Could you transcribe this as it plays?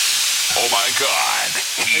Oh my God,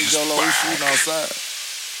 he's back. Outside.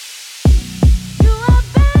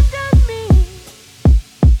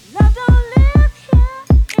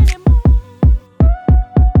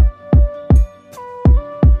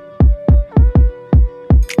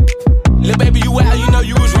 Lil' baby, you out, you know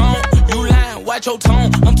you was wrong. You lying, watch your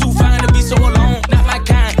tone. I'm too fine to be so alone. Not my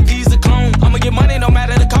kind, he's a clone. I'ma get money no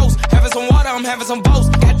matter the cost. Having some water, I'm having some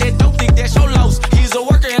boast. Got that dope, think that's your loss. He's a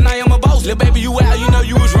worker and I am a boss. Lil' baby, you out, you know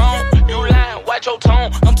you was wrong. You lying, watch your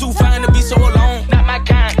tone. I'm too fine to be so alone. Not my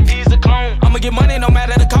kind, he's a clone. I'ma get money no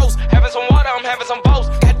matter the cost. Having some water, I'm having some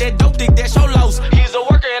boast. Got that dope, think that's your loss. He's a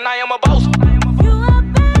worker and I am a boss.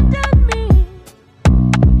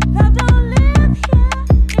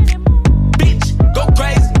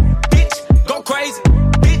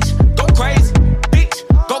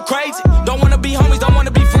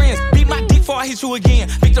 I hit you again.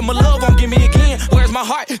 Victim of love won't give me again. Where's my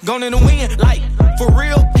heart? Gone in the wind. Like, for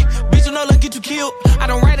real? Bitch, you know, look, get you killed. I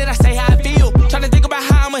don't write it, I say how I feel. Tryna think about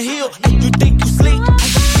how I'ma heal. You think you sleep?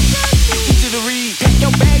 Easy to read. Pack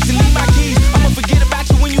your bags and leave my keys. I'ma forget about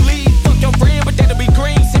you when you leave. Fuck your friend, but that'll be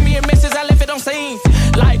green. Send me a message, I left it on scene.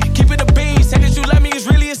 Like, keep it a bean. Say that you love me is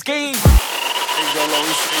really a scheme. Hey, Jolo,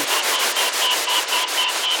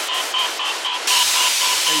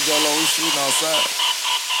 we shooting outside.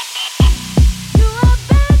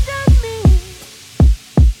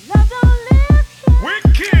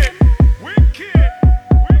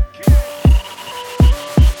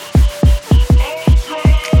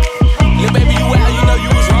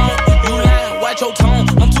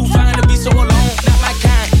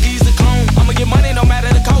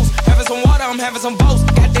 Having some boast,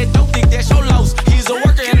 got that dope, think that's your loss. He's a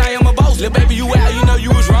worker and I am a boss. Lil' baby, you out, you know you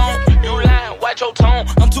was wrong. You lying, watch your tone.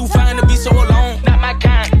 I'm too fine to be so alone. Not my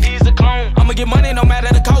kind, he's a clone. I'ma get money no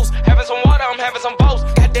matter the cost. Having some water, I'm having some boast.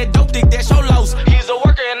 Got that dope, think that's your loss. He's a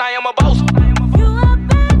worker and I am a boss.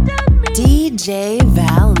 DJ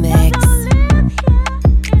Val Mix.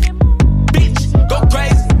 Bitch, go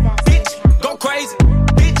crazy. Bitch, go crazy.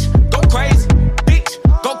 Bitch, go crazy.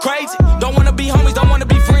 Bitch, go crazy. Don't wanna be homies, don't wanna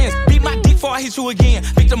be friends. Before I hit you again.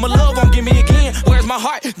 Victim of love won't give me again. Where's my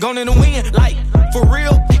heart? Gone in the wind. Like, for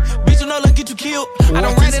real? Bitch, you know, look, get you killed. I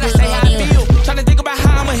don't write it, I say how I feel. Tryna think about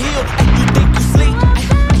how I'ma heal. You think you sleep?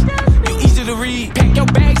 You easy to read. Pack your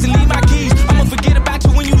bags and leave my keys. I'ma forget about you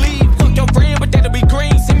when you leave. Fuck your friend, but that'll be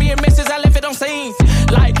green. Send me a message, I left it on scene.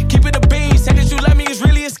 Like, keep it a bean. Say that you love me is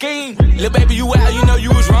really a scheme. Lil' baby, you out, you know you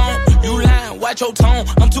was wrong. You lying, watch your tone.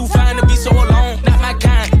 I'm too fine to be so alone. Not my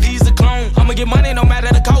kind, he's a clone. I'ma get money no matter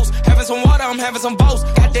the cost. Having some water, I'm having some boast.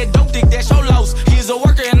 Got that dope, think that's your loss. He's a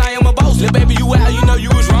worker and I am a boss. Lil' baby, you out, you know you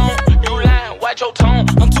was wrong. You lying, watch your tone.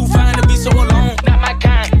 I'm too fine to be so alone. Not my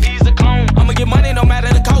kind, he's a clone. I'ma get money no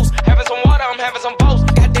matter the cost. Having some water, I'm having some boast.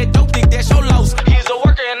 Got that dope, think that's your loss. He's a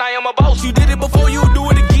worker and I am a boss. You did it before, you would do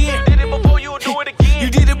it again. Did it before, you would do it again. You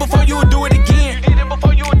did it before, you would do it again. You did it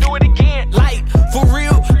before, you would do it again. Like, for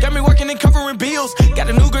real, got me working and covering bills. Got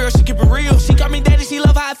a new girl, she keep it real. She got me daddy, she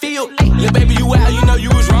love how I feel. Lil' baby, you out, you know you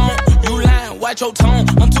was wrong. You lying, watch your tone.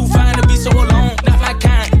 I'm too fine to be so alone. Not my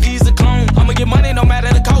kind, he's a clone. I'ma get money no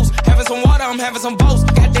matter the cost. Having some water, I'm having some boast.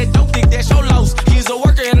 Got that dope, think that's your loss. He's a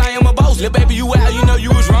worker and I am a boss. Lil' baby, you out, you know you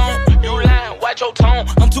was wrong. You lying, watch your tone.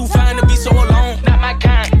 I'm too fine to be so alone. Not my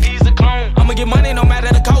kind, he's a clone. I'ma get money no matter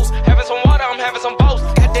the cost. Having some water, I'm having some boast.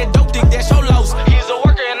 Got that dope, think that's your loss. He's a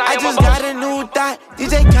worker and I am a boss. I just got a new thought.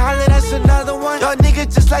 DJ Khaled, that's another one. Y'all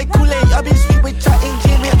niggas just like Kool-Aid. Y'all be sweet with Chuck and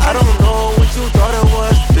Jimmy. I don't know what you thought it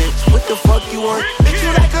was, bitch. What the fuck you want? Bitch,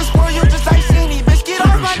 you like a squirrel, you just like Sini. Bitch, get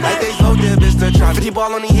off my neck. Like they so dead, bitch, they're trying. 50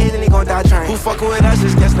 ball on the head and they gon' die trying. Who fucking with us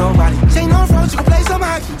just guess nobody. Say no froze, you can play some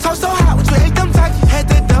hockey. So hot, but you hate them talkies. Had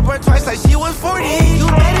to dub her twice like she was 40. You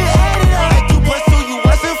better add it up. Like 2 + 2, you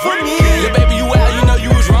wasn't for me. Lil' baby, you out, you know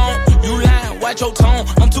you was wrong. You lying, watch your tone.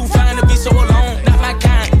 I'm too fine to be so alone. Not my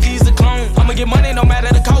kind, he's a clone. I'ma get money no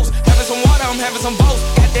matter the cost. Having some water, I'm having some boast.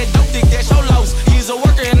 Got that dope, think that's your loss. He's a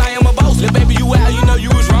worker and I am a boss. Lil' baby, you out, you know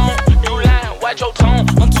you was wrong. You lying, watch your tone.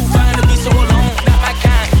 I'm too fine to be so alone. Not my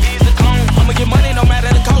kind, he's a clone. I'ma get money no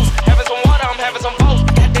matter the cost. Having some water, I'm having some boast.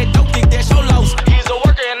 Got that dope, think that's your loss. He's a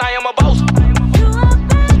worker and I am a boss.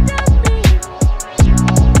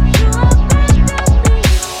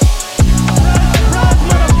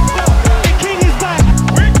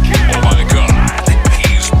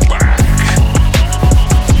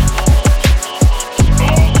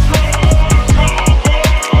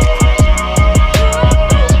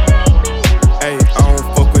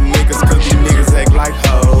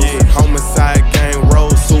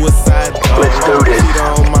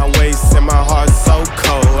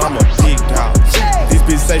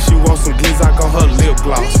 Say she want some glizzock on her lip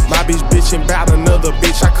gloss. My bitch bitchin' bout another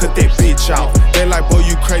bitch, I cut that bitch bitch out. They like, boy,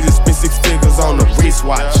 you crazy, spend 6 figures on the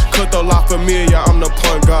wristwatch. Cut the lot familiar, I'm the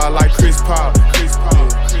point guard like Chris Paul.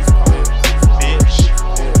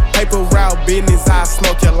 Paper route business, I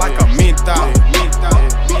smoke you like a menthol.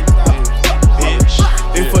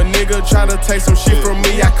 If a nigga try to take some shit from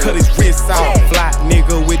me, I cut his wrist off. Fly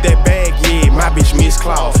nigga with that bag, yeah, my bitch Miss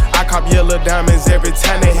Claus. I cop yellow diamonds every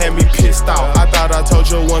time they had me pissed off. I thought I told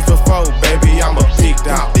you once before, baby, I'm a big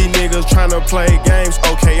dog. These niggas tryna play games,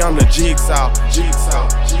 okay, I'm the jigsaw.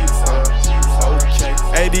 Okay.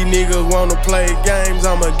 Hey, these niggas wanna play games,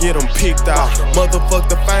 I'ma get them picked off. Motherfuck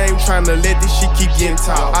the fame, tryna let this shit keep getting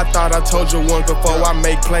tall. I thought I told you once before, I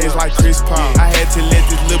make plays like Chris Paul. I had to let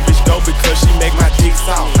this little bitch go because she make my dick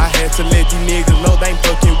soft. I had to let these niggas know they ain't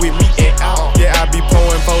fucking with me at all. Yeah, I be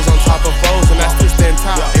pouring foes on top of foes and I still stand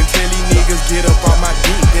tall. Until these niggas get up on my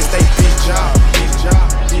dick, that's they bitch job.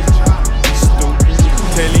 Stupid.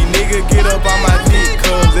 Tell these niggas get up on my dick,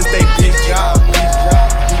 cause it's they bitch job.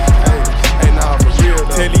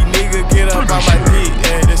 Tell these niggas get up on my dick,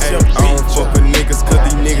 yeah, that's your bitch. I don't fuck with niggas cause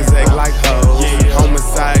these niggas act like hoes.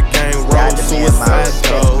 Homicide, gang roll, suicide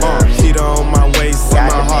door. Cheetah on my waist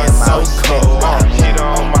and my heart so cold. Cheetah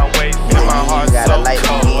on my waist and my heart so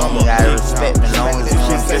cold. You gotta respect me long as you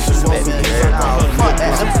don't disrespect me. Fuck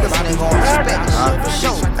that, them pussy ain't gon' respect me. For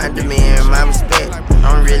sure. I demand my respect.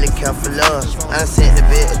 I don't really care for love. I done sent the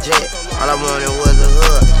bit a jet. All I wanted was a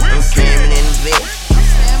hug. I'm slamming in the vet.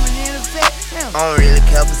 I don't really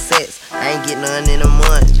care for sex. I ain't get none in a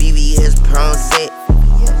month. BBS prone set.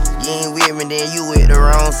 You ain't with me, then you with the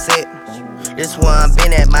wrong set. This where I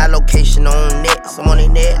been at, my location on net. I'm on the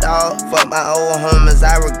net, dawg. Fuck my old homies,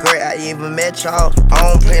 I regret I even met y'all. I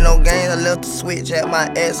don't play no games, I left the switch at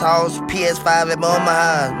my ex house. PS5 at my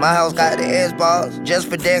house. My house got the Xbox, just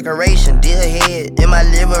for decoration. Deal head in my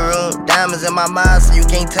living room. Diamonds in my mind, so you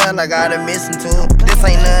can't tell I got a missing tooth. This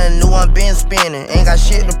ain't nothing new, I'm been spinning. Ain't got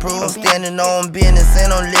shit to prove. I'm standing on business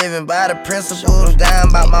and I'm living by the principles. Down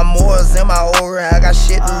about my morals and my aura, I got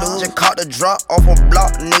shit to lose. Just caught the drop off a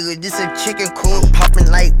block, nigga. This a chicken coop, popping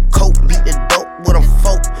like coke, beat the dope with a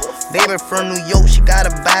fork. Baby from New York, she got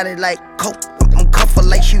a body like coke. I'm cuff her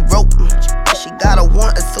like she wrote. She got a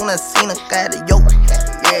warrant as soon as seen her, got a yoke.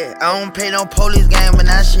 Yeah, I don't play no police game, but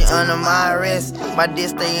now she under my arrest. My dick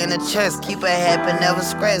stay in the chest, keep her happy, never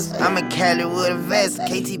stress. I'm in Cali with a vest,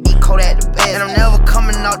 KTB coat at the best. And I'm never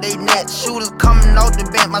coming out they net, shooters coming out the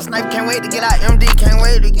bed. My sniper can't wait to get out, MD can't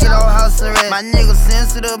wait to get out house arrest. My nigga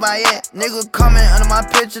sensitive by yet, nigga coming under my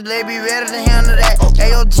picture, they be ready to handle that.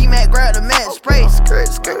 Ayo, G-Mac grab the mat, spray. Skirt,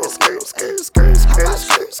 skirt, skirt, skirt, skirt, skirt,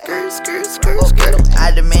 skirt, skirt, skirt, skirt, skirt.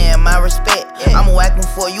 I demand my respect. I'm whacking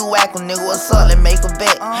for you whacking, nigga, what's up, let's make a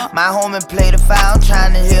bet. My homie play the foul, I'm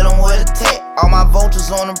tryna hit him with a tech. All my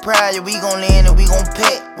vultures on the pride, yeah, we gon' land and we gon'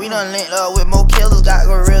 pet. We done linked up with more killers, got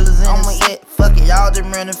gorillas in the set. Fuck it, y'all just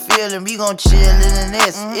run the field and we gon' chill in the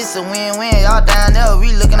nest. It's a win-win, y'all down there,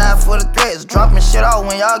 we looking out for the threats. Dropping shit off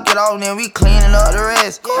when y'all get off, then we cleaning up the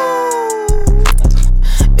rest.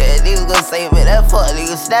 Yeah, niggas gon' say, man, that fuck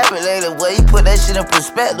nigga snap it later, boy. You put that shit in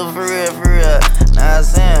perspective for real, for real. Know what I'm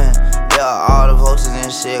saying? Yeah, all the vultures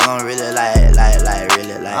and shit gon' really really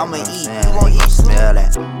like. I'ma eat, you gon' eat smell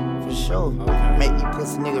that. For sure. Make you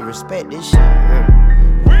pussy nigga respect this shit.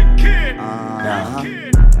 Wicked.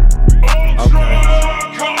 Okay.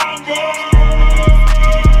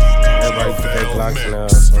 Everybody put their Glocks now.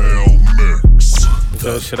 Put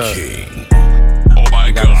your shit up.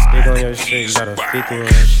 You gotta stick on your shit, you gotta 50 on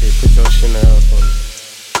your shit. Put your shit now for me.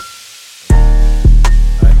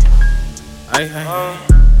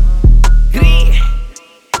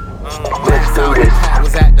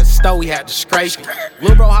 Was at the store, we had to scrape it.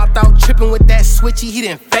 Lil' bro hopped out trippin' with that switchy, he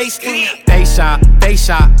didn't face it. They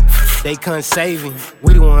shot, they couldn't save him.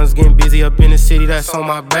 We the ones getting busy up in the city, that's on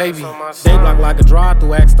my baby. They block like a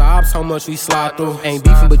drive-through, ask the ops how much we slide through. Ain't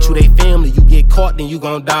beefing, but you they family, you get caught, then you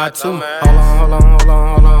gon' die too. Hold on.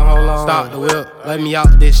 Stop the whip, let me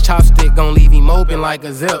out this chopstick, gon' leave him open like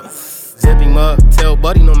a zip. Zip him up, tell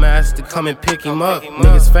buddy no master, come and pick him up.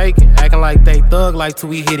 Niggas faking, acting like they thug like till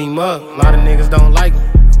we hit him up. A lot of niggas don't like me.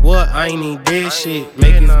 What? I ain't even did shit.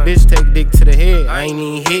 Make this bitch take dick to the head. I ain't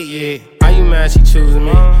even hit yet. How you mad she choosing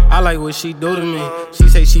me? I like what she do to me. She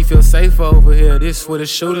say she feel safer over here. This where the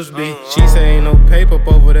shooters be. She say ain't no paper up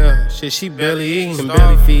over there. Shit, she barely eating. Can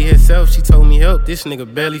barely feed herself. She told me help. This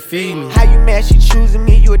nigga barely feed me. How you mad she choosing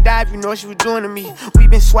me? You a dive, you know what she was doing to me. We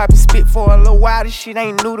been swiping spit for a little while. This shit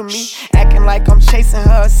ain't new to me. Acting like I'm chasing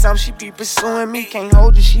her or something. She be pursuing me. Can't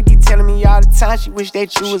hold you. She be telling me all the time she wish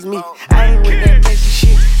that you was me. I ain't with that messy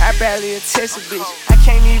shit. I barely attest a bitch. I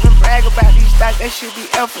can't even brag about these thoughts, that shit be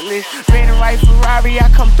effortless. Red and white Ferrari, I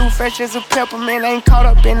come through fresh as a peppermint. Ain't caught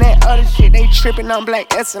up in that other shit, they trippin' on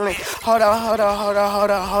black excellence. Hold up,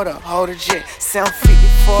 hold a jet. 750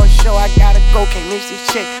 for a show, I gotta go, can't miss this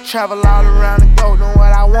check. Travel all around the globe, know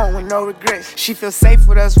what I want with no regrets. She feel safe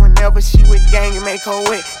with us whenever she with gang and make her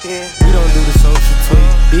wet, yeah. We don't do the social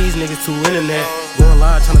tweet, these niggas too internet. Going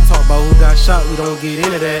live tryna talk about who got shot, we don't get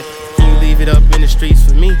into that. You leave it up in the streets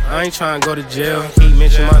for me, I ain't tryna go to jail. Keep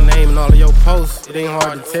mentioning my name in all of your posts, it ain't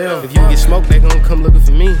hard to tell. If you get smoked, they gon' come looking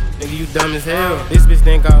for me. Nigga, you dumb as hell. This bitch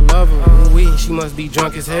think I love her, ooh-wee, she must be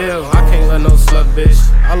drunk as hell. I can't let no slut bitch,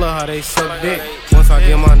 I love how they suck dick. Once I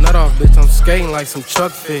get my nut off, bitch, I'm skating like some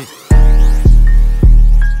truck fit.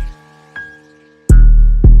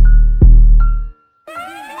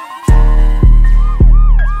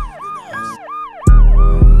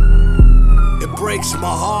 Breaks my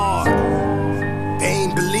heart. They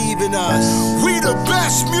ain't believing us. We the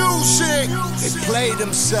best music. They play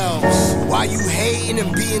themselves. While you hating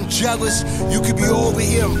and being jealous, you could be over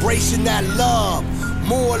here embracing that love.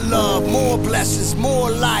 More love, more blessings, more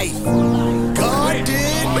life. God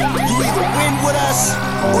did. You either win with us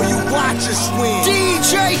or you watch us win.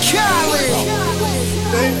 DJ Khaled.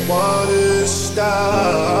 They want us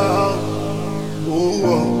down.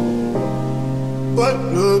 Ooh. But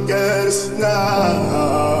look at us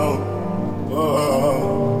now.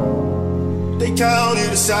 Oh. They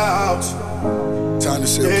counted us out. Time to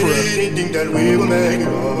say they a prayer. They didn't think that we would make it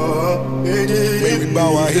up. They didn't May we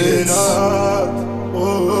bow our heads.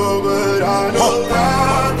 Oh, but I know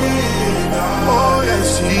God did. Oh,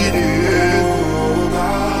 yes, He did.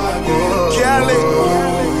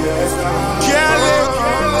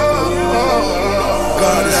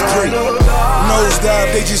 God is great. Nosedive,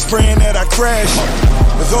 they just praying that I crash.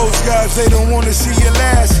 But those guys, they don't wanna see you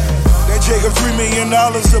last. That Jacob $3 million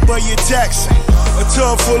above your tax. A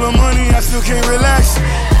tub full of money, I still can't relax.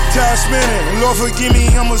 Time spinning, Lord forgive me,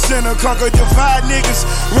 I'm a sinner. Conquer divide niggas.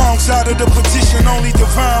 Wrong side of the petition, only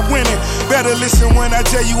divine winning. Better listen when I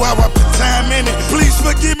tell you how I put time in it. Please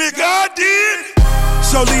forgive me, God did.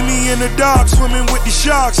 So leave me in the dark, swimming with the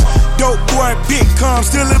sharks. Dope boy, big calm,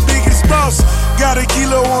 still the biggest boss. Got a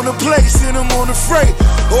kilo on the plate, send him on the freight.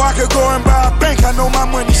 Or I could go and buy a bank, I know my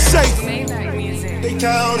money's safe. They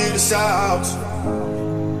counted us out.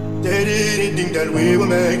 They didn't think that we would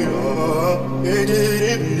make it up. They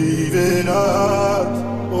didn't believe in us.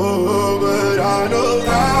 Oh, but I know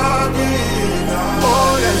God did.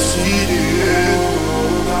 Oh, yes, He did.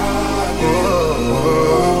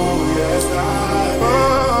 Oh, yes, God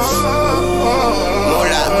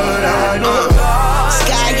did.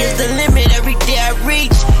 Sky is the limit, every day I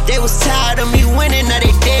reach. They was tired of me winning, now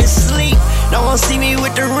they dead sleep. No one see me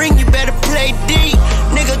with the ring, you better play D.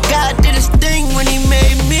 Nigga, God did his thing when He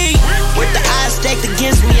made me. With the eyes stacked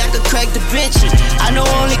against me, I could crack the benches. I know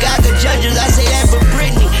only God could judge us, I say that for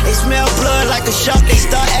Britney. They smell blood like a shark, they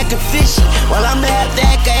start acting fishy. Well, I'ma have to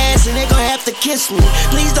act a ass and they gon' have to kiss me.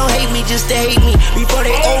 Please don't hate me just to hate me. Before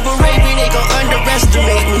they overrate me, they gon'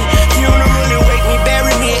 underestimate me. Funeral and wake me,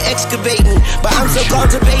 bury me and excavate me. But I'm so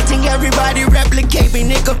cultivating, everybody replicate me.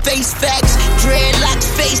 Nigga, face facts,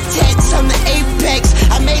 dreadlocks, face tats, I'm the apex.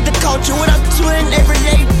 I made the culture what I'm doing every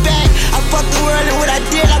day back. I fuck the world and what I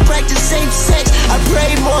did, I practice safe sex. I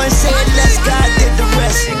pray more and say it less, God did the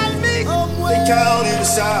rest. They counted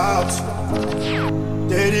us out.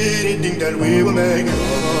 They didn't think that we would make it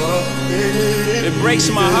up. It breaks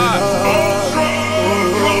my heart.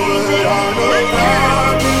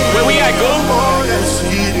 Where we at, go?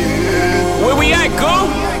 Where we at, go?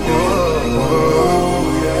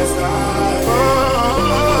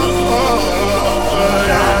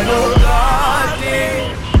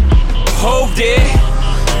 Hove did.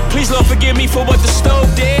 Please, Lord, forgive me for what the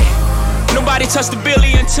stove did. Nobody touched the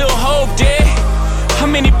billy until Hove did. How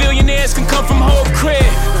many billionaires can come from Hove crib?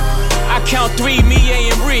 I count 3, me, A,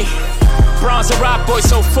 and Ree. Bronze and rock boy,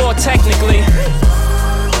 so 4 technically.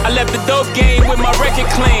 I left the dope game with my record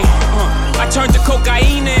clean. I turned the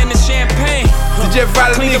cocaine into champagne.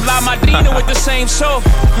 Cleaned up La Madrina with the same soap.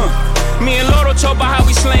 Me and Loro talk about how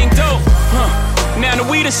we slang dope. Now the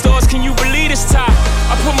weed stores, can you believe this top?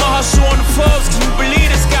 I put my hustle on the Forbes, can you believe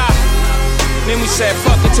this guy? Then we said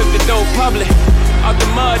fuck it, took the dope public. Out the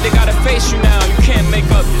mud, they gotta face you now, you can't make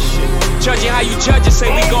up this shit. Judge it how you judge it,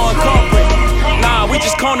 say we going corporate. Nah, we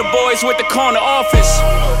just corner boys with the corner office.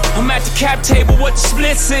 I'm at the cap table, what the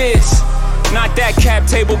splits is. Not that cap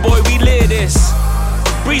table, boy, we live this.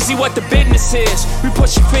 Breezy, what the business is. We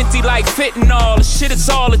pushing 50 like fentanyl, the shit is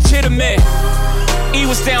all legitimate. E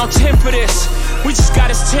was down 10 for this. We just got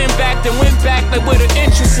his 10 back, then went back like where the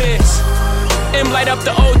interest is. M light up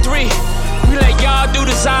the 03. We let y'all do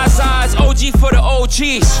the Zazas, OG for the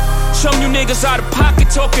OGs. Some you niggas out of pocket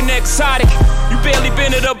talking exotic. You barely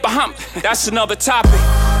been it up Baham, that's another topic.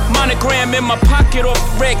 Monogram in my pocket off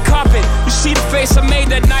the red carpet. You see the face I made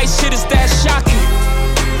that night, shit is that shocking.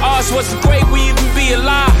 Ours wasn't great, we even be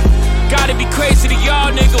alive. Gotta be crazy to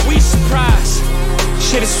y'all, nigga, we surprised.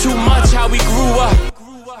 Shit is too much how we grew up.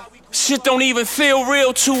 Shit don't even feel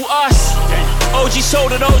real to us. OG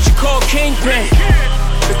sold it, OG called Kingpin.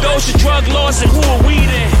 If those are drug laws, then who are we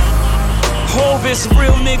then? Hove is a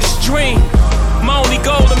real nigga's dream. My only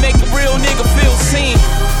goal to make a real nigga feel seen.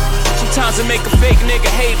 Sometimes I make a fake nigga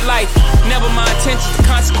hate life. Never my intentions, the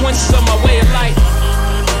consequences of my way of life.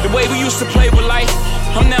 The way we used to play with life,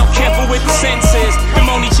 I'm now careful with the sentences. Them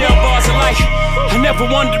only jail bars of life. I never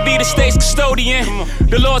wanted to be the state's custodian.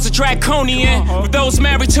 The laws are draconian. With those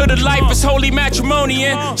married to the life, it's holy matrimony.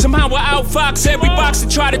 Somehow I outfox every box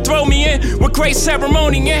that try to throw me in. With great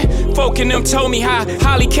ceremony, folk in them told me how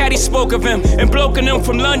Holly Caddy spoke of him. And bloke in them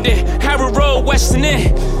from London, Harrow Road, Western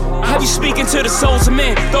End. I be speaking to the souls of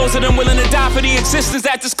men. Those of them willing to die for the existence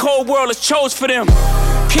that this cold world has chose for them.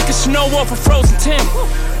 Kicking snow off a frozen Tim.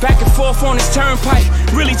 Back and forth on this turnpike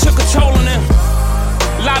really took a toll on them.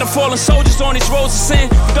 A lot of fallen soldiers on these roads of sin.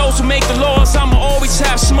 For those who make the laws, I'ma always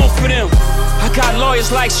have smoke for them. I got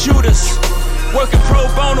lawyers like shooters, working pro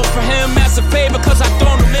bono for him as a favor cause I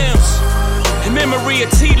thrown them limbs. In memory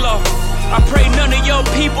of T-Law, I pray none of your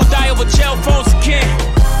people die over jail phones again.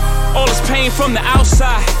 All this pain from the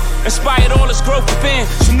outside inspired all this growth within.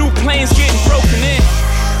 Some new planes getting broken in.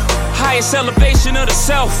 Highest elevation of the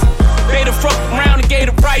self. They done fucked around and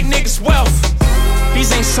gave the right niggas wealth.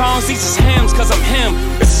 These ain't songs, these is hymns, cause I'm him.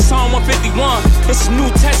 This is Psalm 151, this is New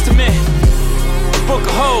Testament. Book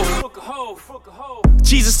of Hov.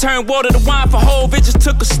 Jesus turned water to wine for Hov, it just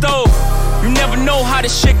took a stove. You never know how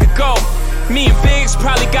this shit could go. Me and Biggs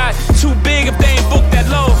probably got too big if they ain't booked that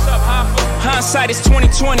low. Hindsight is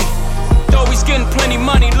 2020. Though he's getting plenty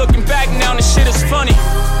money, looking back now this shit is funny.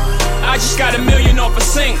 I just got $1 million off a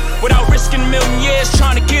sink without risking a million years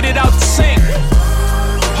trying to get it out the sink.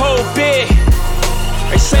 Whole big.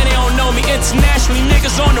 They say they don't know me internationally,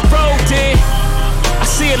 niggas on the road did. I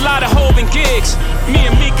see a lot of Hov and gigs. Me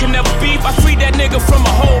and me can never beef. I freed that nigga from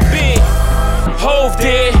a whole big. Hov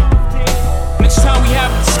did. Next time we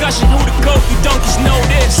have a discussion, who the GOAT, you donkeys know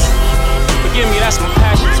this. Forgive me, that's my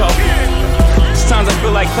passion talking. Sometimes I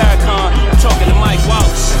feel like Farrakhan talking to Mike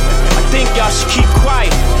Wallace. I think y'all should keep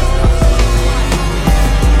quiet.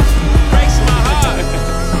 Breaks my heart.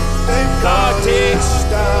 God did.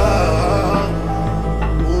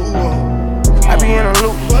 I be in a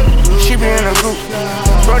loop, she be in a group.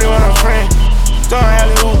 Brody with her friend, throwing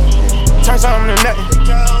alley-oop. Turn something to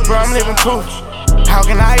nothing, bro, I'm living proof. How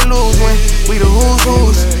can I lose when we the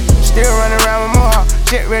who's? Still running around with more,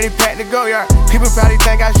 jet ready, packed to go yard. People probably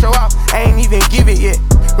think I show off, I ain't even give it yet.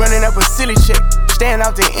 Running up a silly check, staying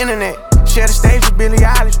off the internet. Share the stage with Billie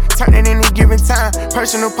Eilish, turn it any given time.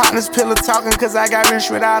 Personal partners, pillow talking, cause I got rich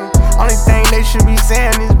without them. Only thing they should be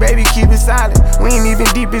saying is, baby, keep it silent. We ain't even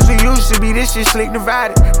deep as we used to be, this shit slick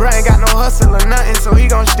divided. Bro ain't got no hustle or nothing, so he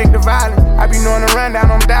gon' stick to violence. I be knowing the rundown,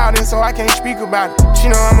 I'm doubting, so I can't speak about it. She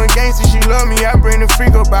know I'm a gangster, she love me, I bring the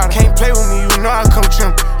freak about it. Can't play with me, you know I come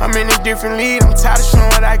trim. I'm in a different league, I'm tired of showing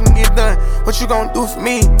what I can get done. What you gon' do for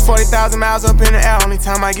me? 40,000 miles up in the air, only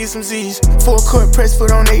time I get some Z's. Full court press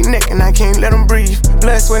foot on their neck, and I can't let them breathe.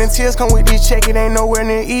 Blood, sweat, and tears come with this check, it ain't nowhere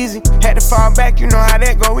near easy. Had to fall back, you know how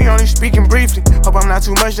that go, we only speaking briefly. Hope I'm not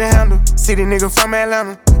too much to handle. City nigga from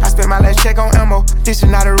Atlanta, I spent my last check on ammo. This is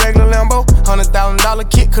not a regular Lambo. $100,000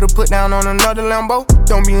 kit, could've put down on another Lambo.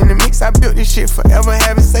 Don't be in the mix, I built this shit forever,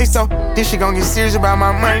 have it say so. This shit gon' get serious about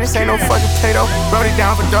my money, this ain't no fucking play-doh. Wrote it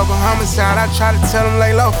down for double homicide, I try to tell him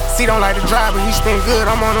lay low. C don't like to drive, but he spin good,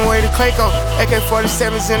 I'm on the way to Clayco.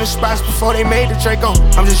 AK-47s in the spots before they made the Draco.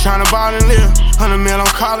 I'm just tryna ball and live, 100 mil,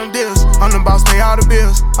 I'm calling deals. I'm the boss, pay all the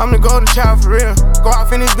bills, I'm the golden child for real. Go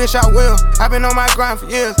off in this bitch, I will. I've been on my grind for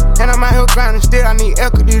years, and I'm out here grinding still, I need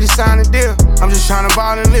equity to sign a deal. I'm just tryna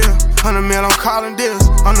ball and live, 100 mil, I'm calling deals.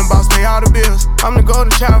 I'm the boss, pay all the bills, I'm the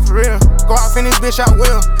golden child for real. Go off in this bitch, I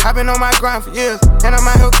will. I've been on my grind for years, and I'm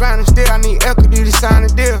out here grinding still, I need equity to sign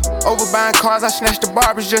a deal. Over buying cars, I snatched the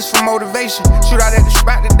barbers just for motivation. Shoot out at the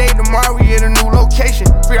spot today, tomorrow we at a new location.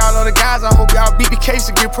 Free all of the guys, I hope y'all beat the case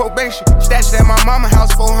to get probation. Stashed at my mama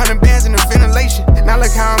house, 400 bands in the ventilation. Now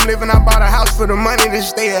look how I'm living, I bought a house for the money to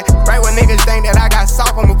stay at. Right when niggas think that I got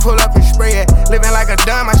soft, I'ma pull up and spray it. Living like a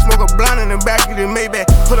dumb, I smoke a blunt in the back of the Maybach.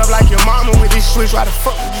 Put up like your mama with this switch, why the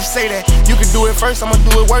fuck would you say that? You can do it first, I'ma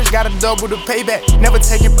do it worse, gotta double able to pay back. Never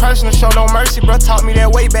take it personal, show no mercy, bro. Taught me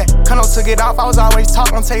that way back. Kano took it off, I was always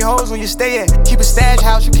taught, don't take hoes when you stay at. Keep a stash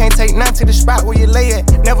house, you can't take none to the spot where you lay at.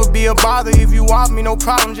 Never be a bother if you off me, no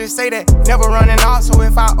problem, just say that. Never running off, so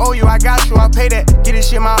if I owe you, I got you, I pay that. Get this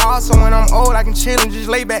shit my all, so when I'm old, I can chill and just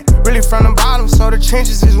lay back. Really from the bottom, so the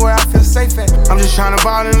trenches is where I feel safe at. I'm just trying to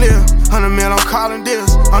ball and live. 100 mil, I'm calling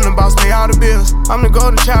deals. I'm the boss, pay all the bills. I'm the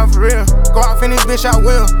golden child for real. Go off in this bitch, I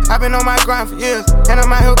will. I've been on my grind for years, and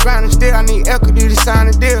I'm out here grinding still. I need equity to sign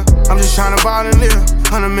a deal. I'm just trying to ball and live.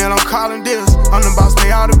 100 mil, I'm calling deals. I'm the boss,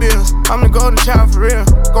 pay all the bills. I'm the golden child for real.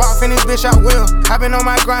 Go off in this bitch, I will. I've been on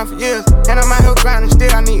my grind for years, and I'm out here grinding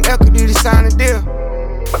still. I need equity to sign a deal.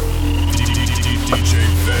 DJ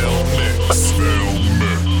Velmix,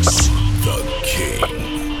 the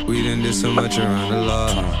king. We done did so much around the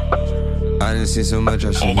law. I done seen so much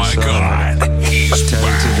I shouldn't have saw. God, he's Tell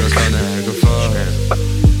it to those on the heck of fall.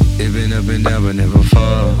 It been up and down but never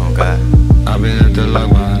fall. Oh God. I been up the lock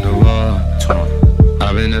behind the wall.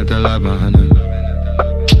 I been up the lock behind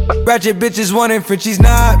the. Ratchet bitches wanting Frenchies,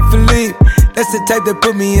 not Philippe. That's the type that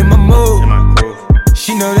put me in my mood.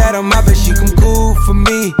 She know that I'm out, but she come cool for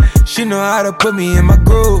me. She know how to put me in my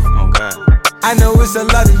groove. Okay. I know it's a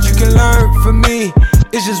lot that you can learn from me.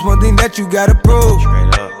 It's just one thing that you gotta prove.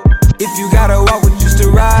 If you gotta walk with just to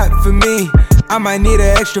ride for me, I might need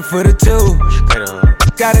an extra for the two.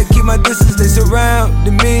 Gotta keep my distance, they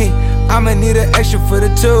surrounding me. I'ma need an extra for the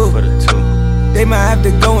two. They might have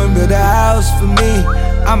to go and build a house for me.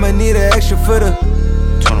 I'ma need an extra for the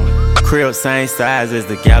crib, same size as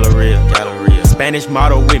the Galleria. Spanish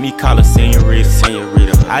model with me, call her senorita.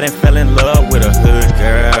 I done fell in love with a hood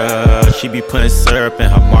girl. She be putting syrup in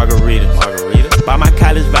her margarita. Buy my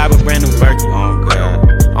college vibe a brand new Birkin. Oh God.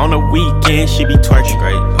 On the weekend, she be twerking.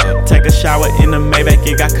 Take a shower in the Maybach,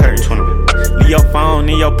 it got curtains. Leave your phone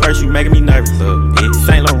in your purse, you making me nervous.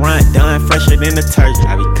 Saint Laurent done fresher than detergent.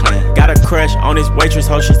 I be clean. Got a crush on this waitress,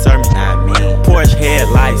 hoe she serve me. Not me. Porsche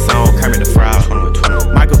headlights on, Kermit the Frog.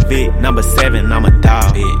 Michael Vick, number 7, I'm a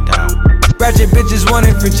dog. Ratchet bitches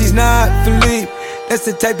wanting Frenchies, not Philippe. That's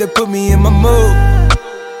the type that put me in my mood.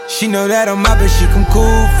 She know that I'm out, but she come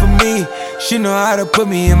cool for me. She know how to put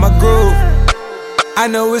me in my groove. I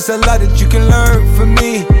know it's a lot that you can learn from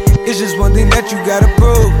me. It's just one thing that you gotta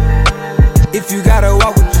prove. If you gotta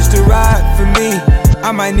walk with just to ride for me,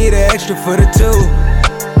 I might need an extra for the two.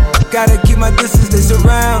 Gotta keep my distance, they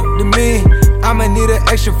surrounding me. I'ma need an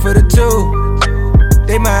extra for the two.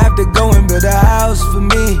 They might have to go and build a house for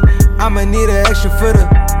me. I'ma need an extra for the.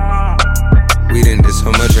 We done did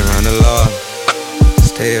so much around the law.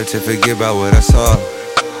 Stay up to forget about what I saw.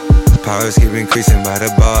 Powers keep increasing by the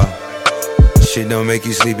bar. Shit don't make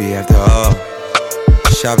you sleepy after all.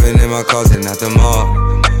 Shopping in my closet, not the mall.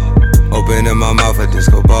 Opening my mouth a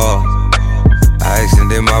disco ball. I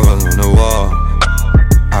extended marble on the wall.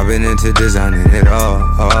 I've been into designing it all.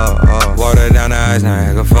 Water down the eyes,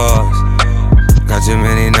 Niagara Falls. Got too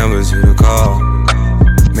many numbers for you to call.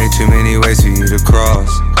 Made too many ways for you to cross.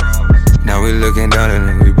 Now we looking down and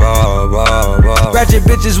then we ball. Ratchet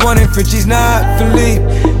bitches wanting Frenchies, not Philippe.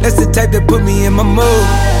 That's the type that put me in my mood.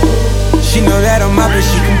 She know that I'm out, but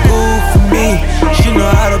she come cool for me. She know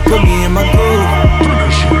how to put me in my groove.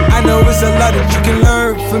 I know it's a lot that you can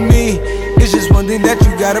learn from me. It's just one thing that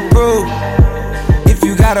you gotta prove. If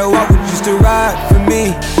you gotta walk with just to ride for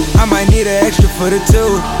me, I might need an extra for the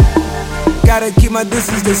two. Gotta keep my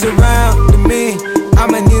distance, they surrounding me.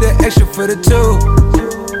 I'ma need an extra for the two.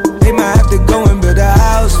 They might have to go and build a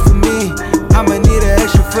house for me. I'ma need an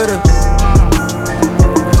extra for the.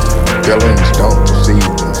 Villains don't perceive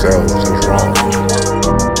themselves as wrong,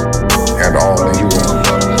 and all heroes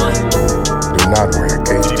do not wear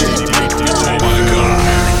capes.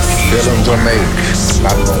 Villains are made,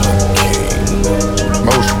 not born.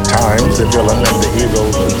 Most times the villain and the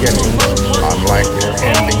hero's beginnings, unlike their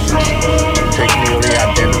endings, take merely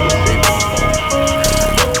identical shape.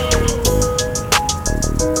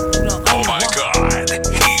 Oh my God,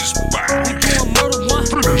 he's back.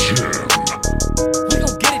 Finish him.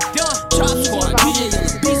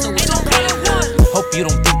 Hope you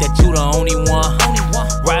don't think that you the only one.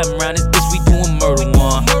 Riding around this bitch, we doing murder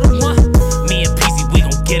one. Me and PZ, we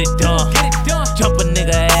gon' get it done. Jump a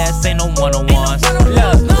nigga ass, ain't no one-on-ones.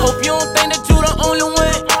 Look, hope you don't think that you the only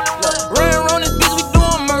one. Look, riding around this bitch, we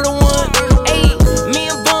doing murder one. Ayy,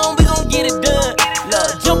 me and Bone, we gon' get it done.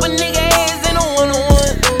 Look, jump a nigga ass, ain't no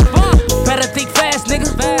one-on-one. Better think fast,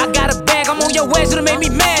 nigga. I got a bag, I'm on your ass, it'll make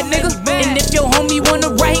me mad, nigga. And if your homie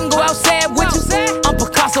wanna ride, he can go outside with you. I'm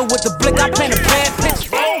Picasso with the blick, I paint a bad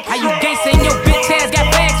picture. How you gangsta and your bitch ass got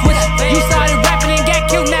bags with you? You started rapping and got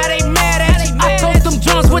killed, now they mad at you. I told them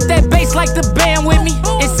drums with that bass like the band with me.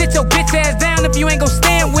 And sit your bitch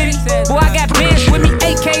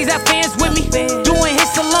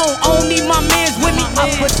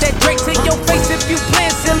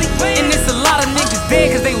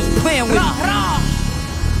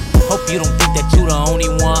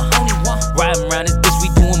Riding around this bitch, we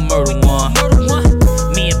doing murder one.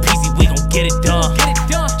 Me and PZ, we gon' get it done.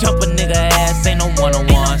 Jump a nigga ass, ain't no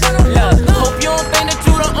one-on-ones. Hope you don't think that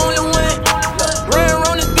you the only one. Riding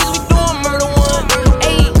around this bitch, we doing murder one.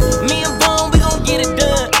 Ayy, me and Vaughn, we gon' get it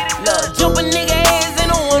done. Jump a nigga ass, ain't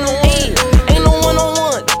no one-on-one. Ain't no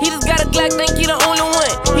one-on-one. He just got a Glock, think he the only one.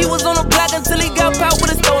 He was on the block until he got popped with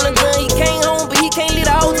a stolen gun. He came home, but he can't leave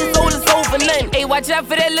the house, he sold his soul for nothing. Ayy, watch out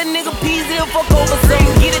for that little nigga PZ, he'll fuck over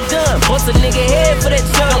something. Get it done, bust a nigga head for that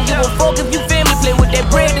chunk. Don't give a fuck if you family play with that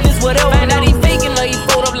bread, then it's whatever. Find out he faking or he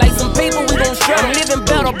fold up like some paper, we gon' shred. I'm living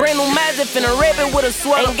better, brand new magic, finna rap it with a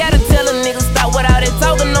swirl. Ain't gotta tell a nigga stop without it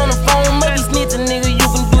talking on the phone. Maybe snitch a nigga, you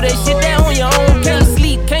can do that shit down on your own. Can't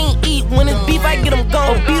sleep, can't eat, when it's beef I get him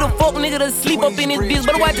gone. Be the fuck nigga to sleep up in his bitch,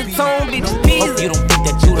 but watch your tone, bitch. Hope you don't think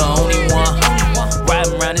that you the only one.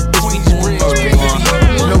 Riding around this bitch, we doing murder one.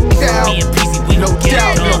 No doubt, me and PZ, we no gon' get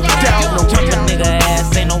doubt, it done. no doubt, no Jump a nigga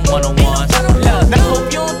ass, ain't no one-on-ones. Hope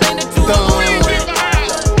you don't think that you the only one.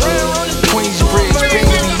 Queensbridge,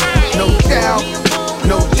 baby. No doubt,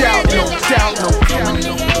 no doubt, no doubt, no doubt.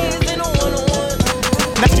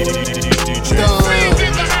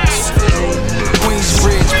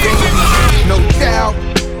 Queensbridge, baby. No doubt,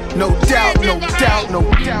 no doubt, no doubt, no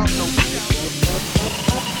doubt, no doubt.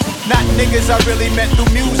 Not niggas I really met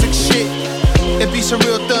through music shit. It be some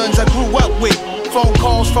real thuns I grew up with. Phone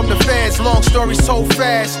calls from the feds, long story so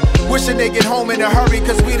fast. Wishing they get home in a hurry,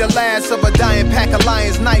 cause we the last of a dying pack of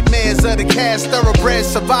lions. Nightmares of the cast, thoroughbreds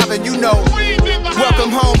surviving, you know.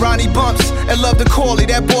 Welcome home, Ronnie Bumps, and love the Corley.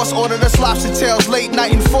 That boss ordered us lobster tails late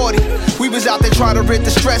night in 40. We was out there trying to rid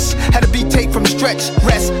the stress. Had a beat tape from stretch,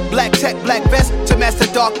 rest. Black tech, black vest to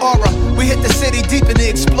master dark aura. We hit the city deep in the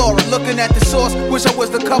Explorer. Looking at the source, wish I was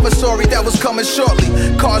the cover story that was coming shortly.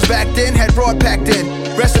 Cars back then had broad packed in.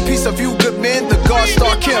 Rest in peace of you good men, the God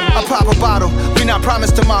Star Kim. I pop a bottle, we not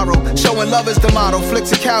promised tomorrow. Showing love is the motto.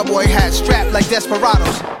 Flicks a cowboy hat strapped like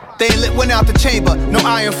desperados. They lit one out the chamber, no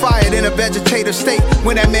iron fired in a vegetative state.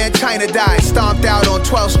 When that man China died, stomped out on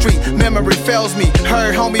 12th Street. Memory fails me,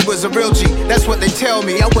 heard homie was a real G. That's what they tell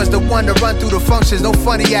me, I was the one to run through the functions, no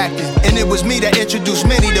funny acting. And it was me that introduced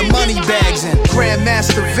many to money bags and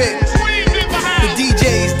Grandmaster Vic. The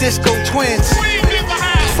DJs, Disco Twins.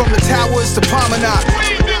 From the towers to Promenade.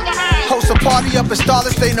 Host a party up in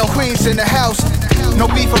Starless, they know Queens in the house. No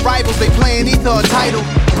beef or rivals, they playing either a title.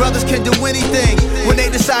 Brothers can do anything when they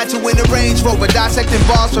decide to win the Range Rover. Dissecting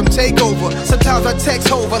bars from Takeover. Sometimes I text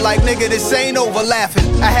over like, nigga, this ain't over, laughing.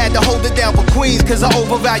 I had to hold it down for Queens, cause I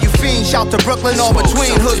overvalue fiends. Shout to Brooklyn, all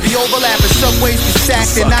between. Hoods be overlapping, subways be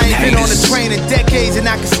stacked. And I ain't been on the train in decades, and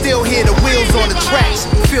I can still hear the wheels on the tracks.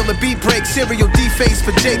 Feel the beat break, serial defaced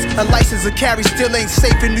for Jakes. A license to carry still ain't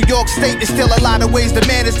safe in New York State. There's still a lot of ways to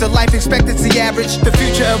manage the life expectancy average. The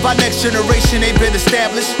future of our next generation ain't been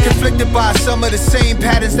established. Conflicted by some of the same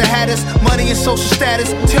patterns that had us. Money and social status,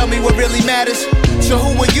 tell me what really matters. So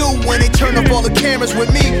who are you when they turn up all the cameras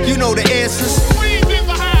with me? You know the answers.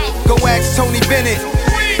 Go ask Tony Bennett.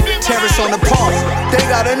 Terrace on the park, they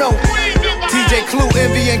gotta know. DJ Clue,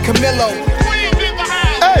 Envy, and Camilo.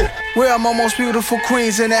 Hey! Where are my most beautiful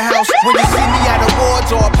queens in the house? When you see me at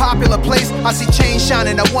awards or a popular place, I see chains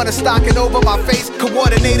shining, I wanna stock it over my face.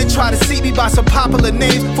 Coordinated, try to see me by some popular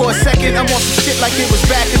names. For a second, I'm on some shit like it was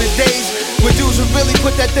back in the days when dudes would really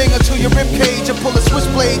put that thing onto your ribcage and pull a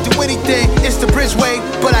switchblade, do anything. It's the Bridgeway,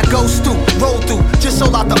 but I go through, roll through, just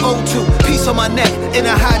sold out the O2. Piece on my neck in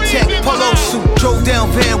a high-tech polo suit. Drove down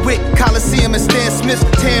Van Wyck, Coliseum and Stan Smith's.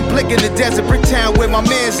 Tan Blick in the desert, Bricktown where my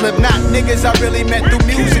mans live. Not niggas I really met through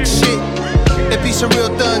music shit. It be some real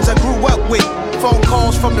thuns I grew up with. Phone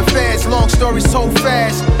calls from the feds, long story so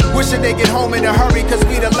fast. Wishing they get home in a hurry, cause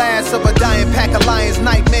we the last of a dying pack of lions.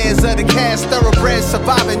 Nightmares of the cast, thoroughbreds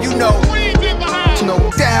surviving, you know. No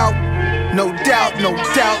doubt, no doubt, no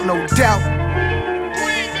doubt, no doubt.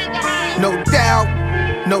 No doubt,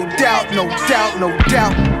 no doubt, no doubt, no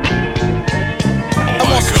doubt. I'm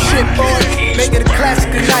on some shit, boy, make it a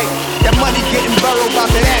classic tonight. That money getting burrowed about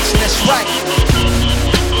that action, that's right.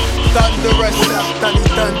 Thunderous,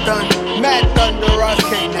 dun, mad thunderous.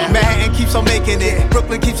 Manhattan keeps on making it,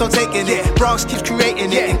 Brooklyn keeps on taking it, Bronx keeps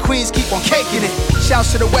creating it, and Queens keep on caking it.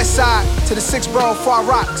 Shouts to the west side, to the 6th borough, Far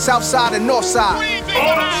Rock, south side and north side.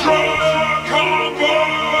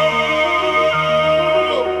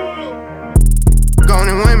 Gone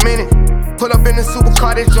in 1 minute, pull up in the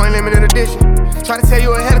supercar, this joint limited edition. Try to tell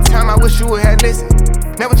you ahead of time, I wish you would have listened.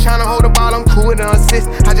 Never tryna hold the ball, I'm cool with the assist.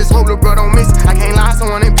 I just hope the bro don't miss. I can't lie,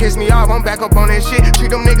 someone that pissed me off, I'm back up on that shit.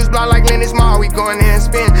 Treat them niggas block like Lennox Mall, we go in there and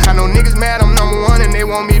spin. I know niggas mad, I'm #1 and they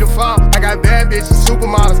want me to fall. I got bad bitches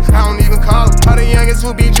supermodels, I don't even call them. All the youngins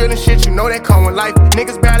who be drilling shit, you know they come with life.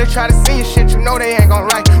 Niggas barely try to see your shit, you know they ain't gon'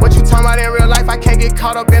 write. What you talking about in real life, I can't get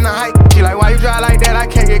caught up in the hype. She like, why you drive like that, I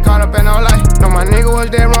can't get caught up in all life. No, my nigga was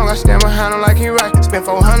dead wrong, I stand behind him like he right. Spent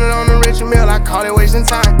 400 on the Richard Mill, I call it wasting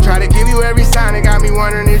time. Try to give you every sign, it got me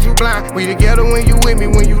wondering is you blind. We together when you with me,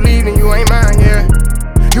 when you leave then you ain't mine, yeah.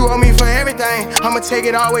 You owe me for everything, I'ma take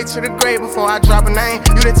it all the way to the grave before I drop a name.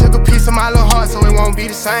 You done took a piece of my little heart so it won't be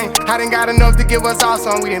the same. I done got enough to give us all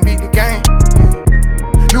some, we didn't beat the game.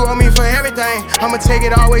 You owe me for everything, I'ma take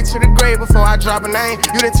it all the way to the grave before I drop a name.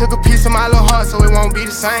 You done took a piece of my little heart so it won't be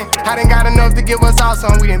the same. I done got enough to give us all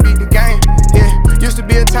some, we didn't beat the game. Yeah, used to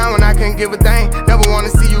be a time when I couldn't give a thing. Never wanna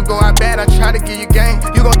see you go out bad, I try to give you game.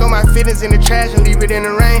 You gon' throw my feelings in the trash and leave it in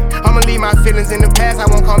the rain. I'ma leave my feelings in the past, I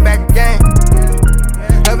won't come back again.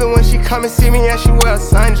 Love it when she come and see me and she wear a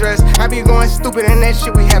sundress. I be going stupid in that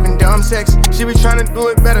shit, we having dumb sex. She be tryna do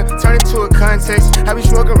it better, turn it to a context. I be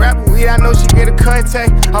smoking rapper weed, I know she get a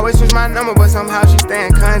contact. Always switch my number, but somehow she stay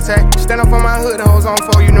in contact. Stand up on my hood, the hoes on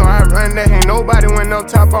 4, you know I run that. Ain't nobody went up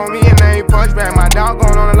top on me and they ain't punch back. My dog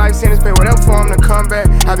going on a life sentence, pay whatever for him to come back.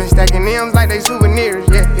 I been stacking M's like they souvenirs,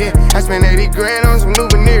 yeah, yeah. I spent 80 grand on some new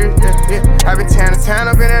veneers, yeah, yeah. I been tearing the town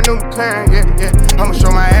up in that new McLaren, yeah, yeah. I'ma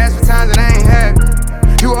show my ass for times that I ain't had.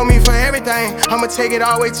 You owe me for everything, I'ma take it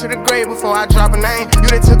all the way to the grave before I drop a name.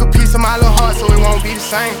 You done took a piece of my little heart so it won't be the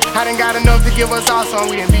same. I done got enough to give us all some,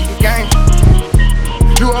 we didn't beat the game.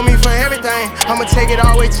 You owe me for everything, I'ma take it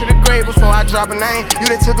all the way to the grave before I drop a name.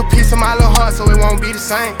 You done took a piece of my little heart so it won't be the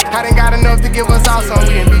same. I done got enough to give us all some,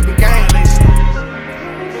 we didn't beat the game.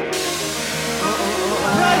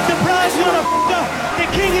 Surprise, surprise, motherfucker, the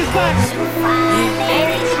king is back.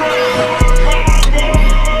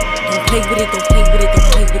 Don't play with it, don't play with it, don't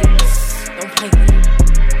play with it. Don't play with it.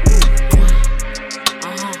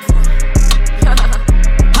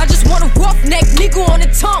 I just want a roughneck nigga on the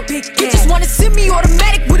tongue. You just wanna send me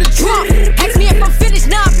automatic with a drum. Ask me if I'm finished,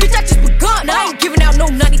 nah, bitch, I just begun. I ain't giving out no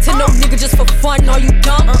 90 to no nigga just for fun. Are you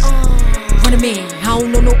dumb? Run a man, I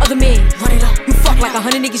don't know no other man. Run it up. You fuck like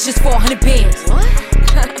 100 niggas just for 100 bands. What?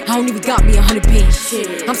 I don't even got me 100 bands.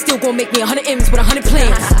 Shit. I'm still gonna make me 100 M's with 100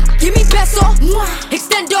 plans. Give me peso,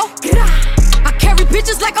 extendo. I carry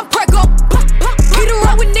bitches like I'm Prego. Hit a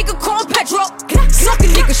road with nigga called Petro. Suck a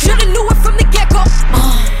nigga, shoulda knew it from the get-go.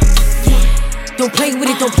 Don't play with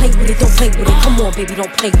it, don't play with it, don't play with it. Come on, baby,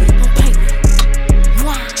 don't play with it, don't play with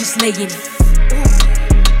it. Just lay in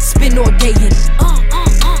it. Spin all day in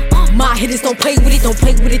it. My hitters don't play with it, don't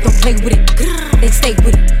play with it, don't play with it. They stay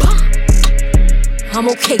with it. I'm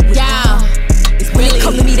okay with it. When they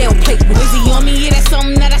come to me, they don't play with it. Wizzy on me, yeah, that's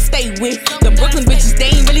something that I stay with. The Brooklyn bitches, they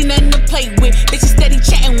ain't really nothing to play with. Bitches steady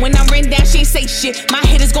chatting, when I ran down, she ain't say shit. My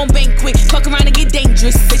hitters gon' bang quick, fuck around and get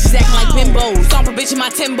dangerous. Bitches acting like bimbos, stomp a bitch in my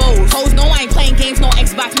Timbos. Hoes know I ain't playing games, no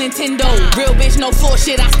Xbox, Nintendo. Real bitch, no floor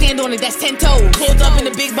shit, I stand on it, that's 10 toes. Pulled up in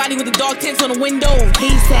the big body with the dog tints on the windows. He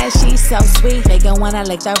said she's so sweet, they gon' wanna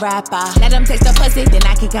lick the rapper. Let them taste the pussy, then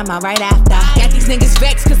I can come out right after. Got these niggas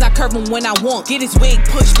vexed, cause I curve him when I want. Get his wig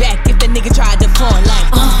pushed back if the nigga tried to front like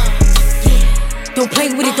Don't play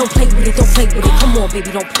with it, don't play with it, don't play with it. Come on,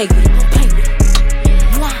 baby, don't play with it, don't play with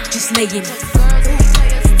it. Just lay in it.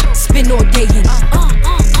 Spin all day in it.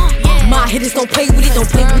 My hitters don't play with it, don't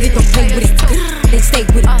play with it, don't play with it. They stay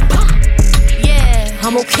with it. Yeah,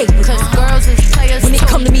 I'm okay with it. Cause girls is players when they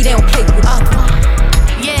come to me, they don't play with it.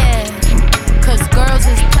 Yeah, cause girls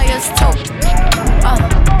is players too.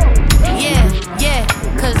 Yeah, yeah,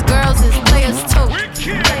 cause girls is players too.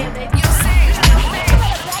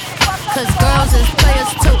 Cause girls is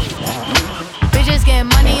players too. Bitches getting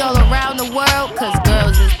money all around the world. Cause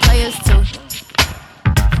girls is players too.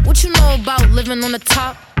 What you know about living on the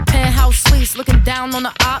top? Penthouse suites, looking down on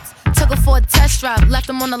the ops. Took her for a test drive, left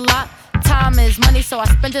them on the lot. Time is money, so I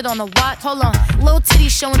spent it on a watch. Hold on, little titty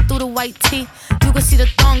showing through the white tee. You can see the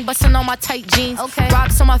thong busting on my tight jeans. Okay.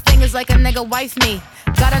 Rocks on my fingers like a nigga wife me.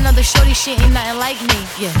 Got another shorty, she ain't nothing like me.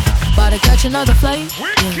 Yeah, about to catch another flight.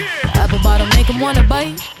 Yeah, apple bottom make him wanna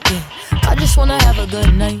bite. Yeah, I just wanna have a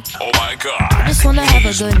good night. Oh my God, I just wanna have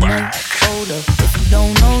a good night. Hold up, if you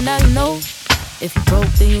don't know, now you know. If you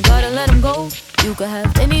broke, then you gotta let him go. You could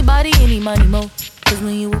have anybody, any money, mo. Cause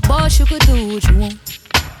when you a boss, you could do what you want.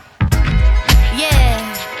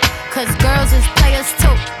 Yeah, cause girls is players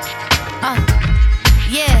too.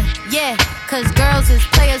 Yeah, yeah, cause girls is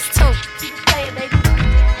players too. Play it, baby.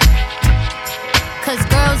 Cause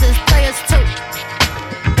girls is players too.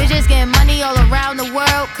 Bitches getting money all around the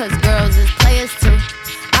world. Cause girls is players too.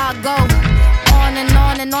 I go on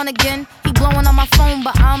and on again. He blowing on my phone,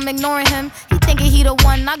 but I'm ignoring him. He thinking he the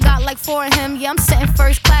one, I got like 4 of him. Yeah, I'm sitting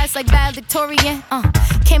first class like valedictorian.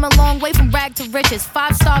 Came a long way from rag to riches.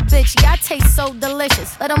 5-star bitch, yeah, I taste so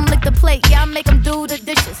delicious. Let him lick the plate, yeah, I make him do the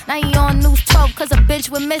dishes. Now he on news 12, cause a bitch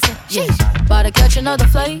we're missing. Sheesh, about to catch another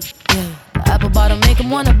flight. Yeah, the apple bottom make him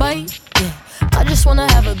wanna bite. Yeah, I just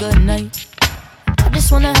wanna have a good night. I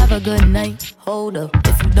just wanna have a good night. Hold up,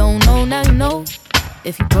 if you don't know, now you know.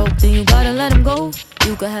 If you broke, then you gotta let him go.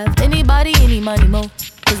 You could have anybody, any money, mo.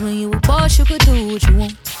 Cause when you a boss, you could do what you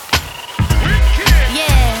want.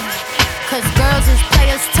 Yeah, cause girls is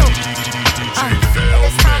players too.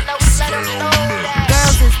 It's time that we let them know that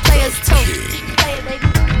girls is players too. Play it, baby.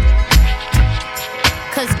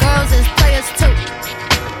 Cause girls is players too.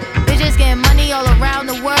 Bitches getting money all around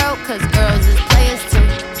the world. Cause girls is players too.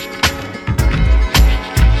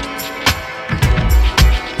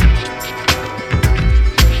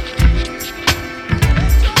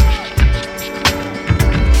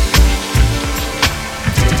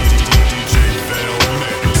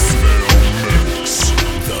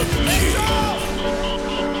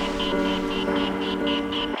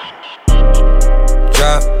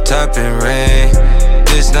 Top and rain,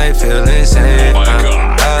 this night feel insane. I'm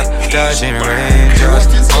out dodging raindrops,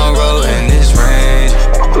 on road in this range.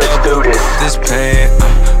 Let's do this pain,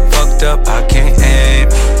 fucked up, I can't aim.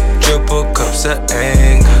 Triple cups of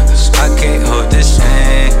anger, I can't hold this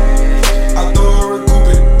pain. I throw a recoup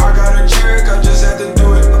it, I got a jerk, I just had to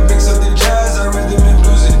do it. I mix up the jazz, I rhythm and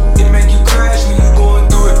blues it. It make you crash when you going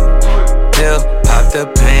through it. Pill, pop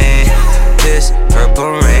the pain, this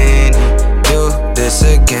purple rain. Do this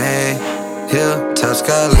again, hilltop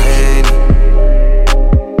sky lady.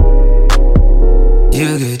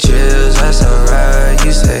 You get chills, that's alright.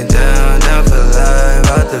 You stay down for life.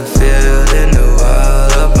 Out the field in the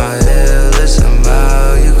wild, up my hill, it's a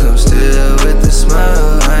mile. You come still with the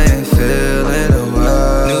smile, I ain't feeling a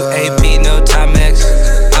while. New AP, no Timex.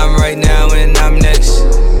 I'm right now and I'm next.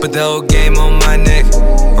 Put the whole game on my neck.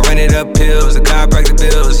 I run it up pills, the car break the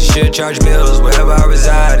bills. You should charge bills, wherever I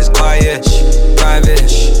reside, it's quiet, private,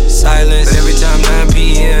 silence. But every time 9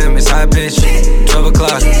 p.m. it's high pitch. 12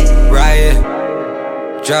 o'clock, riot.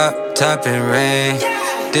 Drop, top and rain.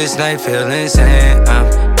 This night feel insane. I'm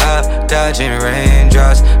out dodging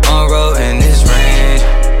raindrops, on road in this range.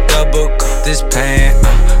 Double cup this pain.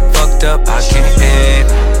 Fucked up, I can't aim.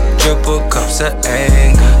 Triple cups of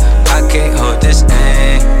anger, I can't hold this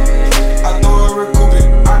aim. I throw a recoup it,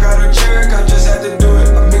 I got a jerk, I just had to do it.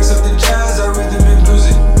 I mix up the jazz, I rhythm and blues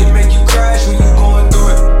it. It make you crash when you going through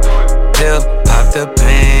it. Pill, pop the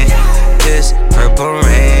pain, this purple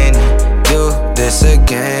rain. Do this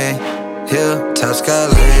again, hilltop sky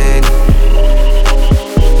lady.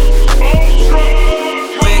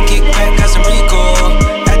 When kick back, got some recall.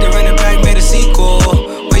 Had to run it back, made a sequel.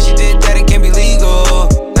 Way she did that, it can't be legal.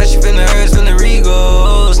 Now she feeling hers, feeling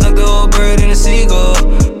regal. Snuck the old bird in a seagull.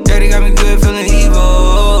 Dirty got me good, feeling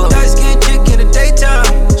evil. Dark skin chick in the daytime.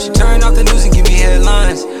 She turn off the news and give me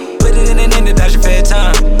headlines. Put it in an end to dodge your fair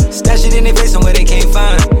time. Stash it in their face on where they can't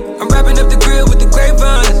find. I'm wrapping up the grill with the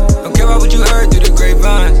grapevines. Don't care about what you heard through the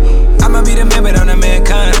grapevines. I might be the man, but I'm not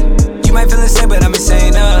mankind. You might feel insane, but I'm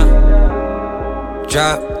insane,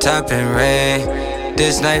 Drop, top and rain.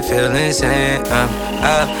 This night feel insane. I'm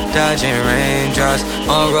out dodging raindrops,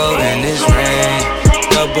 on road in this rain.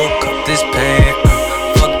 Double cup this pain.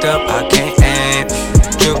 Fucked up, I can't aim.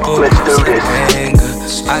 Triple cups of anger,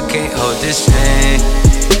 I can't hold this pain.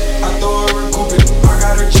 I throw a recoup it, I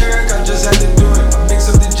got a jerk, I just had to do it. I mix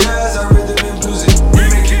up the jazz, I rhythm and blues it.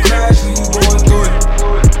 It make you crash when you going through it.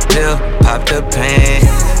 Pill, pop the pain,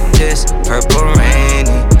 this purple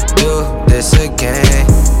rainy. Do this again,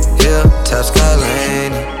 hilltop sky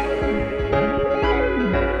lady.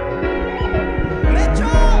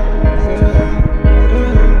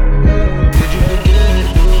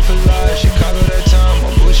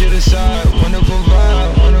 Aside, wonderful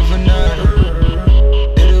vibe, wonderful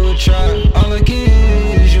night. Did it with try. All I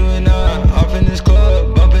can is you and I. Off in this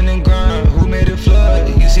club, bumping and grind. Who made it flood?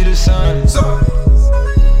 You see the sign.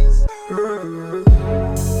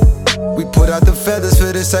 We put out the feathers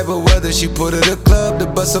for this type of weather. She put her the club to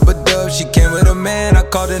bust up a dub. She came with a man, I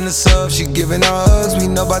called in the sub. She giving out hugs, we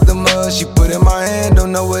know about the mud. She put in my hand,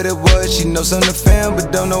 don't know what it was. She knows something to fam,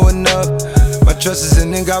 but don't know enough. My trust is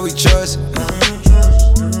in God we trust.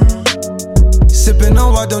 Sippin'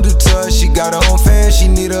 on why don't do touch. She got her own fan, she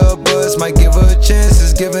need her a buzz. Might give her a chance,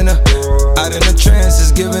 it's giving her. Out in a trance,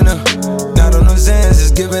 it's giving her. Not on them Zans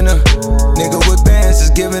is giving up. Nigga with bands is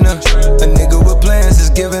giving up. A nigga with plans is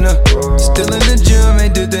giving up. Still in the gym,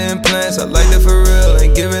 ain't did the implants. I like that for real,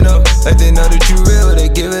 ain't giving up. Like they know that you real, they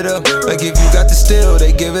give it up. Like if you got the steal,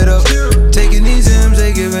 they give it up. Taking these M's,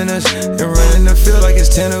 they giving us. And running the field like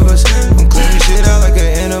it's 10 of us. I'm cleaning shit out like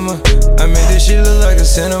an enema. I made this shit look like a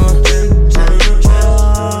cinema.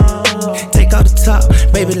 Take out the top,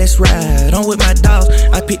 baby, let's ride. I'm with my dogs,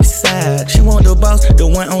 I pick the side. She want the boss, the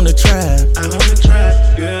one on the track. I'm on the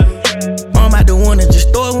track, yeah. I'm out the one and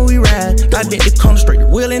just throw it when we ride. I bet the corner straight, the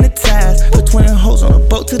wheel in the ties. Put 20 hoes on the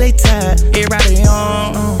boat till they tied. Everybody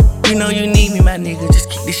on, you know you need me, my nigga. Just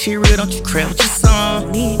keep this shit real, don't you crap with your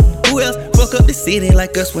song. Who else fuck up the city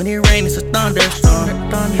like us when it rain? It's a thunderstorm.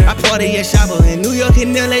 I party at Shabba in New York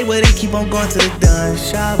and LA where they keep on going to the dun.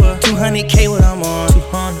 Shabba, 200K what I'm on.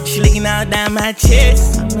 She licking all down my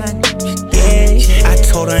chest. Yeah, I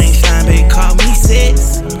told her I ain't slime, baby, call me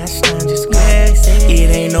sex. I'm not slime, just wax. It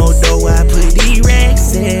ain't no dough, I put these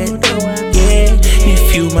racks in. Yeah,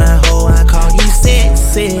 if you my hoe, I call you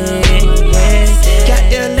sexy. Yeah, got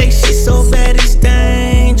LA, she so bad it's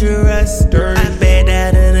dangerous. I bet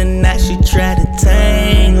out of the night she try to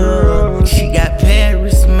tangle. She got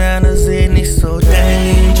Paris manners and it's so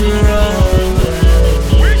dangerous.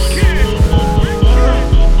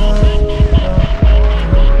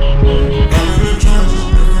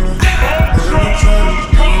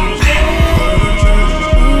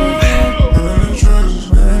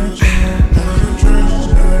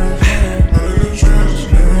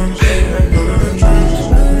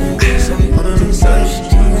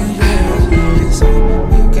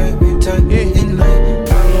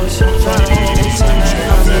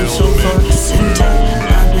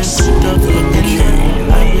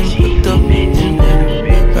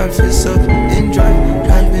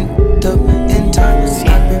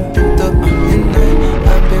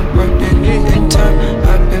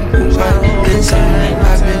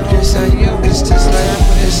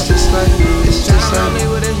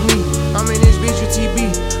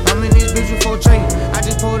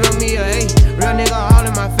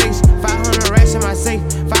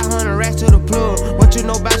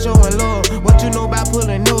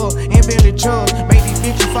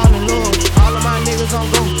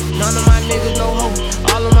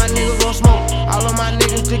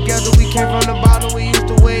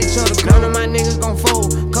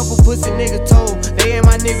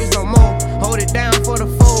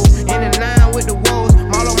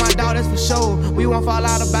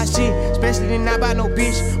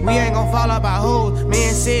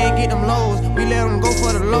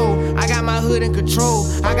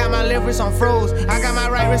 On froze, I got my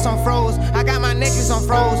right wrist on froze. I got my necklace on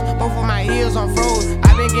froze. Both of my heels on froze.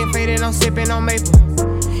 I been getting faded, I'm sipping on maple.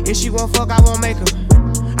 If she won't fuck, I won't make her.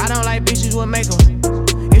 I don't like bitches with makeup.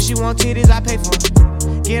 If she want titties, I pay for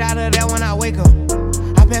her. Get out of there when I wake up.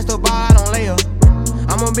 I pass the bar, I don't lay up.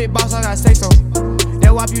 I'm a big boss, I gotta say so.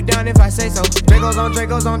 They'll wipe you down if I say so. Dracos on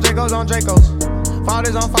Dracos on Dracos on Dracos.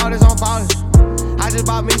 Fathers on fathers on fathers. I just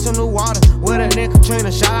bought me some new water. With a nigga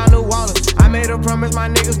Katrina, shout out New Water. I made a promise my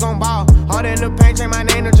niggas gon' ball. Hard in the paint, change my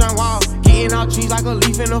name to John Wall. Getting out trees like a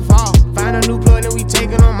leaf in the fall. Find a new plug, then we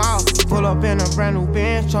taking them off. Pull up in a brand new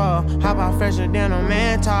Benz truck. Hop out fresher than a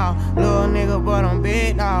man tall. Little nigga, but I'm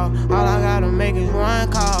big dog. All I gotta make is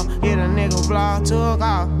one call. Get a nigga block, took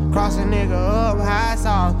off. Cross a nigga up, high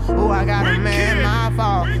sauce. Ooh, I got a man, my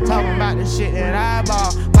fault. Talking about the shit that I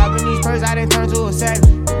bought. Popping these purses, I done turned to a savage.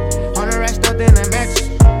 100 racks stuffed in the mattress.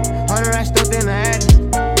 100 racks stuffed in the attic.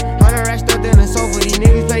 100 racks stuffed in the sofa. These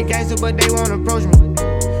niggas play gangster, but they won't approach me.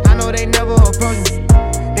 I know they never approach me.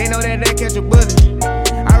 They know that they catch a bullet.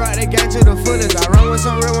 I ride the gang to the fullest. I run with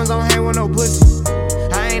some real ones, don't hang with no pussy.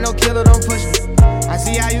 I ain't no killer, don't push me. I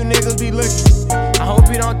see how you niggas be looking. I hope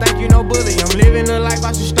you don't think you no bully. I'm living the life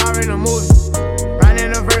I should star in a movie. Riding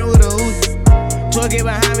in a vert with a Uzi. Twerk it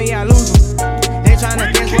behind me, I lose them. They tryna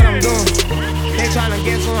guess what I'm doing. They tryna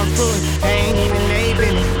guess who I'm fooling. They ain't even they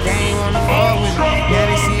business. They ain't wanna fall with me. Yeah,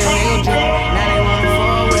 they see a nigga drippin'. Now they wanna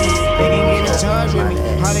fall with me. They can get in touch with me.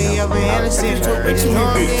 Hardly ever innocent. But you know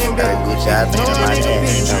I'm getting better. Good job, man, on my dad.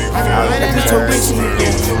 I just told Rich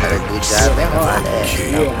you had a good job, man, on my dad.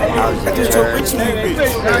 I just told Rich you had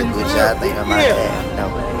a good job, man, on my dad.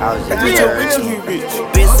 I just told Rich you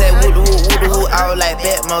bitch said woo-doo-woo, I was like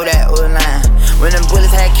bet mo that was line. When them bullets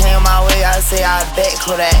had came my way, I say I bet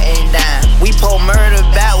that ain't dying. We pull murder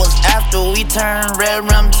backwards after we turn red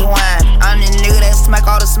rum to wine. I'm the nigga that smack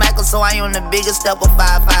all the smackers, so I on the biggest step of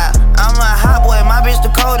 5'5". I'm a hot boy, my bitch the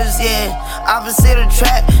coldest, yeah. Opposite of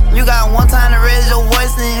trap, you got one time to raise your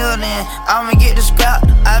voice in here, then I'ma get the scrap.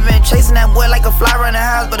 I've been chasing that boy like a fly around the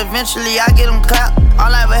house. styles, but eventually I get them clapped.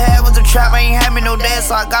 All I ever had was a trap, I ain't had me no dad,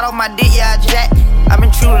 so I got off my dick, yeah, I jacked. I've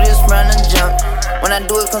been true to this run and jump. When I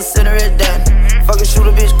do it, consider it done. Fucking shoot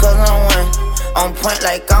a bitch cause I'm one. On point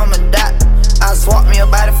like I'm a dot. I swap me a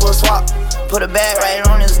body for a swap. Put a bag right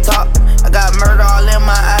on his top. I got murder all in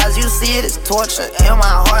my eyes. You see it, it's torture in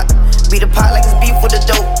my heart. Beat the pot like it's beef with the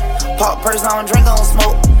dope. Pop person, I don't drink, I don't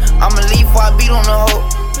smoke. I'ma leave before I beat on the hoe.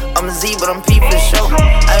 I'm a Z, but I'm P for show.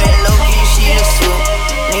 I been low-key, she a suit.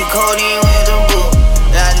 Need codeine with the boo.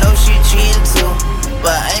 And I know she cheating too,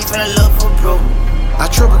 but I ain't finna look for proof. I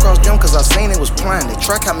tripped across them cause I seen it was planned. They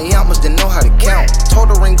track how me out, must didn't know how to count. Told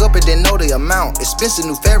her ring up and didn't know the amount. Expensive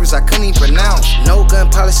new fabrics I couldn't even pronounce. No gun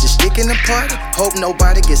policy stick in the party. Hope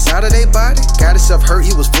nobody gets out of their body. Got himself hurt,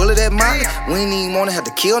 he was full of that molly. We ain't even wanna have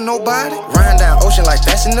to kill nobody. Riding down ocean like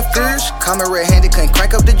Fast and the Furious. Coming red-handed, couldn't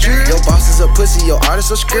crank up the jury. Your boss is a pussy, your artists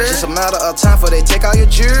are scared. Just a matter of time before they take all your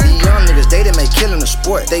jewelry. These young niggas, they make killing a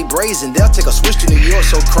sport. They brazen, they'll take a switch to New York.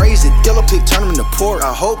 So crazy, Dilla pick, turn them into port. I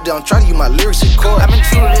hope they don't try to use my lyrics in court. I've been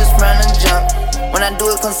true to this run and jump. When I do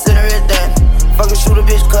it, consider it done. Fucking shoot a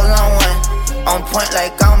bitch cause I'm one. On point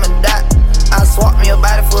like I'm a dot. I swap me a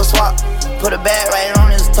body for a swap. Put a bag right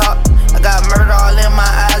on his top. I got murder all in my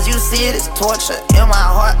eyes. You see it, it's torture in my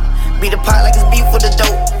heart. Beat the pot like it's beef with the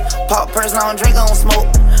dope. Pop person, I don't drink, I don't smoke.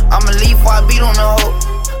 I'ma leave before I beat on the hoe.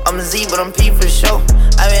 I'm a Z, but I'm P for show.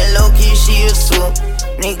 I been low-key, she a suit.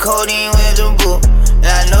 Need codeine with the boo. And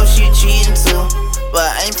I know she cheating too, but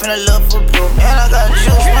I ain't finna look for proof. And I got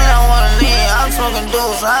juice when I wanna lean. I'm smoking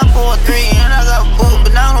deuce, I pour 3 and I got boot.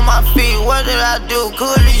 But down on my feet, what did I do?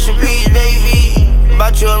 Could be Shapiz, baby.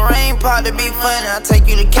 Bought you a rain pot to be funny. I'll take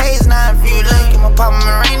you to K9 if you like. I'ma pop a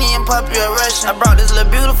Iranian, pop you a Russian. I brought this little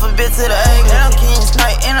beautiful bitch to the egg. And I'm king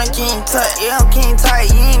snipe, and I'm king tut. Yeah, I'm king tight,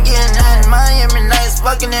 you ain't getting nothing. Miami nights,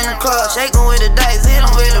 fucking in the club. Shaking with the dice, hit 'em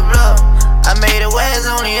with the bluff. I made it where it's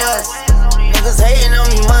only us. Niggas hating on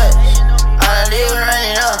me much. All I did was run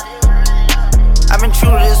it up. I've been true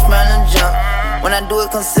to this run and jump. When I do it,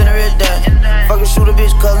 consider it done. Fucking shoot a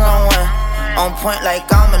bitch cause I'm one. On point like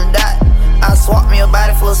I'm a dot. I swap me a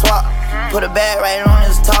body for a swap. Put a bag right on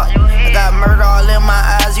his top. I got murder all in my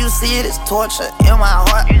eyes. You see it, it's torture in my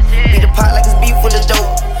heart. Beat the pot like it's beef with the dope.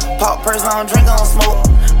 Pop person, I don't drink, I don't smoke.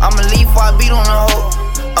 I'ma leave before I beat on the hoe.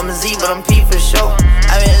 I'm a Z, but I'm P for show.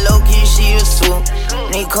 I been low-key, she a suit.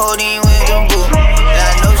 Need codeine with the boo. And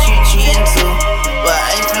I know she cheating too, but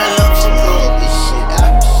I ain't finna look for proof.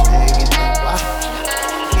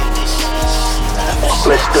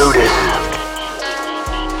 Let's do this.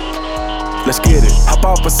 Let's get it. Hop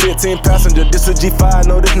off a 16 passenger. This a G5,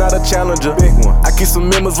 no, this not a Challenger. Big one. I keep some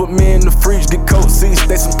members with me in the fridge. The coat seats,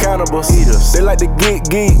 they some cannibals. Eaters. They like to geek.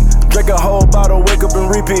 Drink a whole bottle, wake up and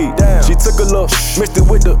repeat. Damn. She took a look, mixed it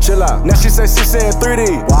with the chill out. Now she say she saying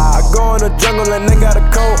 3D. Wow. I go in the jungle and they got a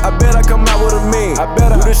coat. I bet I come out with a mean. I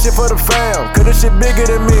bet I do this shit for the fam, cause this shit bigger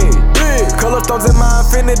than me. Big. Color stones in my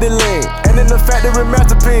infinity lane. And in the factory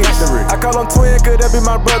masterpiece. I call him twin, cause that be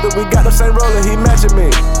my brother. We got the same roller, he matching me.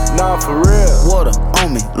 Nah, for real. Water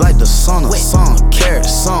on me like the sun. Some carrots,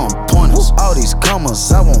 some pointers. All these commas,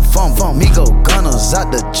 I won't fumble. Me go gunners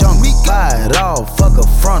out the jungle. Buy it all, fuck a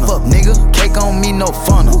fronter. Fuck nigga, cake on me, no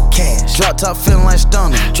funnel. Cash, drop top feeling like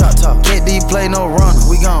stunner. Drop top, KD play no runner.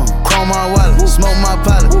 We gon' chrome my wallet, smoke my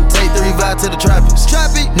pilot. Take 3 vibe to the tropics.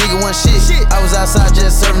 Nigga want shit. I was outside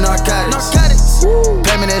just serving narcotics.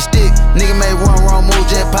 Pay me that stick, nigga made one wrong move,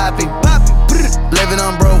 just popping. Living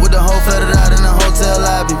on broke with the whole flooded out in the hotel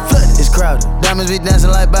lobby. It's crowded. Diamonds be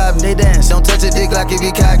dancing like Bobby. They dance. Don't touch a dick like it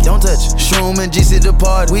be cocky. Don't touch it. Shroom and GC the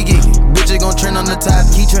party. We geeky. Bitches gon' trend on the top.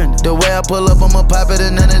 Keep trending. The way I pull up, I'ma pop it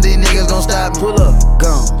and none of these niggas gon' stop me. Pull up.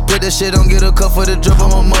 Gone. Put that shit on, get a cup for the drip.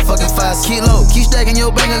 I'm a motherfucking 5. Keep low. Keep stacking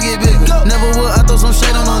your bank and get bigger. Never would. I throw some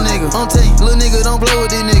shade on no nigga. On tape. Little nigga don't play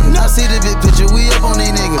with these niggas. I see the big picture. We up on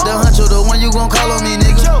these niggas. The huncho, the one you gon' call on me,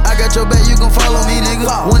 nigga. I got your back, you gon' follow me, nigga.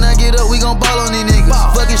 When I get up, we gon' ball on these niggas.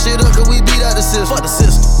 Fucking shit up, cause we beat out the system. Fuck the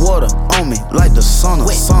system. Water on me like the sun.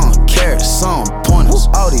 Some carrots, some pointers.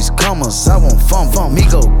 All these commas, I won't fumble. Me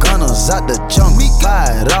go gunners out the jungle. Buy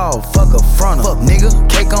it all, fuck a fronter. Fuck nigga,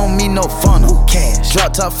 cake on me, no funnel. Cash,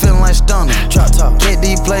 drop top feeling like stunner. Drop top,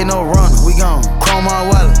 KD play no runner. We gon' chrome my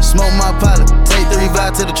wallet, smoke my pilot. Take 3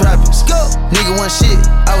 vibe to the tropics. Nigga want shit.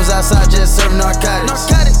 I was outside just serving narcotics.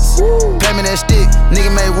 Pay me that stick,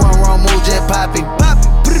 nigga made one wrong move, just popping.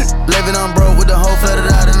 Living on broke with the whole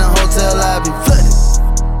flooded out in the hotel lobby. Flooded.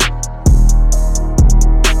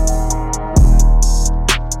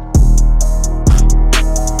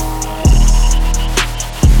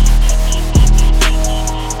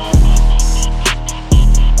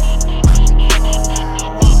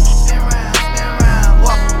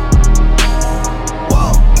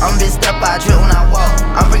 Whoa. I drip when I walk.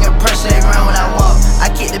 I'm bringing pressure around when I walk. I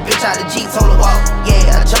kick the bitch out the Jeep, told her walk.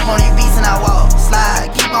 Yeah, I jump on these beats and I walk. Slide,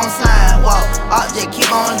 keep on sliding, walk. Object, keep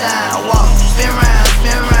on down, walk. Spin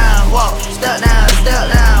round, walk. Step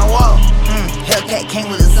down, walk. Hellcat came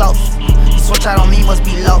with a sauce. Switch out on me, must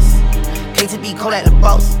be lost. KTB cold at the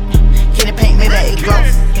boss. Kitty paint made that it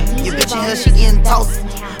gloss. Your bitch in here, she getting tossed.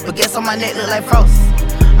 But guess on my neck look like frost.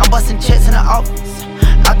 I'm busting checks in the office.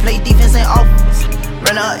 I play defense in office.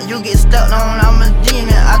 Run up, you get stuck on. I'm a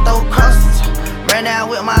demon, I throw crosses. Ran down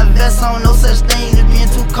with my vest on, no such thing as being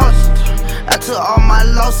too cautious. I took all my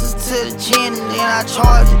losses to the chin and then I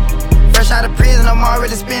charged it. Fresh out of prison, I'm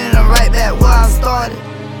already spinning them right back where I started.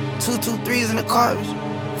 223s in the garbage,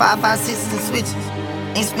 556s and switches.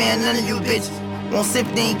 Ain't sparing none of you bitches. Won't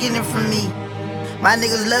sympathy, ain't getting it from me. My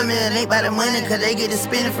niggas love me, it ain't by the money, cause they get to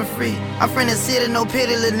spend it for free. I'm from the city, no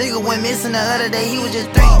pity, little nigga went missing the other day, he was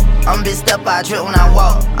just 3. I'm bitched up, I drip when I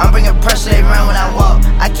walk. I'm bringing pressure, they run when I walk.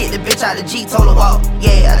 I kick the bitch out the Jeep, told her walk.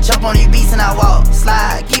 Yeah, I jump on these beats and I walk.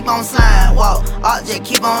 Slide, keep on sliding, walk. Object,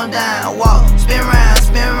 keep on down, walk. Spin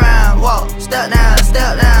round, walk. Step down,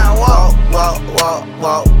 walk.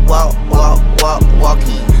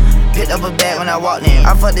 Walking. Picked up a bag when I walked in.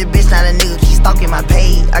 I fucked this bitch, not a nigga, keep stalking my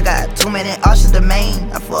page. I got too many options to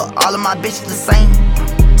main. I fuck all of my bitches the same.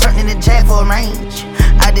 Turned in the jack for a range.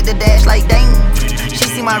 I did the dash like dang. She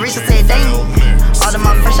see my wrist and said dang. All of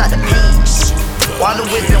my fresh out the pain. Water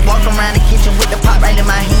whipping, walk around the kitchen with the pot right in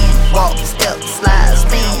my hand. Walk, step, slide,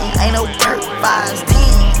 spin. Ain't no perk, 5s,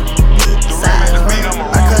 10. Big size ring.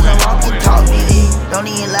 My cousin walk and talk me. Don't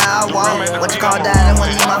even lie, I walk. What you call dying,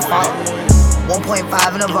 wasn't even my fault. 1.5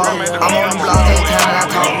 in the vault. I'm on the block every time I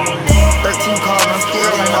talk. 13 calls, I'm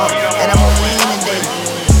still in up. And I'm on lean today.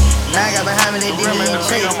 Now I got behind me, they didn't even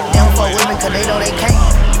chase. They don't fuck with me cause they know they can't.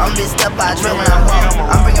 I'm bitched up, I drip when I walk.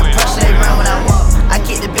 I'm bringing pressure, they run when I walk. I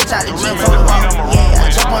kick the bitch out the Jeep, told her walk. Yeah, I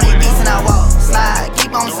jump on these beats and I walk. Slide,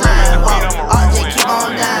 keep on sliding, walk. Object, keep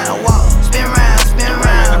on down, walk. Spin round,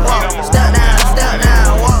 walk. Step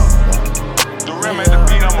down, walk. The rim at the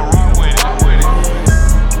beat, I'ma rock with it.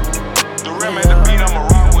 The rim at the beat, I'ma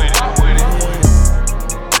rock with it.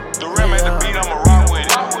 The rim at the beat, I'ma rock with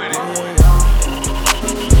it.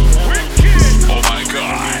 Oh my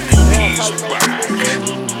God, he's back.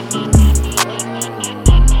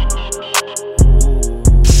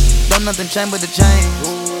 Don't nothing change but the change.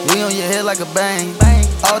 We on your head like a bang.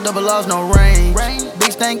 All double R's, no range.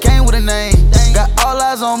 Big stain came with a name. Got all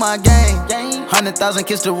eyes on my game. 100,000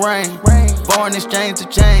 kiss the rain. Foreign exchange to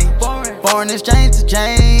change. Foreign exchange to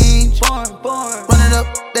change. Run it up,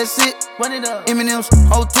 that's it. M&M's,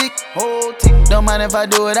 whole tick. Don't mind if I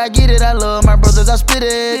do it, I get it. I love my brothers, I spit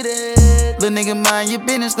it. Little nigga, mind your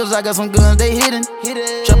business, cause I got some guns, they hidden.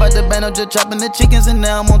 Chop out the band, I'm just chopping the chickens, and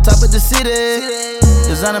now I'm on top of the city.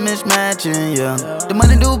 Designer mismatching, yeah. The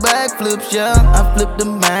money do backflips, yeah. I flip the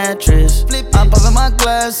mattress. I'm popping my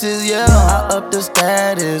glasses, yeah. I up the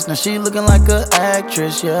status. Now she looking like an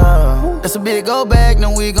actress, yeah. That's a big old bag,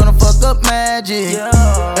 now we gonna fuck up magic.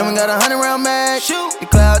 And we got 100-round mag. It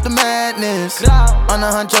cloud the madness. On the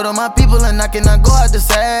huncho to my people, and I cannot go out the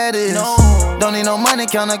saddest. Don't need no money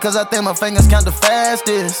counter, cause I think my fingers count the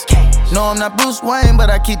fastest. No, I'm not Bruce Wayne, but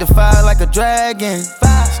I keep the fire like a dragon.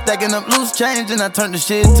 Stacking up loose change, and I turn the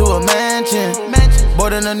shit to a mansion.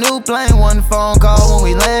 Boarding a new plane, one phone call when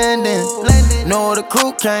we landing. Know the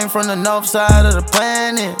crew came from the north side of the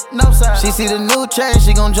planet. She see the new chain,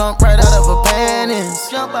 she gon' jump right out of her panties.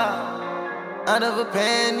 Jump out of her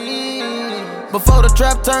panties. Before the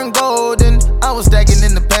trap turned golden, I was stacking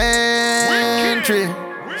in the pantry.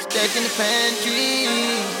 Stacking the pantry.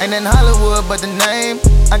 Ain't in Hollywood, but the name,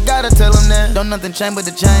 I gotta tell them that. Don't nothing change but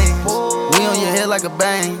the change. We on your head like a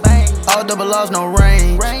bang. All double R's, no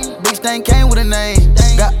range. Big stain came with a name.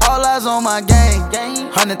 Got all eyes on my game.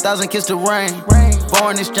 100,000 kiss the rain.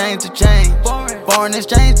 Foreign exchange to change. Foreign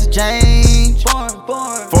exchange to change.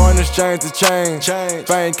 Foreign exchange to change.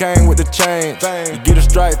 Fame came with the change. You get a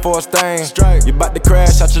strike for a stain. You bout to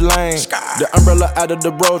crash out your lane. The umbrella out of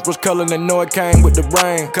the rose was color, they know it came with the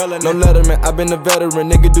rain. No letterman, I been a veteran.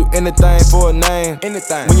 Nigga do anything for a name.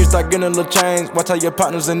 When you start getting a little change, watch how your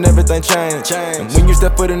partners and everything change. And when you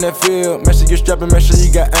step foot in that field, make sure you strapping, make sure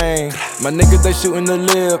you got aim. My niggas, they shooting to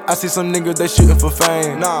live. I see some niggas, they shooting for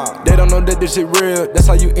fame. They don't know that this shit real. That's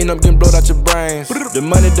how you end up getting blowed out your brains. The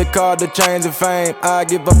money, the car, the chains and fame, I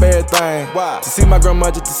give up everything. To see my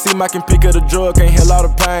grandma, just to see my can pick of the drug, can't heal all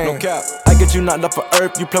the pain. No cap. I get you knocked off of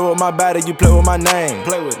earth, you play with my body, you play with my name.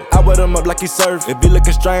 Play with it. I wet him up like he surf. If he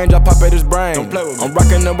looking strange, I pop at his brain. Don't play with me. I'm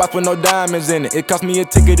rocking the watch with no diamonds in it. It cost me a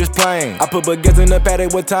ticket, it's plain. I put baguettes in the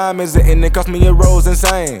paddock, what time is it? And it cost me a rose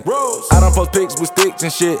insane. I don't post pics with sticks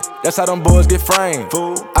and shit. That's how them boys get framed.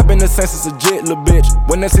 Fool. I been the same since a jit, little bitch.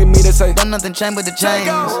 When they see me, they say, don't nothing change but the chains.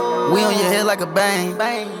 We on your head like a bang.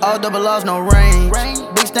 All double R's, no range.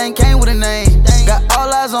 Big stain came with a name. Got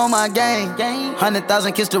all eyes on my game.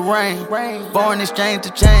 100,000 kiss the rain. Foreign exchange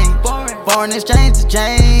to change. Foreign exchange to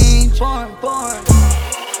change. The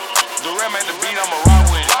rim at the beat, I'ma rock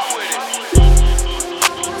with it.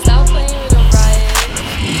 Stop playing with them,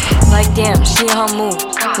 Riot. Like damn, she in her move.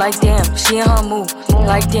 Like damn, she in her move.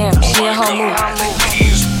 Like damn, she in her move.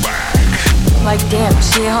 Like damn,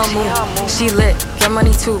 she in her move. She lit, get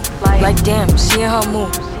money too. Like damn, she in her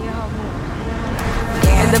move.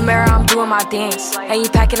 In the mirror, I'm doing my dance.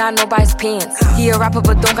 Ain't packing out nobody's pants. He a rapper,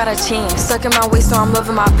 but don't got a chance. Stuck in my waist, so I'm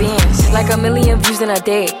loving my bands. Like 1 million views in a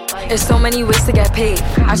day. There's so many ways to get paid.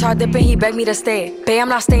 I tried dipping, he begged me to stay. Babe, I'm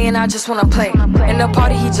not staying, I just wanna play. In the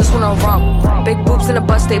party, he just wanna rum. Big boobs in the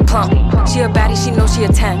butt, stay plump. She a baddie, she knows she a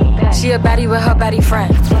 10. She a baddie with her baddie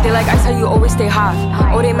friend. They like ice, how you always stay hot.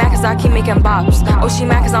 Oh, they mad cause I keep making bops. Oh, she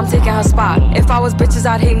mad cause I'm taking her spot. If I was bitches,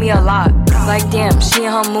 I'd hate me a lot. Like damn, she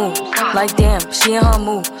in her move. Like damn, she in her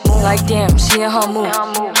move. Like damn, she in her move.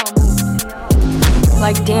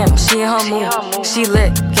 Like damn, she in her move. She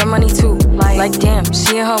lit, get money too. Like damn,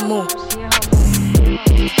 she in her move.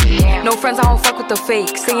 No friends, I don't fuck with the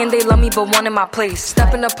fake. Saying they love me but one in my place.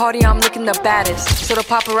 Step in the party, I'm looking the baddest. So the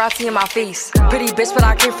paparazzi in my face. Pretty bitch, but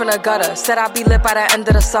I came from the gutter. Said I'd be lit by the end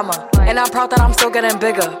of the summer. And I'm proud that I'm still getting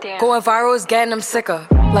bigger. Going viral is getting them sicker.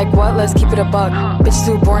 Like what? Let's keep it a buck. Bitch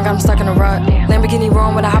too boring, I'm stuck in a rut. Lamborghini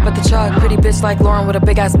wrong when I hop at the truck. Pretty bitch like Lauren with a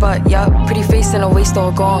big ass butt. Yup, pretty face and a waist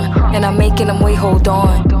all gone. And I'm making them wait, hold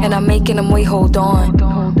on. And I'm making them wait, hold on.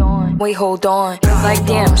 Wait, hold on. Like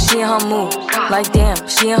damn, she in her move. Like damn,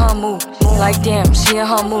 she in her move. Like damn, she in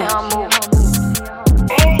her move.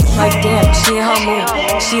 Like damn, she in her move.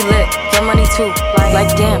 She lit, get money too.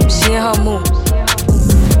 Like damn, she in her move.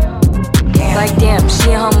 Like damn, she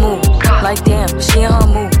in her move. Like damn, she in her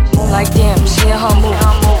move. Like damn, she in her move.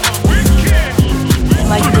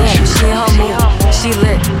 Like damn, she in her move. She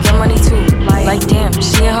lit, get money too. Like damn,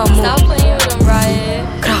 she in her move. Stop playing with them, Riot.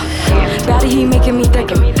 Baddie, he making me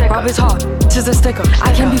thicker. Rob his heart, just a sticker.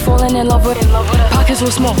 I can't be falling in love with it. Pockets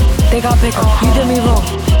were small, they got bigger. You did me wrong,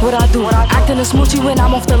 what I do? Acting a smoochie when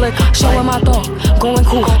I'm off the liquor. Showing my thumb, going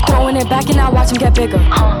cool. Throwing it back and I watch him get bigger.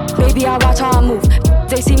 Baby, I watch how I move.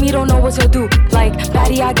 They see me, don't know what to do. Like,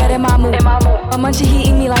 baddie, I get in my mood. A munchie, he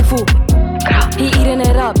eat me like food. He eating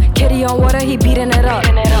it up. Kitty on water, he beating it up.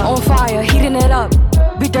 On fire, heating it up.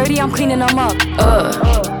 Be dirty, I'm cleaning them up.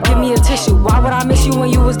 Give me a tissue. Why would I miss you when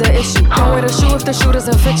you was the issue? Don't wear the shoe if the shoe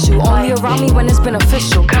doesn't fit you. Only around me when it's been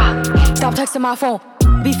official. Stop texting my phone.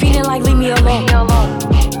 Be feeling like leave me alone.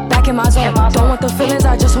 Back in my zone. Don't want the feelings,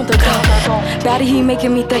 I just want the tone. Baddie, he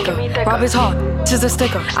making me thicker. Rob his heart, just a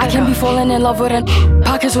sticker. I can't be falling in love with it.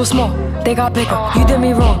 Pockets were small, they got bigger. You did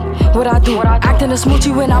me wrong, what I do? Acting a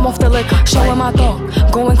smoochie when I'm off the liquor. Showing my thumb,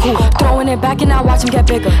 going cool. Throwing it back and I watch him get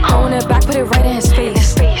bigger. Throwing it back, put it right in his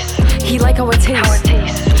face. He like how it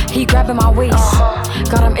tastes. He grabbing my waist.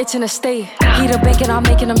 Got him itching to stay. He the bank and I'm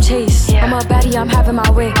making him chase. I'm a baddie, I'm having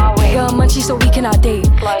my way. You're a munchie, so we cannot date.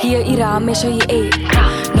 He a eater, I'll make sure he ate.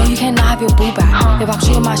 No, you cannot have your boo back. If I'm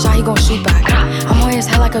shooting my shot, he gon' shoot back. I'm on his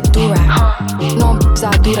head like a do-rag. No, I'm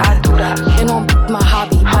I do that. You know, I'm my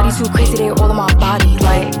hobby. Body too crazy, they all on my body.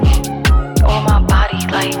 Like, all on my body.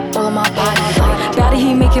 Like, all on my body. Like, baddie,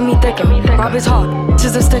 he making me thicker. Rob his heart,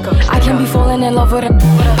 just a sticker. I can't be falling in love with it.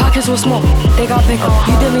 Pockets were small, they got bigger.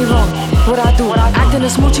 You did me wrong, what I do? Acting a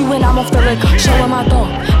smoochie when I'm off the liquor. Showing my thumb,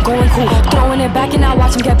 going cool. Throwing it back and I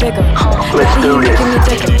watch him get bigger. Baddie, he making me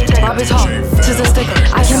thicker. Rob his heart, just a sticker.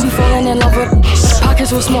 I can't be falling in love with it.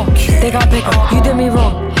 Pockets were small, they got bigger. You did me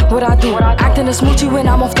wrong, what I do? Acting a smoochie when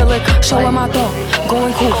I'm off the liquor. Showing my thumb,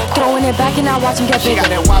 going cool. Throwing it back and I watch him get bigger. She got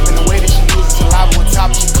that wop in the way that she uses saliva on top.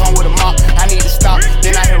 She come with a mop, I need to stop.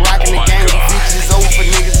 Then I hit rockin' the game with the bitches. It's over for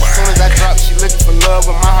niggas as soon as I drop. She looking for love,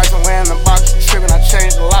 but my heart's somewhere in the box. Trippin', I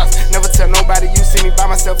changed the locks. Never tell nobody you see me by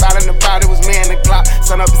myself out in the crowd. It was me and the Glock.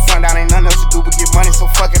 Sun up and sundown, ain't nothing else to do but get money. So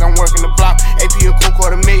fuck it, I'm working the block. AP a cool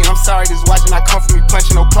 $250,000. I'm sorry, this watching. I come from me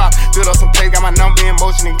punching no clock. Build up some plays, got my number in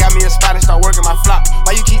motion and got me a spot and start working my flop.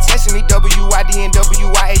 Why you keep texting me WID and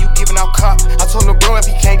WIA? You giving out cop. I told the bro if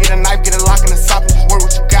he can't get a knife, get a lock in the sock and just work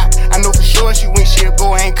what you got. I know for sure she went, she'll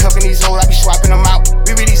go. I ain't cuffing these hoes, I be swapping them out.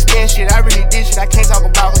 We really spin shit, I really did shit I can't talk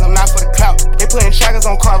about cause I'm not for the clout. They putting trackers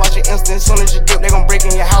on cars, watch your instant. As soon as you dip, they gon' break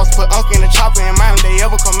in your house. Put Unc in the chopper in mind, if they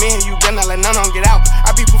ever come in, you better not let none of them get out.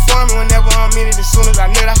 I be performing whenever I'm in it. As soon as I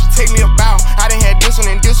knew it, I should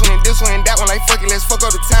this one and that one, like fuck it, let's fuck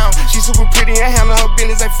up the town. She super pretty and handle her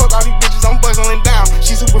business, like fuck all these bitches, I'm buzzing down.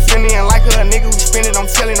 She super friendly and like her, a nigga who spend it, I'm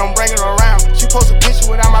telling, I'm bringing her around. She post a picture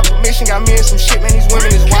without my permission, got me in some shit, man, these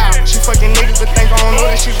women is wild. She fucking niggas, but think I don't know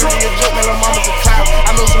that she really a joke, man, her mama's a clown.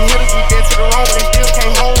 I know some hitters, we dead to the wrong, but they still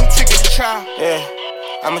came home, we took it to trial. Yeah.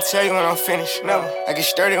 I'ma tell you when I'm finished, never. I get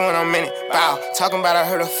sturdy when I'm in it, bow. Talking about I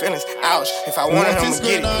hurt her feelings, ouch. If I want it, I'ma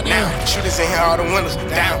get it now. Shooters in here, all the windows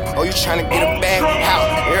down. Oh, you tryna get a bag? How?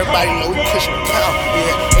 Everybody know we pushing the pound.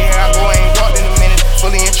 Yeah, here I go, I ain't walked in a minute.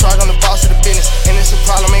 Fully in charge, I'm the boss of the business. And it's a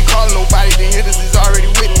problem, ain't calling nobody. The hitters is already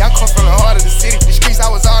with me. I come from the heart of the city. The streets, I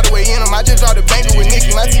was all the way in them. I just dropped the banker with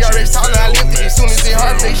Nicky. My TRX taller, I lifted it. As soon as it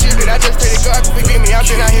hard, they shifted. I just pray to God to forgive me. I've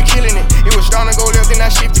been out here killing it. It was strong to go left, then I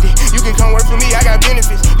shifted it. You can come work for me, I got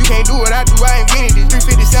benefits. You can't do what I do, I invented it.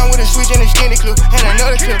 350 sound with a switch and a skinny clip. And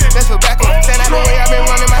another clip, that's for back up. Stand out the way, I been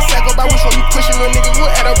running my sack up. I wish when you pushing little nigga would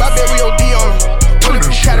add up. I bet we OD on him.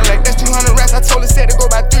 Bulletproof Cadillac, that's 200 racks. I told her said to go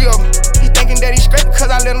buy 3 of them. He thinking that he straight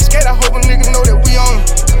because I let him skate. I hope a nigga know that we on him.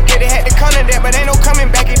 Yeah, they had to come to that, but ain't no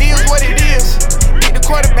coming back. It is what it is. Beat the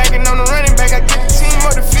quarterback and on the running back. I get the team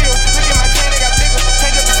on the field. Look at my chain, they got bigger.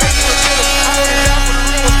 Change up the face, you a dealer. I hold it down for the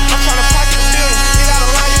real. I'm tryna pocket the feeling. Get out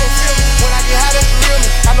of line, you don't feel me. When I get high, that's the real me.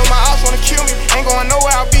 I know my ops wanna kill me. Ain't going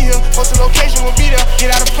nowhere, I'll be here. Post the location, we'll be there.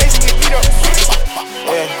 Get out of place and get beat up.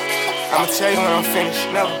 Yeah. I'ma tell you when I'm finished,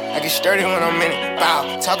 never. I get sturdy when I'm in it,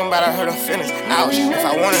 bow. Talking about I hurt her feelings, ouch. If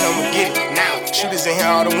I want it, I'ma get it now. Shooters in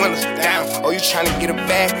here, all the windows down. Oh, you tryna get a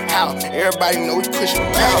bag? How? Everybody know we pushing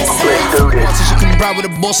the pound. She come ride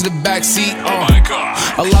with the boss in the backseat. Oh my God.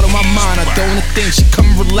 A lot on my mind, I don't wanna think. She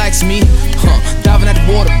come relax me. Diving at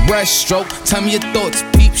the water, breaststroke. Tell me your thoughts,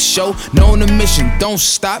 peep show. Know on the mission, don't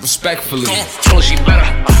stop. Respectfully. Told she better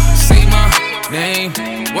say my name.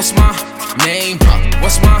 What's my name?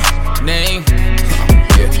 What's my name?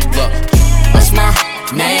 Yeah, look. What's my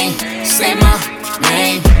name? Say my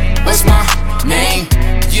name. What's my name?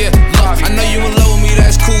 Yeah, look. I know you in love with me,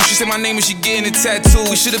 that's cool. She said my name and she getting a tattoo.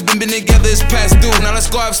 We should've been together, it's past due. Now let's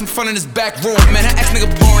go have some fun in this back room. Man, that ex nigga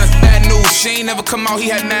boring, that's bad news. She ain't never come out, he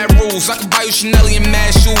had mad rules. I could buy you Chanel and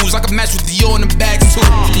mad shoes. I could match with Dior in the bags too.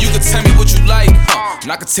 You could tell me what you like,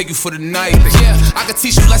 and I could take you for the night. Yeah, I could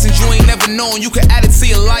teach you lessons you ain't never known. You could add it to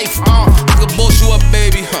your life. I could boss you up,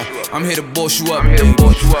 baby. I'm here to boss you up, baby.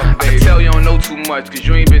 I can tell you don't know too much, cause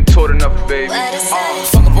you ain't been taught enough, baby.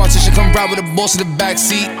 Fuck a politician, come ride with the boss in the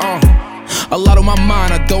backseat. A lot on my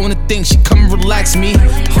mind, I don't wanna think. She come relax me.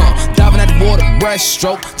 Diving at the water,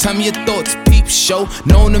 breaststroke. Tell me your thoughts, peep show.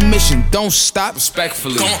 Know on the mission, don't stop.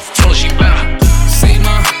 Respectfully. Told she better say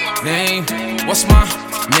my name. What's my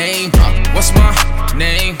name? What's my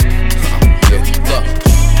name? Yeah, look.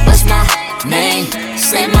 What's my name?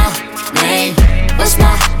 Say my name. What's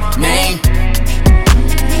my name?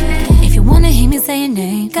 If you wanna hear me say your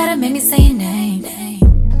name, gotta make me say your name.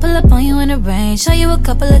 Pull up on you in the rain, show you a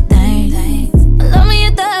couple of things. Love me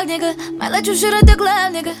a thug, nigga. Might let you shoot at the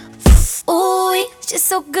club, nigga. Ooh, she's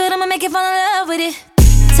so good, I'ma make you fall in love with it.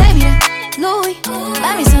 Take me to Louis,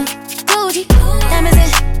 buy me some Gucci, diamonds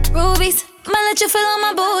and rubies. Might let you feel on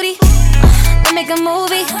my booty. Let's make a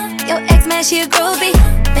movie. Your ex man, she a groupie.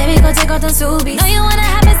 Baby, go take off them Subies. Know you wanna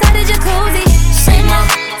hop inside the jacuzzi. Say my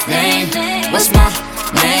name. What's my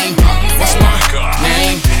name? What's my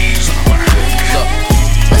name? Look.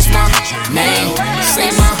 What's my name? Say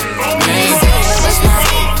my name. What's my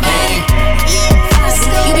name?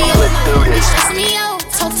 You be on my stress me out.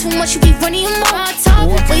 Talk too much, you be running your mouth. Talk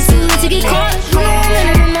way too little to get caught. You know I'm in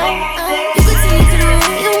the remote. You could take me to the room.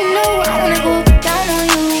 You don't know I wanna go down on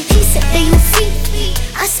you. He said that you feet.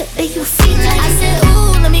 I said that you feet. I said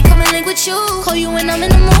ooh, let me come and link with you. Call you when I'm in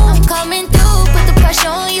the mood. I'm coming through, put the pressure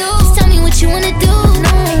on you. Just tell me what you wanna do. No,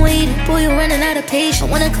 I'm waiting. Boy, you're running out of patience. I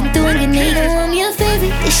wanna come through and get naked. I'm your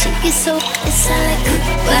favorite. This shit gets so, it sound like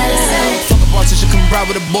fuck a politician, come ride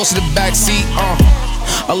with the boss in the backseat.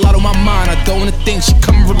 A lot on my mind, I don't wanna think. She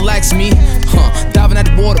come relax me. Diving at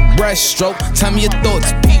the water, breaststroke. Tell me your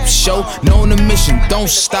thoughts, peep show. Know on the mission, don't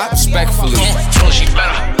stop. Respectfully. Told she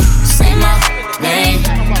better say my name.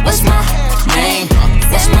 What's my name?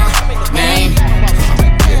 What's my name?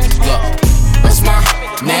 Look. What's my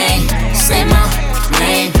name? Say my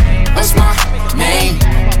name. What's my name?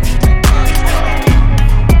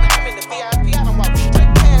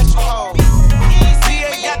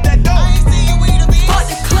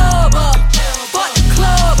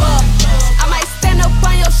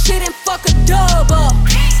 Shit and fuck a dub up.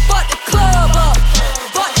 Fuck the club up.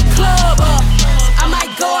 Fuck the club up. I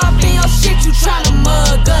might go up in your shit, you tryna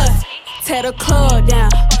mug us. Tear the club down.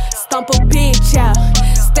 Stomp a bitch out.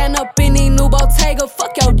 Stand up in the new Bottega,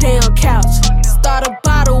 fuck your damn couch. Start a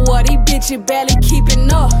bottle of these bitches bitches barely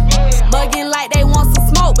keeping up. Mugging like they want some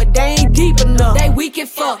smoke, but they ain't deep enough. They weak as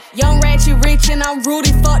fuck. Young ratchet rich and I'm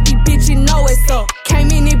rooted. Fuck these bitches, know it's up. Came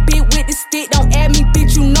in this bitch with the stick, don't add me,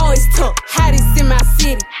 bitch, you know it's tough. Hottest in my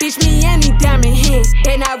city, bitch, me and these diamond heads.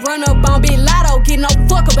 They not run up on Big Lotto, get no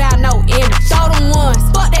fuck about no image. Throw them ones,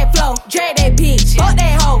 fuck that flow, drag that bitch, fuck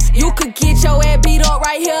that hoe. You could get your ass beat up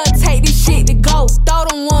right here, take this shit to go. Throw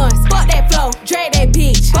them ones, fuck that flow, drag that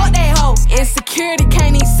bitch, fuck that hoe. Insecurity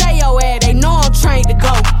can't even say your ass, they know I'm trained to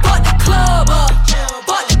go. Fuck the club up,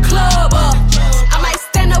 fuck the club up. I might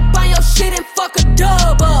stand up on your shit and fuck a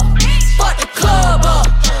dub up. Fuck the club up,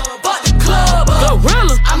 fuck the club up.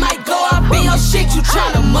 Gorilla. I might go up in your shit, you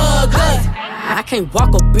tryna mug us. I can't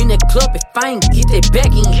walk up in that club if I ain't get that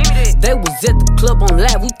back in. They was at the club on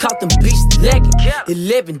live, we caught them bitches lagging.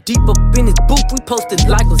 11 deep up in this booth, we posted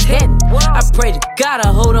like what's happening. I pray to God I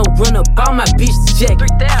hold on, run up all my bitches jacket.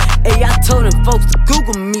 Hey, I told them folks to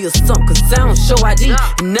Google me or something, cause I don't show ID.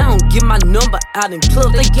 And I don't give my number out in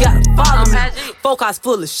clubs, they gotta follow me. Folk house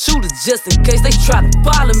full of shooters just in case they try to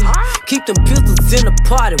follow me. Keep them pistols in the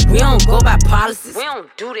party, we don't go by policies. We don't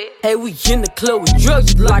do that. Hey, we in the club with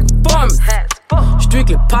drugs like farmers.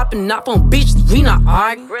 Strictly popping up on bitches, we not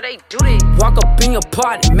arguing. Where they do that? Walk up in your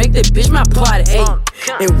party, make that bitch my party, ayy.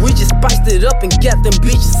 And we just spiced it up and got them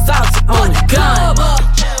bitches saucy on the gun.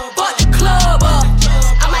 Fuck the club up.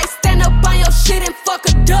 I might stand up on your shit and fuck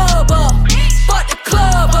a dub up. Fuck the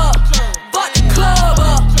club up. Fuck the club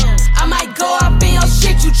up. I might go up in your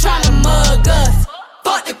shit, you tryna mug us.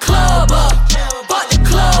 Fuck the club up. Fuck the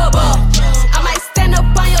club up. I might stand up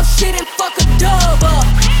on your shit and fuck a dub up.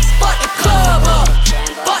 Fuck the club up.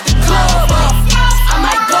 Fuck the club up. I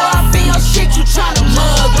might go up in your shit, you tryna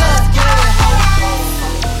mug us.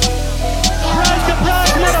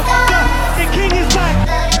 Surprise, motherfucker. The king is back.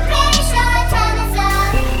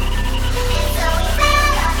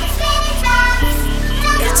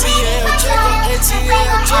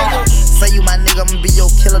 Say you my nigga, I'ma be your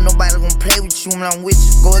killer. Nobody gon' play with you when I'm with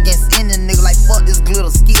you. Go against any nigga like fuck this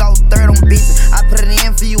glitter. Ski all third on bitches. I put it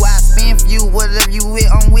in for you, I spin for you. Whatever you with,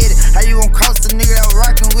 I'm with it. How you gon' cross the nigga that was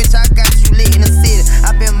rockin' with you? I got you lit in the city.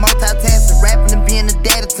 I been multitasking, rapping and being the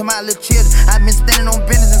daddy to my little children. I been standing on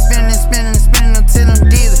business and spinning and spinning and spinning until I'm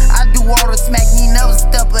dizzy. I do all the smacking, you never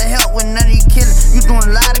step or help with none of you killing. You doing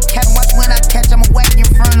a lot of cat and watch when I catch, I'ma whack in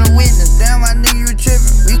front of the witness. Damn, my nigga, you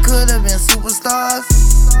trippin'. We could've been superstars.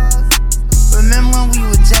 Remember when we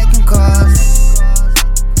were jacking cars?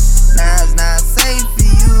 Now it's not safe for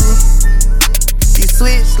you. You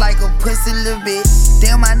switch like a pussy little bitch.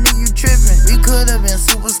 Damn, my nigga, you trippin'. We could've been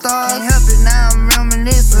superstars. Can't help it, now I'm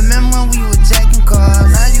reminiscing. Remember when we were jacking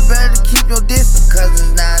cars? Now you better keep your distance, cause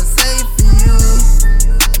it's not safe for you.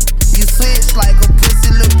 You switch like a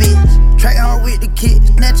pussy little bitch. Track hard with the kid,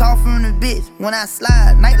 snatch off from the bitch. When I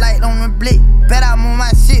slide, nightlight on the blick. Bet I'm on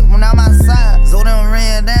my shit when I'm outside. So them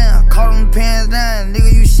ran down, caught them pants down.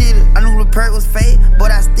 Nigga, you shitted. I knew the perk was fake,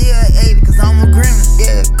 but I still ate it, cause I'm a grimace.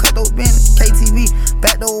 Yeah, cut those bins, KTV,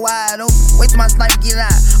 back door wide open. Wait till my sniper get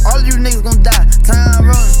out. All you niggas gon' die, time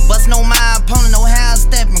rolling. Bustin' on my opponent, no hand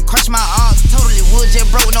stepping. Crush my arms, totally wood jet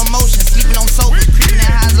broke, no motion. Sleeping on sofa, creeping in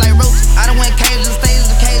highs like roaches. I done went cages and stages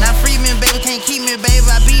of cages. Now free me, baby, can't keep me, baby.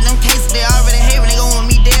 I beat them cases, they already hate me. They gon' want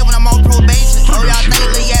me dead when I'm on probation. Oh, y'all think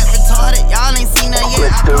Lil Yak retarded? Y'all ain't seen nothing yet.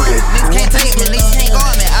 Niggas can't take me, niggas can't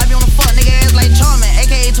guard me. I be on the fuck nigga ass like Charmin,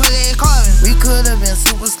 aka 28 Carvin. We could've been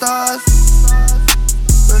superstars.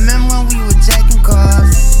 Remember when we were jacking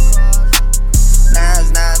cars? Now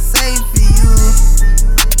it's not safe for you.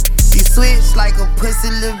 You switch like a pussy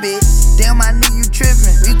little bitch. Damn, my nigga, you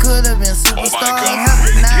trippin'. We could've been superstars. Can't help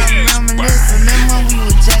it, now I'm reminiscing. Remember when we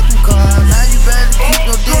were jacking cars? Now you better keep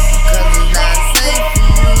your distance, cause it's not safe for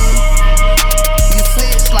you. You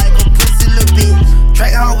switch like a pussy little bitch.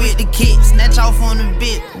 Track hard with the kick, snatch off on the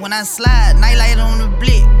bit. When I slide, nightlight on the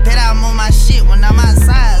blick. Bet I'm on my shit when I'm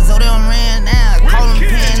outside. So they don't ran down, call them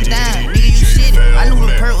pants down. Nigga, you shit it. I knew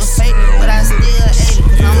the perk was fake, but I still ate it,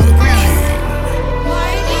 cause I'm a grandma.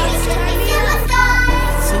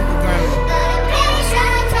 Super grandma.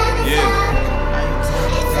 Yeah.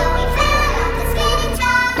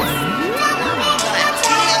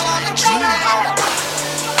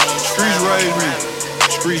 Streets raised me,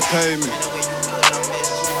 streets paid me.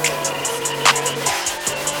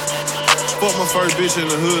 Fuck my first bitch in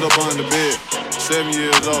the hood up on the bed. 7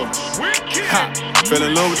 years old. Ha. Fell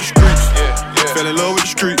in love with the streets. Fell in love with the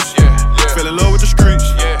streets. Fell in love with the streets.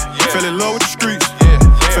 Fell in love with the streets.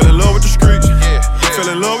 Fell in love with the streets. Fell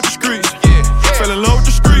in love with the streets. Fell in love with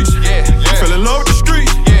the streets. Fell in love with the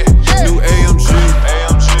streets. New AMG.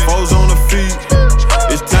 Foes on the feet.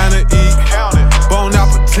 It's time to eat. Bon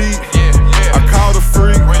appetit. I called a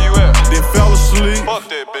freak. Then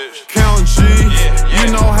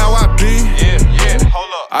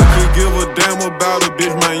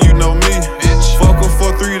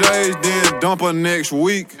next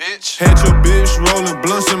week. Had your bitch rolling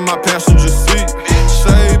blunts in my passenger seat.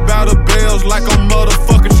 Saved by the bells like a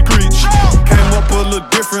motherfucking screech. Came up a little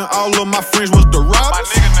different, all of my friends was the robbers.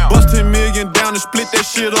 Bust 10 million down and split that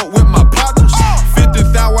shit up with my partners.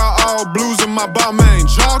 50,000 all blues in my ball main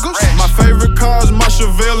joggers. My favorite car is my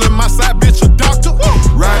Chevelle and my side bitch a doctor.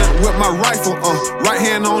 Riding with my rifle, right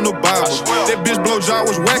hand on the Bible. That bitch blowjob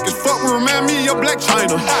was whack as fuck, remind me of Black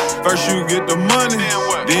China. First you get the money,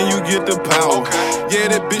 then you get the power.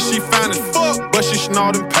 Yeah, that bitch she fine as fuck, but she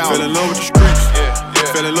snorting power. Fell in love with the streets,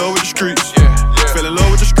 fell in love with the streets, fell in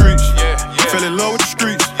love with the streets, fell in love with the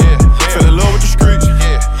streets, fell in love with the streets,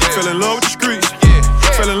 fell in love with the streets,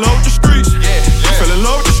 fell in love with the streets, fell in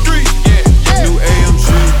love with the streets. New AMG,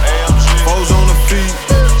 foes on the feet,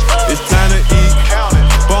 it's time to eat.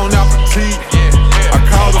 Bon appetit, I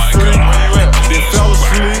called a freak, then fell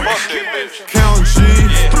asleep. Counting G,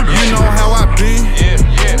 you know how I be.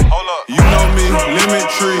 You know me, lemon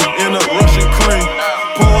tree in a Russian cream.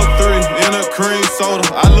 Pour 3 in a cream soda,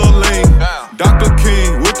 I love lean. Dr.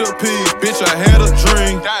 King with the peas, bitch, I had a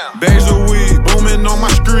dream. Bags of weed booming on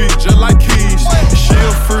my street, just like keys. She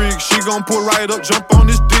a freak, she gon' pull right up, jump on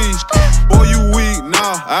this D. Boy, you weak,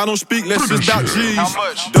 nah, I don't speak, let's just dot G's.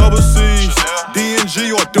 Double C's,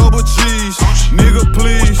 D&G or double G's. Nigga,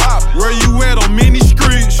 please, where you at on many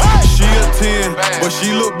streets? She a 10, but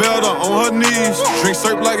she look better on her knees. Drink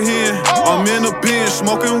syrup like hen, I'm in the pen,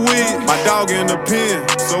 smoking weed. My dog in the pen,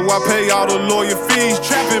 so I pay all the lawyer fees.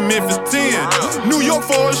 Trapping Memphis 10, New York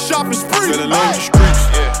for a shopping spree. Fell in love with the streets,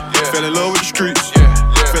 fell in love with the streets,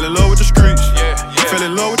 fell in love with the streets, fell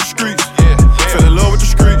in love with the streets, fell in love with the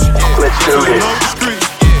streets, fell in love with the streets,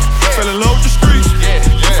 fell in love with the streets,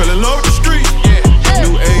 fell in love with the streets.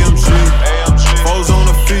 New AMG, foes on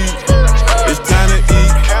the feet, it's time to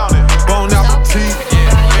eat. Bon appetit,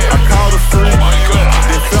 I called a freak,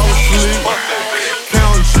 then fell asleep.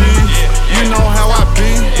 Counting G, you know how I be.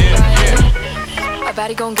 A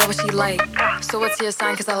baddie gon' get what she like. So what's your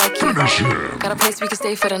sign, cause I like you. Got a place we can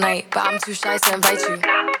stay for the night, but I'm too shy to invite you.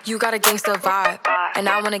 You got a gangster vibe, and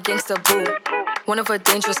I want a gangster boo. One of a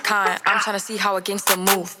dangerous kind, I'm tryna see how a gangster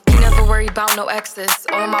move. He never worry about no exes.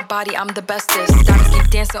 On my body, I'm the bestest. Diamonds keep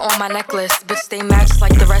dancing on my necklace. Bitch, stay matched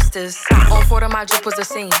like the rest is. On 4 my drip was the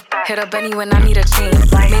same. Hit up Benny when I need a chain.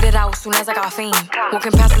 Made it out soon as I got fame.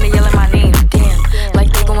 Walking past and they yelling my name. Damn,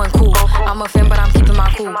 like they going cool. I'm a fan, but I'm keeping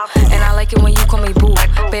my cool. And I like it when you call me boo.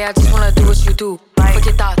 Babe, I just wanna do what you do. Fuck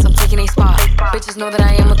your thoughts, I'm taking a spot. Bitches know that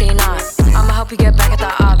I am what they not. I'ma help you get back at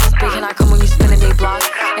the odds. Big can I come when you spinning they block?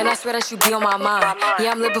 And I swear that you be on my mind.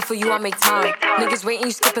 Yeah, I'm living for you, I make time. Niggas waiting,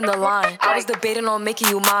 you skipping the line. I was debating on making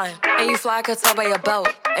you mine. And you fly, I could tell by your belt.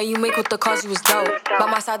 And you make with the cause you was dope. By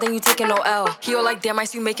my side, then you taking no L. He all like, damn, I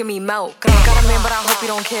see you making me melt. Got a man, but I hope you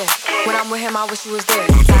don't care. When I'm with him, I wish you was there.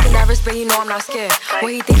 Taking that risk, but you know I'm not scared.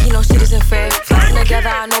 When he think he know shit isn't fair. Flexing together,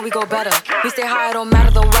 I know we go better. We stay high, it don't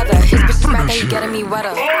matter the weather. His bitch is mad that he getting me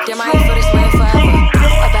wetter. Damn, I ain't for this way forever.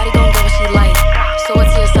 A baddie gon' get what she like. So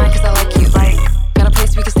what's your sign, cause I like you. Got a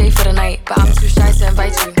place we can stay for the night, but I'm too shy to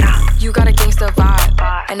invite you. You got a gangster vibe,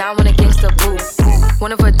 and I want a gangster boo.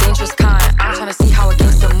 One of a dangerous kind, I'm tryna see how a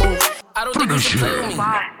gangster move. I don't think you should play with me,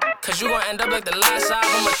 cause you gon' end up like the last side.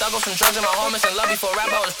 I'm a thug off some drugs and my homies in love before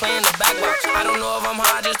rap, I was playing the back box. I don't know if I'm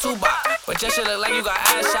high, just too box. But just shit look like you got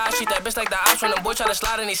ass shots. Treat that bitch like the ops. When the boy try to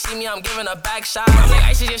slide and they see me, I'm giving a back shot. I'm like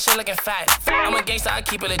icy, your shit looking fat. I'm a gangster, I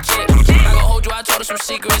keep it legit. I gon' hold you, I told her some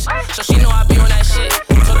secrets, so she know I be on that shit.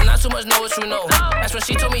 Told her not too much, know what you know. That's when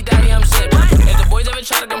she told me, daddy, I'm zipped. If the boys ever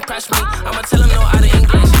try to compress me, I'ma tell them no out of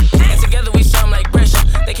English. And together we sound like British.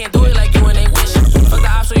 They can't do it like you and they wish. Fuck the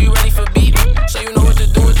ops, so you ready for beat? So you know what to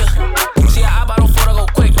do with the. See, I bought on 4 to go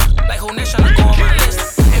quick. Like who next tryna go on my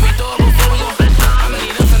list? If we throw it before we go, I'ma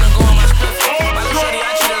need them finna go on my split. My little shorty,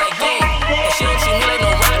 I treat her like game. And she don't treat me like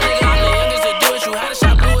no rap nigga. I'm the youngest to do it. You had a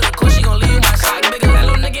shot blue with a course, she gon' leave my sock bigger. That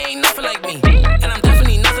little nigga ain't nothing like me. And I'm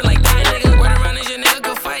definitely nothing like that nigga. Word around is your nigga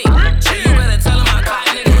could fight. So you better tell him I got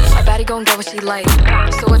niggas. A baddie gon' get what she like.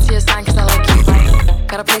 So what's your sign, cause I like you.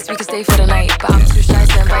 Got a place we can stay for the night, but I'm too shy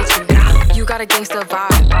to invite you. You got a gangster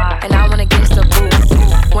vibe, and I want a gangster boo.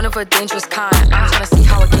 One of a dangerous kind, I'm tryna see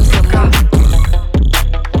how a gangster move.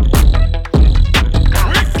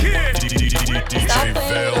 Stop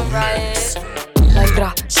playing the riot. Like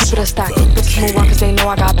bra, keep it a stack. Bitches move on cause they know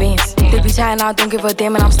I got bands. They be chatting, I don't give a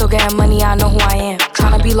damn, and I'm still getting money, I know who I am.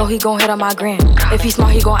 Tryna be low, he gon' hit on my gram. If he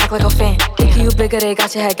smart, he gon' act like a fan. Thinking you bigger, they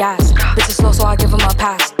got your head gas. Bitches slow, so I give him a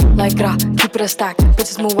pass. Like, keep it a stack.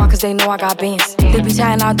 Bitches move out cause they know I got bands. They be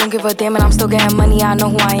chatting, I don't give a damn, and I'm still getting money, I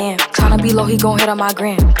know who I am. Tryna be low, he gon' hit on my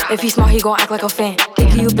gram. If he smart, he gon' act like a fan.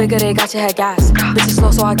 Thinking you bigger, they got your head gas. Bitches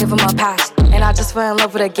slow, so I give him a pass. And I just fell in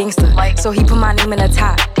love with a gangster, so he put my name in the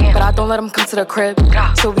top. But I don't let him come to the crib,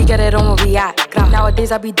 so we get it on where we at.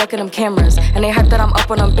 Nowadays I be ducking them cameras, and they hype that I'm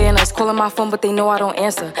up on them banners. Calling my phone, but they know I don't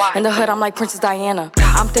answer. In the hood, I'm like Princess Diana.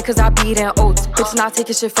 I'm thick cause I be eating oats. Bitch not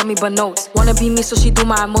taking shit from me but notes. Wanna be me, so she do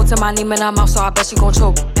my emotes and my name in her mouth, so I bet she gon'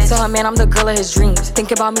 choke. Tell her man I'm the girl of his dreams.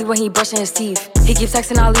 Think about me when he brushing his teeth. He keep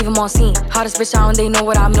texting, I leave him on scene. Hottest bitch out and they know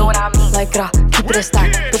what I mean. Like, keep it a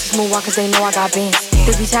stack. Bitches move on cause they know I got bands.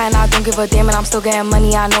 They be chatting, I don't give a damn, and I'm still getting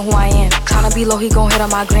money, I know who I am. Tryna be low, he gon' hit on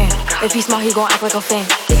my gram. If he smart, he gon' act like a fan.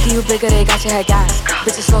 Thinking you bigger, they got your head gas.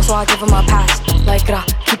 Bitches slow, so I give him a pass. Like,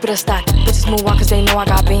 keep it a stack. Bitches move on cause they know I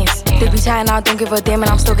got bands. They be chatting, I don't give a damn, and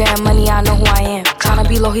I'm still getting money, I know who I am. Tryna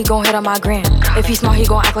be low, he gon' hit on my gram. If he smart, he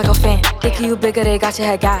gon' act like a fan. Thinking you bigger, they got your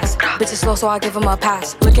head gas. Bitches slow, so I give him a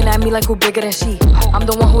pass. Looking at me like who bigger than she. I'm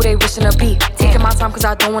the one who they wishing to be. Taking my time cause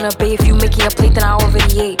I don't wanna bait. If you making a plate, then I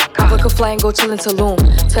already ate. I book a flight and go chill in Tulum.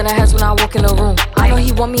 Turn her heads when I walk in the room. I know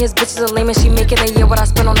he want me, his bitches are lame, and she making a year what I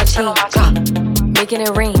spend on the chain. Making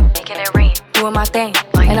it rain, doing my thing.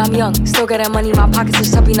 And I'm young, still getting money, my pockets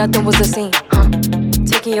is chubby, nothing was the same.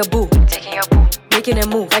 Taking your boo, making it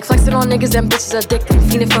move. Like flexing on niggas and bitches addicted.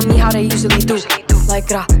 Fiending for me how they usually do. Like,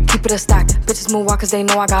 keep it a stack. Bitches move out cause they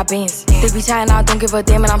know I got bands. They be chatting, I don't give a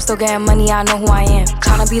damn, and I'm still getting money, I know who I am.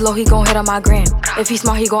 Tryna be low, he gon' hit on my gram. If he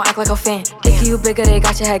smart, he gon' act like a fan. Thinking you bigger, they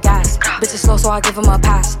got your head gas. Bitches slow, so I give him a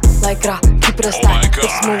pass. Like, keep it a stack.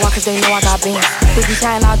 Bitches move out cause they know I got bands. They be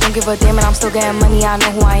chatting, I don't give a damn, and I'm still getting money, I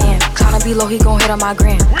know who I am. Tryna be low, he gon' hit on my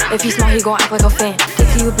gram. If he smart, he gon' act like a fan.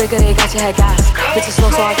 Thinking you bigger, they got your head gas. Bitches slow,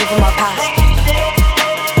 so I give him a pass.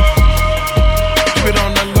 Keep it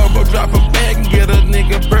on the low, go drop a bag and get a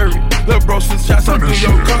nigga buried. Lil' bro, since shots up through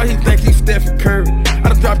your car, he think he's Stephen Curry. I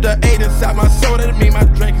done dropped the 8 inside my soul, that mean my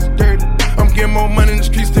drink is dirty. I'm getting more money in the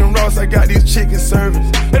streets than Ross, I got these chicken servers.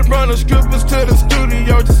 They run the strippers to the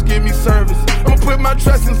studio, just give me service. I'ma put my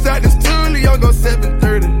trust inside this studio, go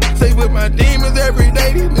 7:30. Stay with my demons every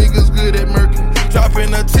day, these niggas good at murking.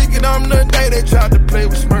 Dropping a ticket on the day, they tried to play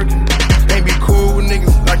with smirking. Ain't be cool with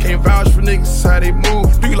niggas, I can't vouch for niggas, how they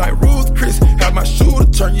move. Do you like Ruth Chris? Have my shoe to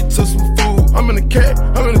turn you to some food. I'm in the cat,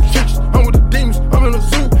 I'm in the trenches, I'm with the demons, I'm in the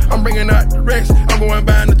zoo. I'm bringing out the racks, I'm going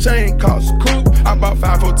buying the chain, cost a coupe. I bought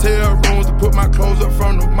 5 hotel rooms to put my clothes up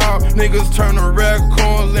from the mall. Niggas turn to red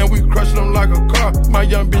corns and we crush them like a car. My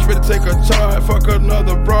young bitch ready to take a charge, fuck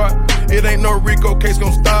another broad. It ain't no Rico case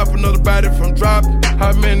gon' stop another body from dropping.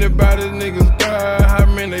 How many bodies niggas got? How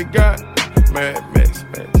many they got? Mad Max,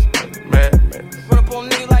 Mad Max, Mad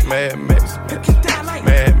Max, Mad Max,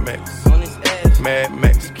 Mad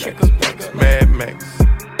Max, Mad Max.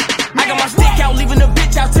 I got my stick out, leaving the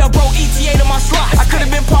bitch out, tell bro ETA to my slot. I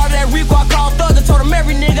could've been part of that Rico, I called thugs and told him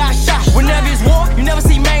every nigga I shot. Whenever it's war, you never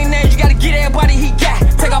see mayonnaise, you gotta get everybody he got.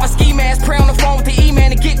 Take off a ski mask, pray on the phone with the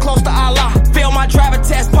E-man and get close to Allah. Fail my driver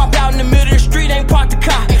test, pop out in the middle of the street, ain't parked the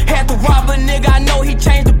car. Had to rob a nigga, I know he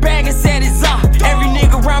changed the bag and said it's off. Every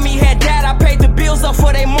nigga around me had dad, I paid the bills up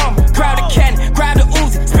for they mama. Grab the cannon, grab the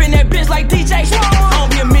Uzi, spin that bitch like DJ I don't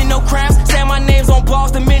be admit no crimes, say my name's on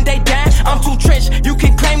balls, the men they die. I'm too trench, you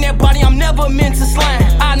can claim that body, I'm never meant to slime.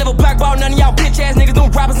 I never blackball none of y'all bitch ass niggas,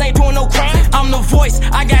 them rappers ain't doing no crime. I'm the voice,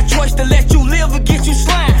 I got choice to let you live or get you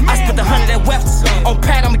slime. I spent 100 at weapons, on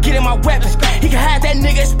Pat I'ma get in my weapons. He can have that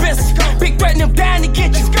nigga expensive, big threat and them dying to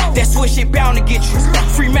get you. That switch shit bound to get you,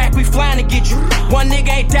 free Mac we flying to get you. One nigga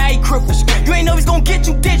ain't die, he crippled. You ain't know he's gon' get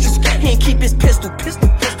you, did you? He ain't keep his pistol.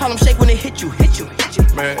 How him shake when it hit you.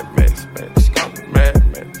 Mad Max, Mad Max,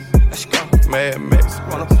 Mad Max,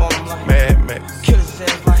 Mad Max,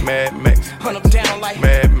 Mad Max, hunt him down like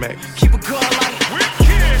Mad Max, keep a gun like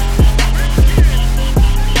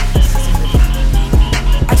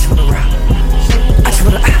I just wanna rock. I just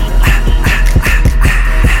wanna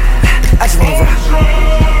I just wanna rock.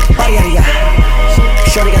 Body yada yada.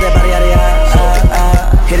 Shorty got that body yada yada.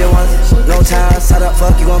 Hit it once, no time. Side up,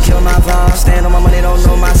 fuck, you gon' kill my vibe. Stand on my money, don't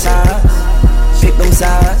know my size. Pick them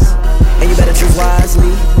sides, and you better choose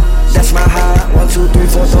wisely. That's my high. 1, 2, 3,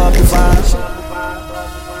 4, throw up to 5.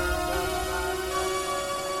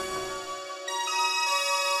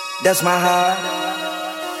 That's my high.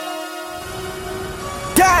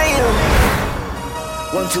 Damn.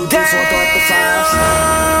 1, 2, 3, 4, throw up to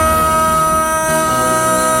 5.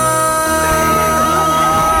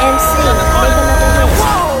 MC, make another hit.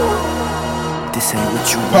 This ain't what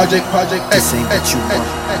you want. Project, This ain't what you want.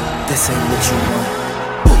 This ain't what you want.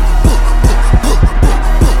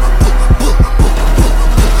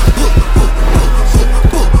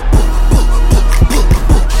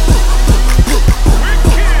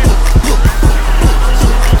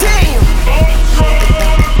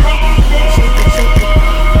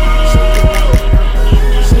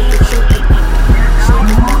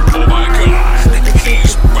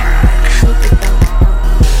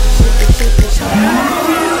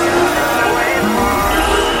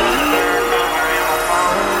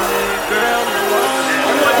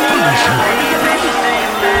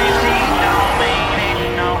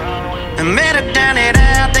 met her down at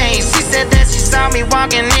Aldine. She said that she saw me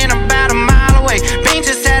walking in about a mile away. Bean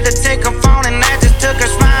just had to take her phone and I just took her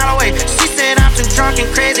smile away. She said I'm too drunk and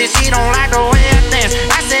crazy, she don't like the way I dance.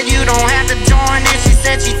 I said you don't have to join in, she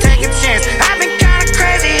said she'd take a chance. I've been kinda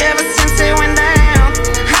crazy ever since it went down.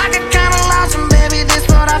 I got kinda lost and baby, this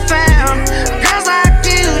what I found. Girls like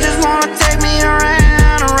you just wanna take me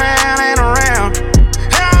around, around and around.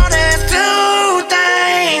 Oh, there's two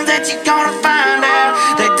things that you're gonna find out.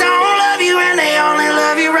 They don't love you and they only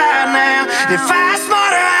love you right now. If I was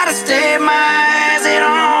smarter, I'd have stayed my eyes at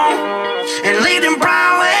home and leave them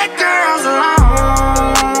Broadway girls alone.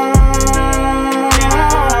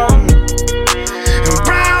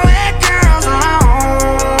 Broadway girls alone.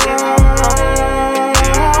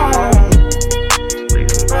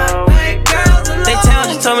 They tell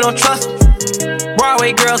just told me don't trust them.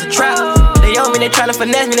 Broadway girls are trap. They owe me, they tryna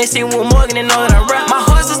finesse me. They see Will Morgan, they know that I rap. My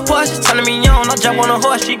horse is Porsche, she's turning me on. I jump on a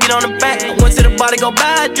horse, she get on the back. I went to the bar to go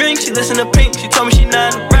buy a drink. She listen to Pink, she told me she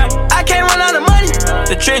not in the rap. I can't run out of money.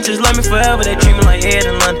 The trenches love me forever, they treat me like Ed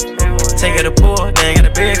in London. Take her to poor, they ain't got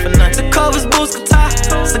a bag for nothing. The covers, boots, guitar,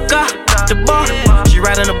 cigar, the bar. She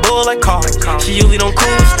riding a bull like car. She usually don't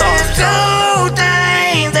cool stars. Two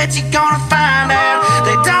things that you're gonna find out.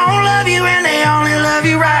 They don't love you and they only love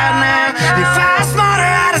you right now. If I was smarter,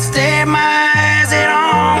 I'd have stayed my eyes at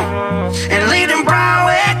home and leave them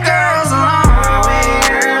Broadway girls alone.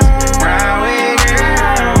 Broadway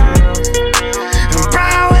girls.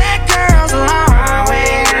 Broadway girls alone.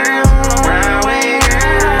 Broadway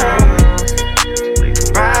girls.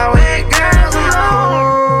 Broadway girls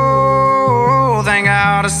alone. Think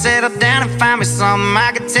I ought to settle down and find me something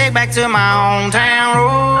I could take back to my hometown.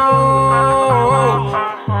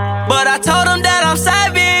 But I told them that I'm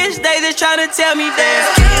savage. They just tryna tell me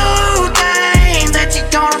that. Few things that you're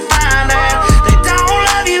gonna find out. They don't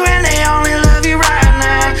love you and they only love you right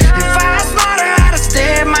now. If I was smarter, I'd have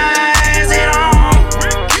stayed my eyes at home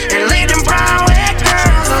and leave them Broadway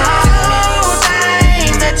girls alone. Few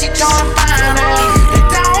things that you're gonna find out. They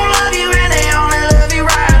don't love you and they only love you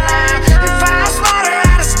right now. If I was smarter,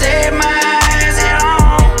 I'd have stayed my eyes at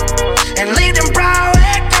home and leave them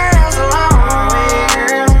Broadway girls alone.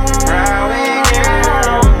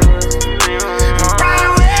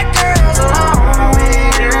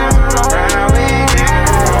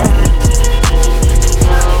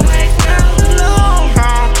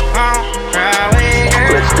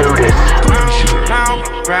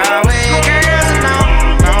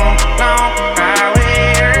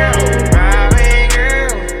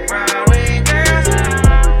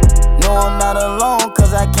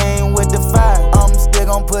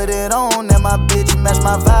 Put it on and my bitch match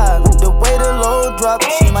my vibe. The way the low drop,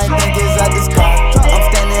 she might think it's out the sky. I'm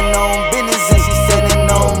standing on business and she standing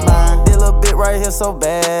on mine. Did a little bit right here so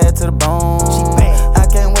bad to the bone. I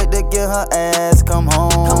can't wait to get her ass come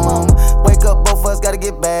home. Wake up, both of us gotta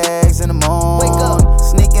get bags in the morning. Wake up,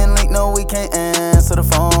 sneak and link, no we can't answer the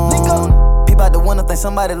phone. Peep out the window, think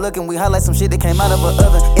somebody looking. We highlight some shit that came out of a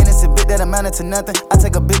oven. Innocent bit that amounted to nothing. I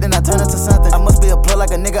take a bit then I turn it to something. I must be a plug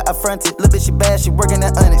like a nigga I fronted. Little bitch she bad, she working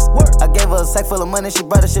at honest. I gave her a sack full of money, she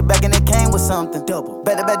brought her shit back and it came with something. Double.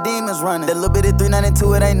 Back to back demons running. That little bit of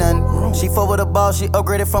 392, it ain't nothing. She fought with a ball, she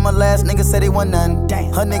upgraded from her last nigga, said he wasn't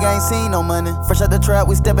nothing. Her nigga ain't seen no money. Fresh out the trap,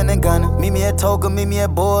 we stepping and gunning. Meet me at Toga, meet me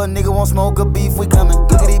at Boy. Nigga won't smoke a beef, we coming.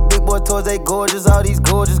 Look at these big boy toys, they gorgeous. All these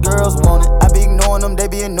gorgeous girls want it. I be ignoring them, they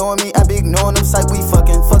be ignoring me. I be ignoring them, psych, we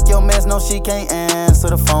fucking. Fuck your mans, no, she can't answer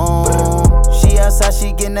the phone. She outside,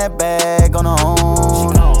 she getting that bag on her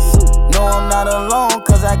own. No, I'm not alone,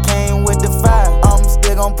 cause I came with the fire. I'm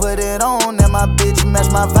still gon' put it on, and my bitch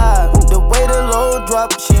match my vibe. The way the low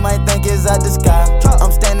drop, she might think it's out the sky.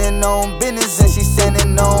 I'm standing on business, and she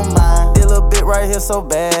standing on mine. Did a little bit right here so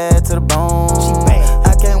bad to the bone.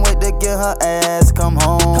 I can't wait to get her ass come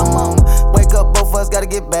home. Wake up, both of us gotta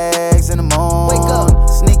get bags in the morning. Wake up,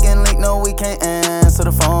 sneak and link, no we can't answer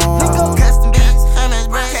the phone. Custom beats, Hermes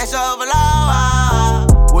brand, cash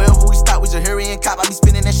overload. Wherever we stop, we just hurry and cop. I be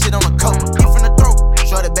spinning that shit on the coat, in from the throat.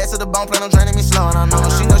 Short the back to the bone, plan on draining me slow. And I know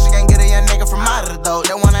she can't get a young nigga from out of the door.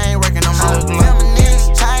 That one I ain't working no more.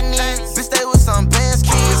 Feminine, Chinese, bitch stay with some Benz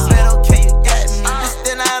keys. Bet okay, you got me. Bitch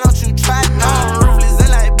then I don't you try me. I'm ruthless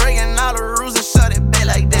and like breaking all the rules and shut it back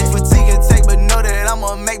like that. Fatigue and take, but know that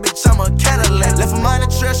I'ma make bitch, I'm a Cadillac. Left her money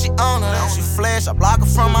trail, she on her. She flash, I block her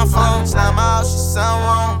from my phone. Slime out, she sound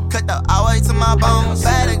wrong. Cut the all way to my bones.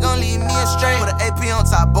 Bad gon' leave me astray. Put an AP on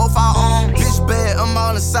top, both our own. Bitch bad, I'm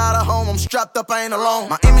all inside her home. I'm strapped up, I ain't alone.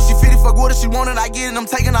 My image, she fitted, fuck with her, she wanted, I get it. I'm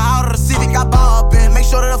taking her out of the Civic. I ball up in, make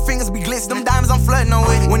sure that her fingers be glistening. Them diamonds, I'm flirting on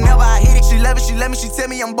with it. Whenever I hit it, she love it, she let me, she tell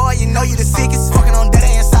me I'm boy, you know you the sickest. Fucking on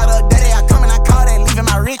daddy inside her daddy, I come and I call that even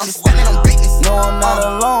my riches. I'm standing on business. No, I'm not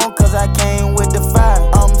alone, cause I came with the fire.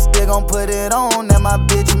 I'm still gon' put it on, and my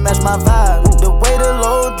bitch match my vibe. The way the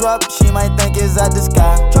low drop, she might think it's out the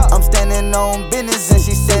sky. I'm standing on business, and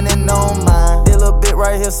she standing on mine. This little bit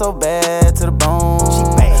right here so bad to the bone.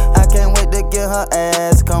 I can't wait to get her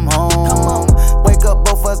ass come home. Wake up,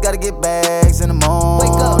 both of us gotta get bags in the morning.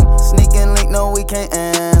 Wake up, sneak and link, no we can't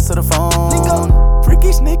answer the phone.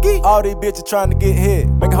 Freaky sneaky. All these bitches trying to get hit,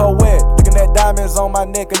 making her wet. Looking at diamonds on my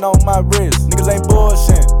neck and on my wrist. Niggas ain't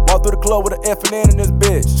bullshit. Walk through the club with an F and N in this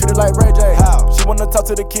bitch. Treat it like Ray J. How? She wanna talk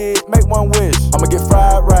to the kid, make one wish. I'ma get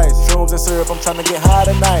fried rice, shrooms and syrup. I'm trying to get high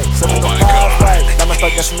tonight. Serving the pies right. Diamonds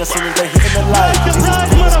start guessing as soon as they hitting the light.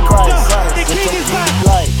 Jesus Christ, with your deep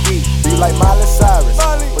light. Do you like Miley Cyrus?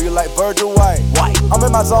 Or you like Virgil White? I'm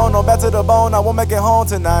in my zone, on back to the bone. I won't make it home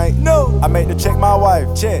tonight. No, I made to check my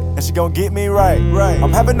wife, check, and she gon' get me right.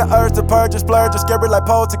 I'm having the urge to purge, splurge, scary like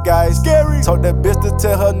poltergeist. Scary. Told that bitch to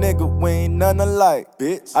tell her nigga we ain't none alike,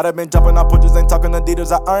 bitch. I done been jumping on pictures, ain't talking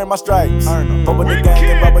Adidas. I earn my stripes. Fuck with the gang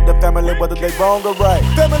and rub with the family, whether they wrong or right.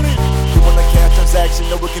 Family. You want a cash transaction,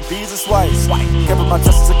 no it can be a swipe. Kept my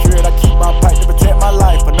trust and security, I keep my pipe to protect my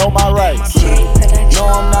life, but know my rights. No,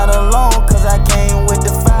 I'm not alone, cause I came with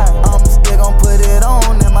the fire. I'm still gon' put it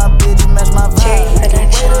on, and my bitch match my vibe. The way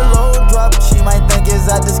the low drop, she might think it's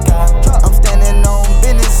out the sky. I'm standing on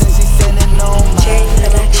business, and she standing on mine.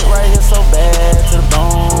 Right here so bad to the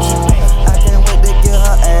bone. I can't wait to get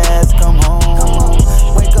her ass come home.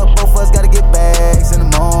 Wake up, both of us gotta get bags in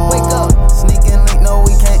the morning. Wake up, sneak and link, no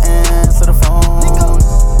we can't answer the phone.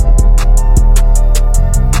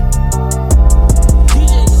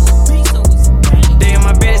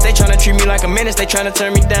 They tryna treat me like a menace, they tryna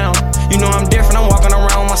turn me down. You know I'm different, I'm walking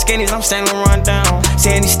around with my skinnies, I'm standing run down.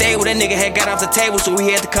 Saying he stayed with that nigga, had got off the table, so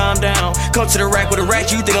he had to calm down. Come to the rack with a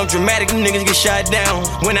rat, you think I'm dramatic, them niggas get shot down.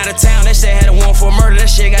 Went out of town, that shit had a warrant for murder,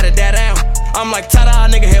 that shit gotta die down. I'm like,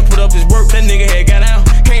 ta-da, nigga had put up his work, that nigga had got out.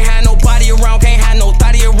 Can't have nobody around, can't have no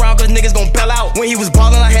thotty around, cause niggas gon' bail out. When he was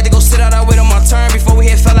ballin', I had to go sit out, I wait on my turn before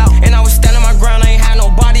we had fell out. And I was standing my ground, I ain't had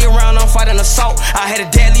nobody around, I'm fighting assault. I had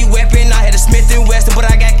a deadly weapon, I had a Smith & Wesson, but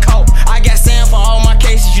I got caught. I got Sam for all my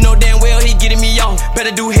cases, you know damn well he getting me off.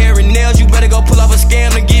 Better do hair and nails, you better go pull off a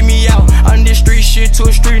scam and get me out. I'm this street shit to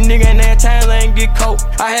a street nigga, and that time I ain't get caught.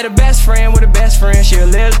 I had a best friend with a best friend, she a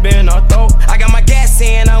lesbian, I thought. I got my gas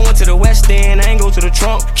in, I went to the West End, I ain't go to the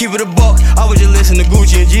trunk. Keep it a buck, I was just listen to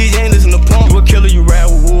Gucci and G's, ain't listen to Pump. You a killer, you ride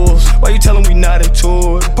with wolves. Why you tellin' we not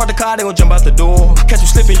into it? Park the car, they gon' jump out the door. Catch you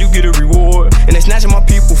slipping, you get a reward. And they snatching my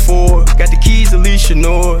people for it. Got the keys, Alicia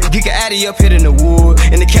Noor. Geek a Addy up hitting the wood.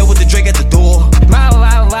 And the cat with the Drake at the door. Wow.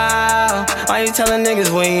 Why you telling niggas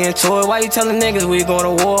we ain't into it? Why you telling niggas we going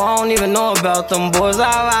to war? I don't even know about them boys.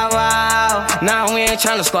 Wow. Nah, we ain't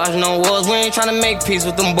tryna squash no wars. We ain't tryna make peace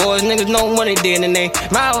with them boys. Niggas know what they did and they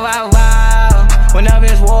wow. Whenever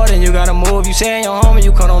it's war, then you gotta move. You saying your homie,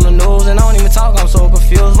 you cut on the news. And I don't even talk, I'm so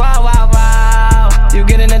confused. Wow. You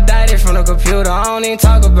getting indicted from the computer. I don't even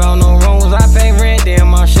talk about no rules. I pay rent, damn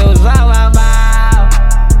my shoes. Wow.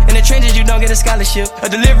 In the trenches, you don't get a scholarship. A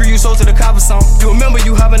delivery you sold to the cop or something. You remember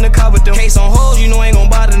you hop in the car with them. Case on hold, you know ain't gon'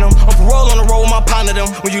 bother them. On parole on the road, my partner them.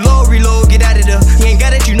 When you load, reload, get out of there. He ain't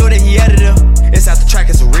got it, you know that he out of there. It's out the track,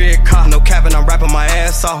 it's a red car. No capping, I'm rapping my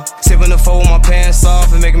ass off. Sipping the four with my pants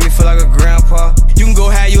off and making me feel like a grandpa. You can go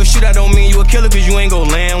have you a shootout, don't mean you a killer, cause you ain't gon'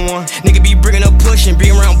 land one. Nigga be bringing up pushing,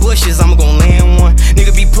 be around bushes, I'ma gon' land one.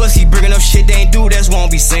 Nigga be pussy, bringing up shit they ain't do, that's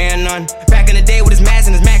won't be saying none. Back in the day with his mask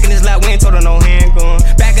and his Mac in his lap, we ain't told her no handgun.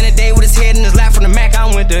 Back in the day with his head in his lap from the Mac, I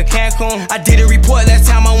went to Cancun. I did a report last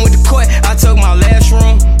time I went to court, I took my last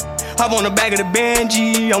room. Hop on the back of the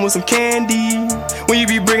Benji, I'm with some candy. When you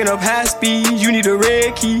be bringing up high speed, you need a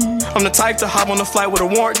red key. I'm the type to hop on the flight with a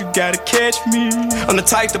warrant, you gotta catch me. I'm the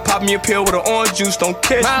type to pop me a pill with an orange juice, don't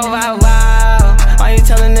catch me. Wow. Why you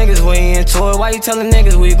telling niggas we ain't into it? Why you telling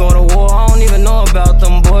niggas we going to war? I don't even know about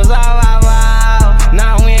them boys. Wow.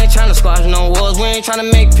 Nah, we ain't tryna squash no wars. We ain't tryna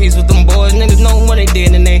make peace with them boys. Niggas know what they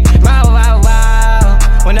did and they wow.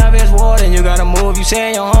 Whenever it's war, then you gotta move. You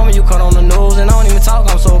saying your homie, you cut on the news. And I don't even talk,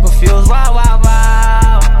 I'm so confused.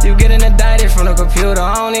 Wow. You getting indicted from the computer.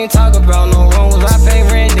 I don't even talk about no rules. I pay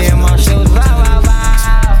rent, damn my shoes. Wow.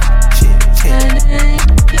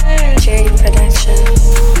 Cherry Production.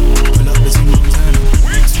 Pull up this Montana.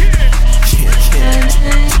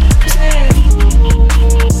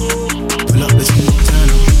 Pull up this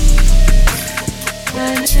Montana.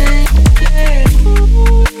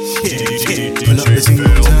 Pull up this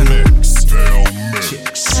Montana.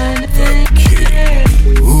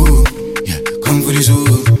 Ooh, yeah, come for this ooh.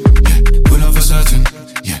 Yeah, pull up for certain.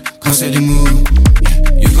 Yeah, constantly move.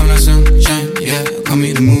 Yeah, you come like sunshine. Yeah, come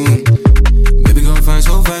meet the moon. Baby, go find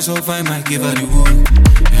give her the woo.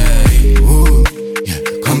 Hey, woo, yeah,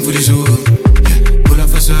 come for the zoo. Yeah, pull up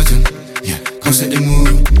for certain. Yeah, come set the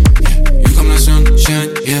mood. Yeah, you come like sunshine.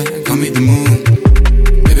 Yeah, come hit the moon.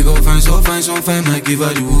 Baby, go fine, so fine, so fine. Might give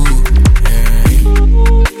her the woo. Hey,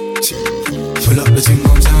 pull up the thing,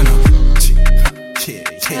 gon' turn up.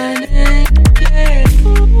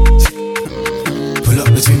 Pull up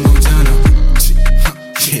the thing, gon' turn up.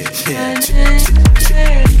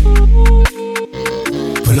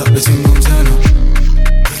 Pull up the thing, gon' turn up.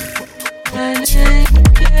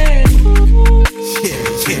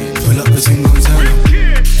 Pull up the thing, gon' turn up.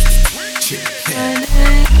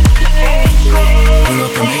 Pull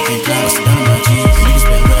up and make it clap. Bust it down on my jeans, niggas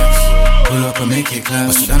spend racks. Pull up and make it clap.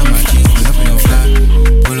 Bust it down on my jeans, pull up in your flat.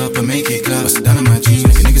 Pull up and make it clap. Bust it down on my jeans,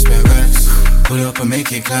 make a niggas spend racks. Pull up and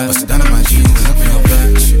make it clap. Bust it down on my jeans, pull up in your back.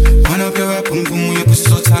 Wind up your rap, boom boom, your pussy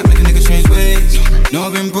so tight, make a nigga change ways. No,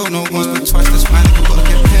 I've been broke, no once, but twice, that's why nigga gotta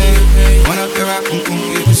get paid. Wind up your rap, boom boom,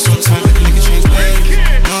 your pussy so tight, make a nigga change ways.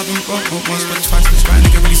 No, I've been broke, no once, but twice, that's why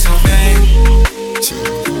nigga really so vain.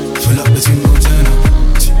 Pull up the team, go turn up.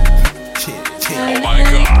 Oh my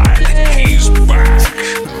God, he's back.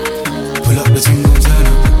 Pull up the team, go turn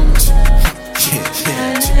up.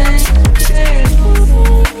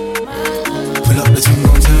 Pull up the team,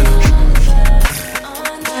 go turn up.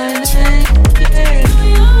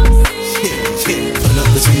 Pull up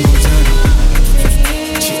the team, go turn up.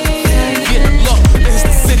 Yeah, look, this is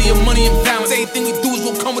the city of money and balance. Anything we do is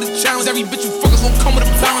gonna come with a challenge. Every bitch you fuck is gonna come with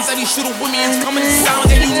a balance. Every shooter with me is coming in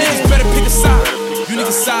silence. And you niggas better pick a side. You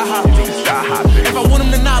niggas side hop. If I want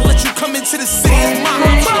them to not let you come into the city, it's my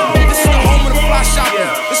option. This is the home of the fly shopping.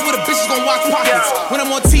 This is where the bitches gon' watch pockets. When I'm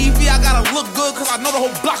on TV, I gotta look good, cause I know the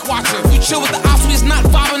whole block watching. If you chill with the ops, we is not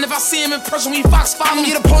vibing. If I see him in person, we fox following.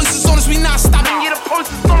 Yeah, the police is on us, we not stopping. Yeah, the police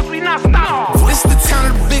is on us, we not stopping. This is the town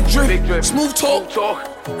of the big drip. Smooth talk.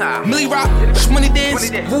 Millie rock, money dance,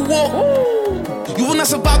 woo walk. You will not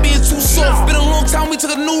survive being too soft. Been a long time, we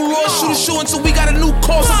took a new law. Shoot a show until we got a new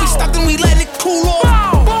course. If we stop, then we letting it cool off.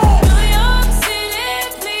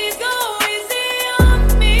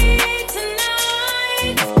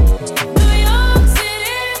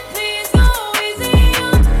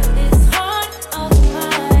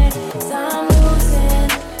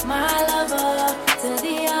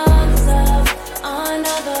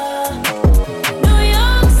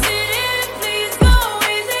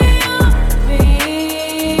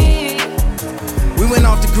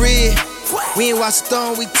 We ain't watched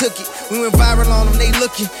Stone, we took it. We went viral on them, they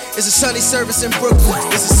looking. It's a Sunday service in Brooklyn.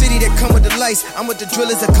 It's a city that come with the lights. I'm with the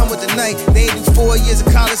drillers that come with the night. They ain't do 4 years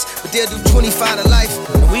of college, but they'll do 25 to life.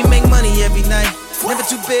 And we make money every night. Never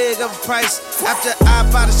too big of a price. After I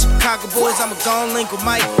buy the Chicago Bulls, I'ma go and link with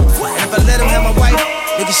Mike. And if I let him have my wife,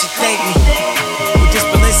 niggas should thank me. With this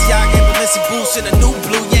Balenciaga and Balenci boots and a new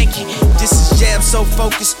blue Yankee. This is jab so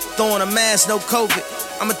focused, throwing a mask, no COVID.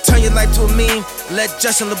 I'ma turn your life to a meme, let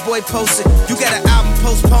Justin LeBoy post it. You got an album,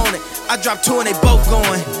 postpone it. I dropped 2 and they both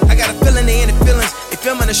going. I got a feeling they in the feelings. They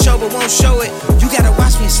filming the show but won't show it. You gotta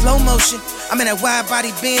watch me in slow motion. I'm in that wide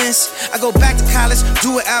body Benz. I go back to college,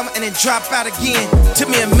 do an album and then drop out again.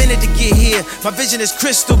 Took me a minute to get here. My vision is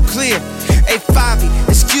crystal clear. Hey Fabi,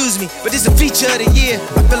 excuse me, but this the feature of the year.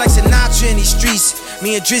 I feel like Sinatra in these streets.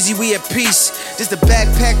 Me and Drizzy, we at peace. This the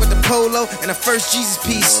backpack with the polo and the first Jesus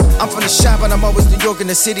piece. I'm from the shop and I'm always New York in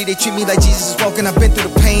the city. They treat me like Jesus is walking. I've been through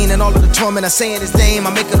the pain and all of the torment. I say in his name, I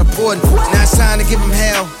make it important. Now it's time to give him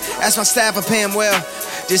hell. Ask my staff, I pay him well.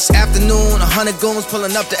 This afternoon, 100 goons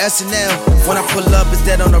pulling up to SNL. When I pull up, it's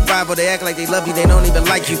dead on arrival. They act like they love you, they don't even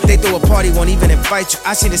like you. They throw a party, won't even invite you.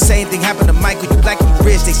 I seen the same thing happen to Michael. You black, you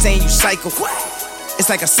rich, they saying you psycho. It's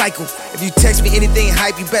like a cycle. If you text me anything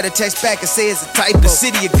hype, you better text back and say it's a typo. The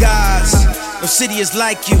city of gods, no city is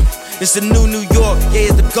like you. It's the new New York, yeah,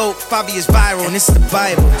 it's the GOAT. Fabi is viral, and it's the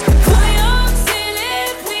Bible.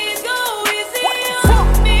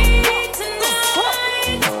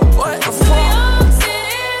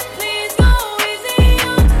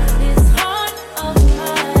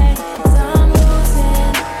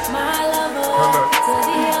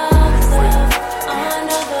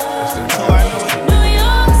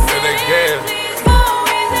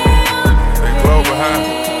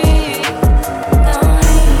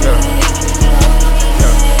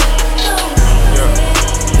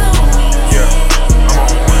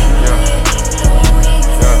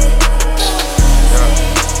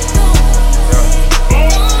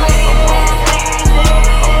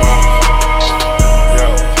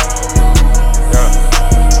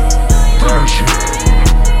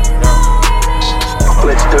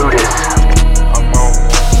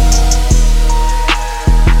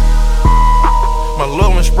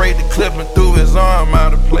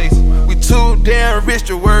 nothing rich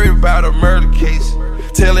to worry about a murder case.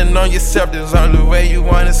 Telling on yourself there's only way you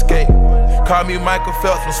wanna escape. Call me Michael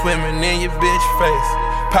Phelps from swimming in your bitch face.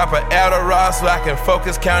 Pop a Adderall so I can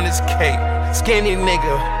focus, count his cake. Skinny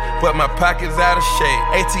nigga, but my pockets out of shape.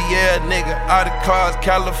 ATL nigga, all the cars,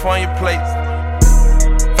 California plates.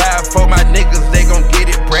 5-4 my niggas, they gon' get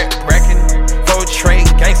it brackin'. 4 trade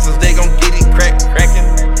gangsters, they gon' get it crackin'.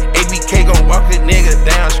 ABK gon' walk a nigga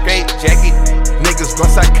down straight jacket. Niggas gon'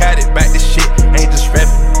 psychotic back this shit, ain't just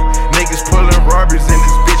rapping. Niggas pullin' robberies in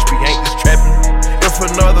this bitch, we ain't just trapping. If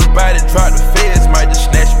another body drop, the feds might just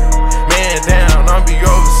snatch me. Man down, I'm be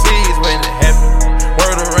overseas when it happen.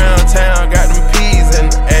 Word around town, got them peas in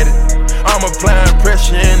the attic. I'm applying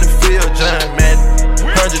pressure in the field, John Madden.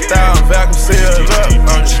 100,000 vacuum sealed up,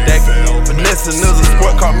 I'm just stacking. Vanessa is a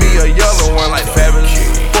sport, caught me a yellow one like Fabulous.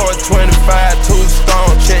 425, 2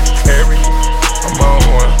 stone, check the carry. I'm on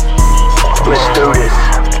one. Let's do this.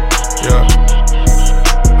 Yeah.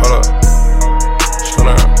 Hold up. Slow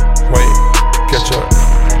down. Wait. Catch up.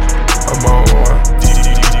 I'm on one.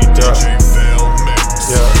 Yeah.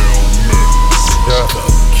 Yeah. Yeah.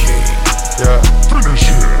 Yeah.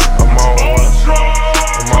 I'm on one.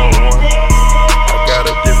 I'm on one. I got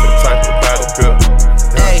a different type of body build.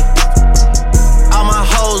 Hey. All my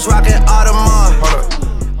hoes rockin' Audemars.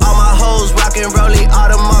 All my hoes rockin' Rollie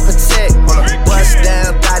Audemars Protect. Bust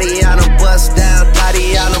down, Tatiana, bust down,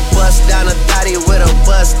 Tatiana, bust down a thotty with a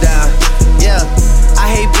bust down. Yeah, I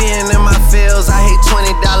hate being in my fields, I hate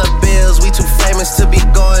 $20 bills. We too famous to be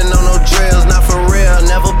going on no drills, not for real.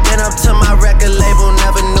 Never been up to my record label,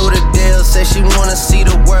 never knew the deal. Said she wanna see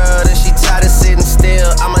the world and she tired of sitting still.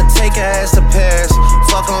 I'ma take her ass to Paris,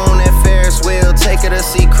 fuck her on that Ferris wheel. Take her to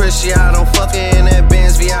see Cristiano, fuck her in that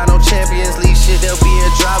Benz Viano. Champions League shit, there'll be a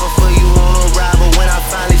driver for you on a ride. But when I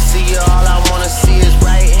finally see you, all I wanna see is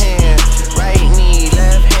right hand, right knee,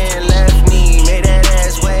 left hand, left knee. Make that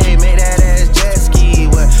ass wave, make that ass jet ski.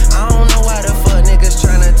 What? I don't know why the fuck niggas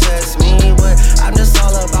tryna test me. What? I'm just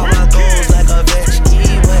all about my goals like a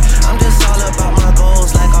Vetchki. What? I'm just all about my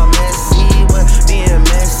goals like I'm Messi. What? Being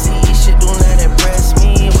messy, shit do not impress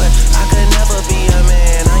me. What? I could never be a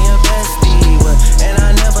man, I'm your bestie. What? And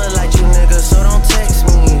I never liked you niggas, so don't text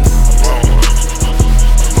me.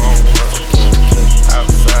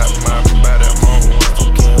 Outside my body, I'm on one.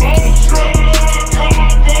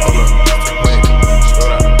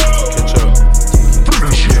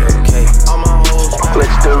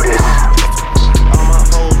 Let's do this. All my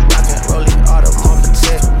hoes rockin' Rollie Audemars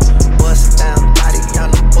Protect. Bust down,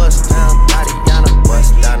 Tatiana, bust down, Tatiana,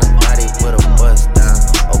 bust down a thotty with a bust down.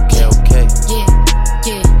 Okay, okay.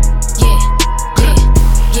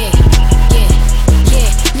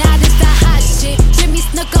 Now this the hot shit. Jimmy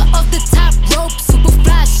Snooker off the top rope, super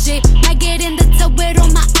fly shit. I get in the tub with all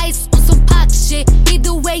my ice on some pop shit.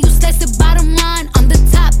 Either way, you slice it, bottom line, I'm the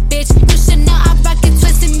top bitch. You should know I rock it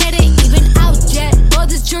twisted, it ain't even out yet. All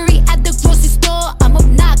this jewelry at the grocery store, I'm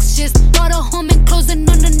obnoxious. Bought a home and closing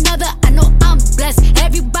on another, I know I'm blessed.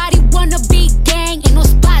 Everybody wanna be gang, ain't no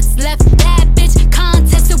spots left. Bad bitch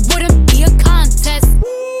contest, it wouldn't be a contest.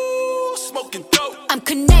 Ooh, smoking dope. I'm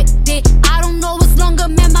connected. I don't know what's longer,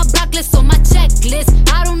 man, my block list on my checklist.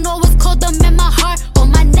 I don't know what's colder, man, my heart on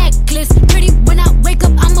my necklace. Pretty when I wake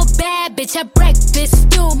up, I'm a bad bitch at breakfast.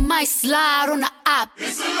 Still might slide on the op.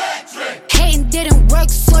 It's electric. Hating didn't work,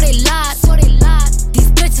 so they lied.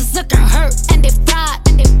 These bitches looking hurt and they fried.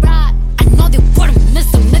 I know they wouldn't miss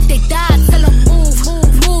them if they died. Tell them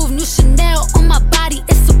move. New Chanel on my body,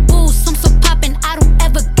 it's a boost. I'm so poppin', I don't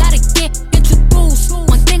ever gotta get introduced.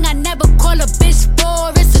 One thing I never call a bitch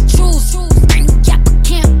for, it's a truce. Yeah, but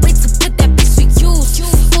can't wait to put that bitch to use.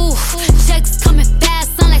 Ooh, checks coming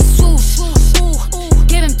fast, sound like swoosh. Ooh,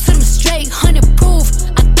 give him to them straight, 100 proof.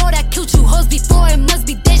 I thought I killed you hoes before, it must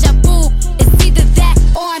be deja vu. It's either that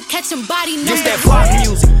or I'm catching body numbers. This that pop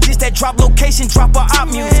music, this that drop location, drop a op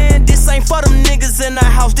music. And this ain't for them niggas in the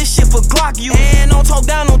house, this shit for Glock use. And don't talk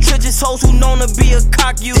down on Tridges hoes who known to be a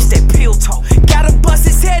cock use. This that pill talk, gotta bust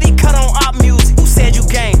his head, he cut on op music. Who said you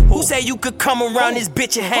gang? Who said you could come around this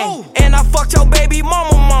bitch and hang? And I fucked your baby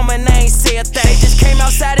mama and I ain't say a thing. They just came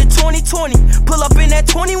outside in 2020, pull up in that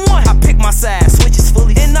 21. I pick my side, switches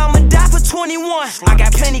fully, and I'ma die for 21. I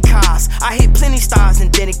got plenty cars, I hit plenty stars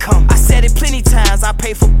and then it come. I said it plenty times, I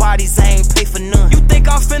pay for bodies, I ain't pay for none. You think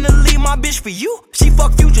I'm finna leave my bitch for you? She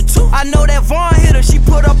fuck Future too. I know that Vaughn hit her, she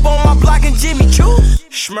put up on my block and Jimmy Choo.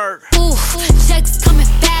 Schmirk. Ooh, checks coming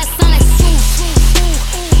fast, sound like swoosh.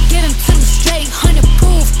 Give him to them straight, 100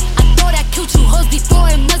 proof. I thought I killed you hoes before,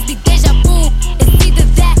 it must be deja vu. It's either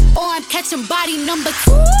that or I'm catching body number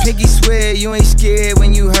 2. Piggy swear you ain't scared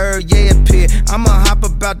when you heard yeah appear. I'ma hop a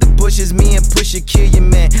out the bushes, me and Pusha kill your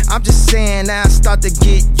man. I'm just saying now I start to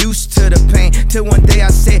get used to the pain. Till one day I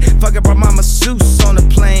said, fuck it, brought my masseuse on the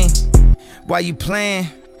plane. Why you playing?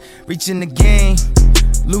 Reaching the game,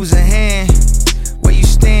 lose a hand. Where you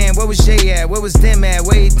stand? Where was Jay at? Where was them at?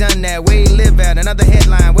 Where he done that? Where he live at? Another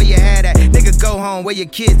headline, where you had at? Nigga, go home, where your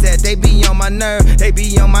kids at? They be on my nerve, they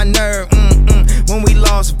be on my nerve. When we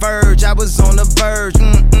lost Verge, I was on the verge.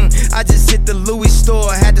 I just hit the Louis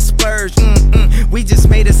store, had to splurge. We just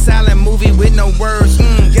made a silent movie with no words.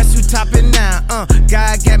 Guess who topping now?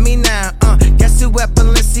 God got me now. Guess who at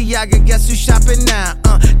Balenciaga? Guess who shopping now?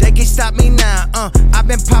 They can stop me now. I've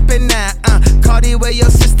been popping now. Cardi, where your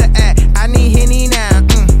sister at? I need Henny now.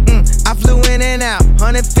 I flew in and out,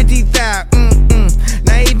 150,000.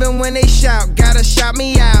 Now even when they shout, gotta shout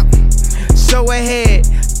me out. So ahead,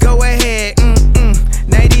 go ahead.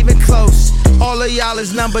 Not even close. All of y'all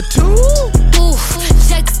is number 2. Oof,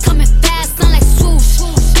 checks coming fast, sound like swoosh.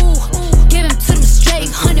 Ooh, give him to them straight,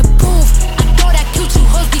 100 proof. I thought I killed 2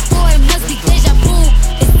 hoes before, it must be deja vu.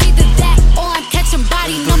 It's either that or I'm catching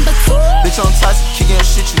body number 2. Bitch on toxic, kicking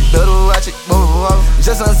shit, you better watch it.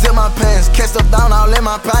 Just unzip my pants, catch stuff down all in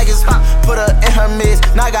my pockets. Put her in her midst,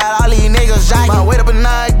 now I got all these niggas jocking. My weight up and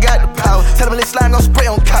now I got the power. Tell them this slime gon' spray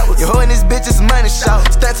on couch. You holding this bitch, it's money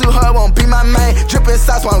shot. Stand too hard, won't be my main. Drippin'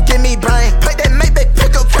 sauce won't give me brain. Play that Maybach,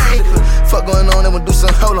 pick cocaine. Fuck going on, then we'll do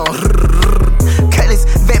some hold on. Cutlass,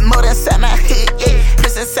 vent more than inside my head, yeah.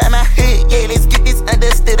 Press inside my head, yeah. Let's get this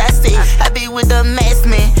understood, I say. I be with the mask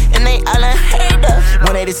man, and they all unheard of.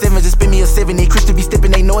 187, just spin me a 70. Christian be stepping,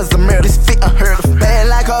 they know it's a mirror. This fit unheard of. Bad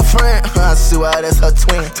like her friend, I see why that's her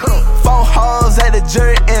twin. 4 hoes at the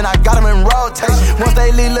jury, and I got them in rotation. Once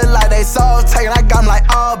they leave, look like they soul taken. I got them like,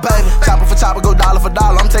 oh baby. Chopper for chopper, go dollar for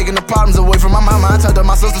dollar. I'm taking the problems away from my mama. I turned to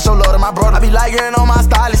my sister, show love to my brother. I be like getting on my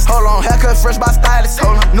stylist. Hold on, haircut fresh by stylist.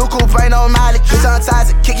 Hold on, new coupe ain't no mileage. Bitch on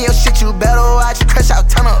ties, kicking your shit, you better watch. Crash out,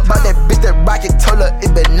 turn up. About that bitch that rocket, told her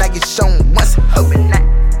it better not get shown once. Hoping that.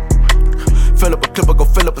 Fill up a clip, I go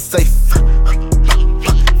fill up a safe.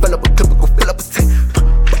 Fill up a clip, I go fill up a safe.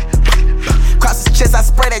 Cross his chest, I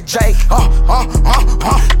spray that J.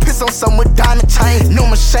 Piss on something with diamond chains. New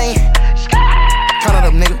machine. Count it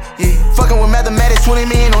up, nigga. Yeah. Fucking with mathematics, 20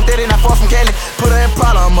 million on 30, not far from Cali. Put her in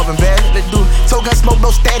Prada, I'm up in bed. Let's do it. Token smoke,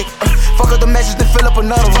 no static. Fuck up the message, then fill up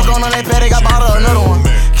another one. Fuck on that paddock, I bought her another one.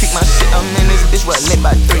 Kick my shit, I'm in this bitch, well, lit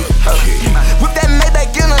by 3. Whip that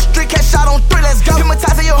Maybach in the street, catch shot on 3, let's go.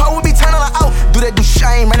 Hypnotize your hoe, we be turning her out. Do that, do shit,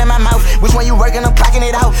 I ain't running my mouth. Which one you working, I'm clocking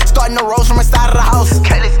it out. Starting the rolls from inside of the house.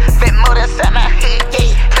 Cutlass, fit more than inside my head,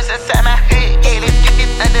 yeah. Press inside my head, yeah. Let's get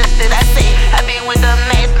this understood, I say. I be with the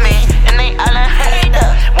mask man, and they all unheard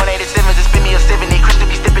of. 187, just spin me a 70. Christian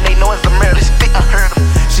be stepping, they know it's a murder. This fit unheard of.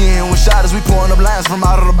 She ain't with shotters, we pouring up lines from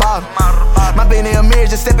out of the bottle. My Benny a mirror,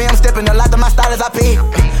 just stepping, I'm stepping. A lot of my stylists I pay.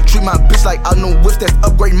 Treat my bitch like I know whips, that's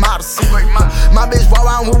upgrade models. My bitch walk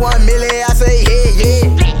around with 1 million, I say yeah.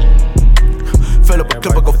 Fill up a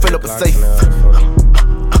clip, I go fill up a safe.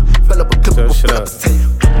 Fill up a clip, I go fill up a safe.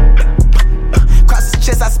 Cross his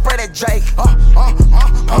chest, I spray that Drake.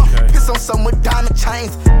 Piss on something with diamond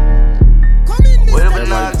chains. Whatever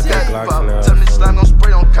now, tell me this slime gon'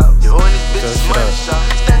 spray on couch. You holding this bitch, it's money shot.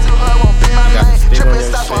 Stand too hard, won't be my main. Trippin'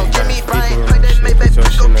 stop, won't give me brain. Play that Maybach,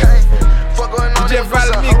 pick cocaine. Fuck going on, then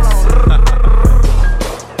hold on.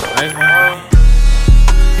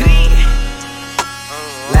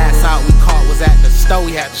 Last out we caught was at the store,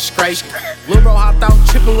 we had to scrape. Lil' bro hopped out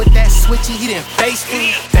trippin' with that switchy, he didn't face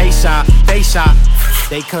me. They shot,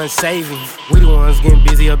 they couldn't save me. We the ones getting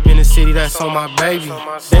busy up in the city, that's on my baby.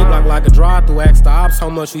 They block like a drive-through, ask the ops how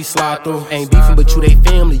much we slide through. Ain't beefing but you they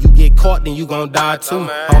family, you get caught then you gon' die too.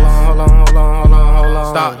 Hold on.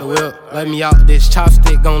 Stop the whip, let me out this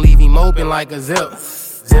chopstick, gon' leave him open like a zip.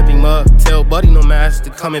 Zip him up, tell buddy no mask to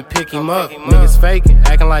come and pick him up. Niggas faking,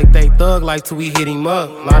 acting like they thug like till we hit him up.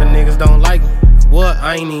 A lot of niggas don't like me. What?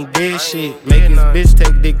 I ain't even did shit. Make this bitch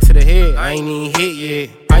take dick to the head. I ain't even hit yet.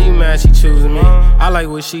 How you mad she choosing me? I like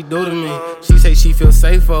what she do to me. She say she feel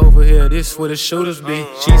safer over here. This where the shooters be.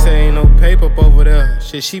 She say ain't no paper up over there.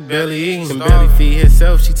 Shit, she barely eating. Can barely feed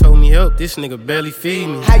herself. She told me help. This nigga barely feed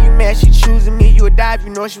me. How you mad she choosing me? You a dive, you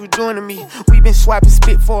know what she was doing to me. We been swiping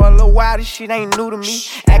spit for a little while. This shit ain't new to me.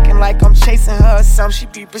 Acting like I'm chasing her or something. She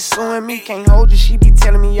be pursuing me. Can't hold you. She be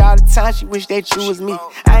telling me all the time she wish that you was me.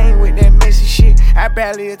 I ain't with that messy shit. I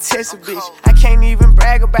barely attest a bitch. I can't even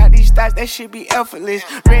brag about these thoughts, that shit be effortless.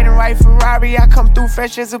 Red and white Ferrari, I come through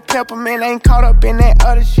fresh as a peppermint. Ain't caught up in that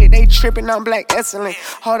other shit, they trippin' on black excellent.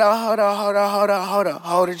 Hold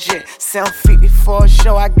up, jet. 750 for a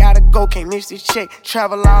show, I gotta go, can't miss this check.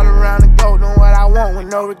 Travel all around the globe, know what I want with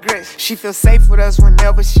no regrets. She feel safe with us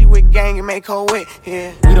whenever she with gang and make her wet,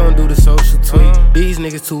 yeah. We don't do the social tweet, these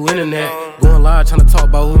niggas too internet. Going live tryna talk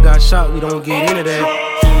about who got shot, we don't get into that.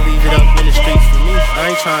 Keep leave it up in the streets for me, I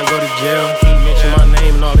ain't tryna go to jail. Keep mention my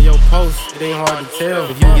name in all of your posts, it ain't hard to tell.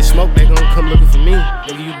 If you get smoked, they gon' come looking for me.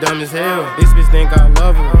 Nigga, you dumb as hell. This bitch think I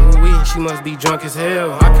love her, ooh-wee, she must be drunk as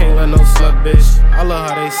hell. I can't let no slut bitch, I love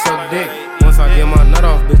how they suck dick. Once I get my nut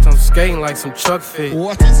off, bitch, I'm skating like some truck fit.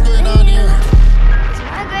 What is going on here?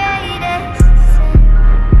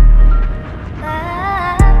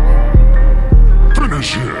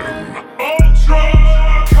 Finish him.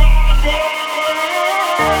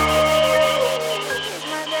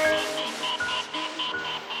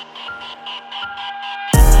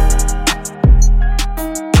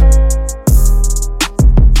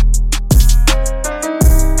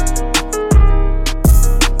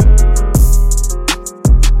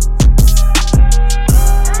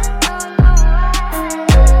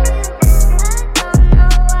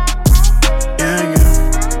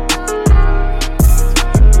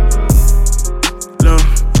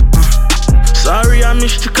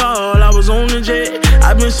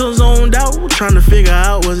 So zoned out, trying to figure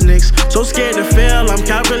out what's next. So scared to fail, I'm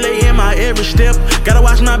calculating my every step. Gotta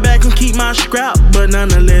watch my back and keep my scrap, but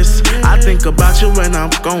nonetheless, I think about you when I'm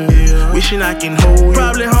gone. Wishing I can hold you.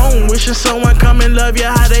 Probably home, wishing someone come and love you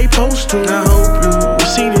how they supposed to. I hope you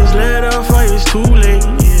see this letter before it's too late.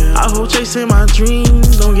 I hope chasing my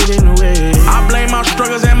dreams don't get in the way. I blame my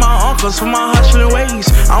struggles and my uncles for my hustling ways.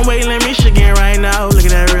 I'm waiting in Michigan right now, look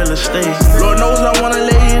at that real estate. Lord knows I wanna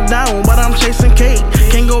lay it down, but I'm chasing cake.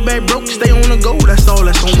 Can't go back broke, stay on the go, that's all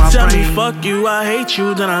that's on my brain. Tell me fuck you, I hate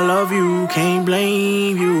you, then I love you, can't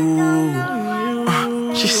blame you.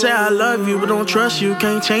 She said I love you, but don't trust you,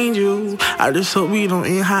 can't change you. I just hope we don't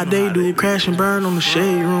end how they do, crash and burn on the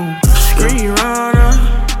shade room. Screen runner,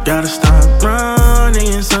 gotta stop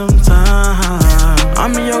running sometime.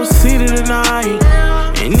 I'm in your city tonight,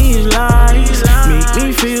 and these lights make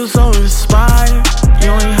me feel so inspired.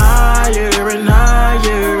 You ain't higher and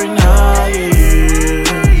higher and higher,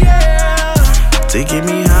 taking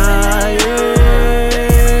me higher.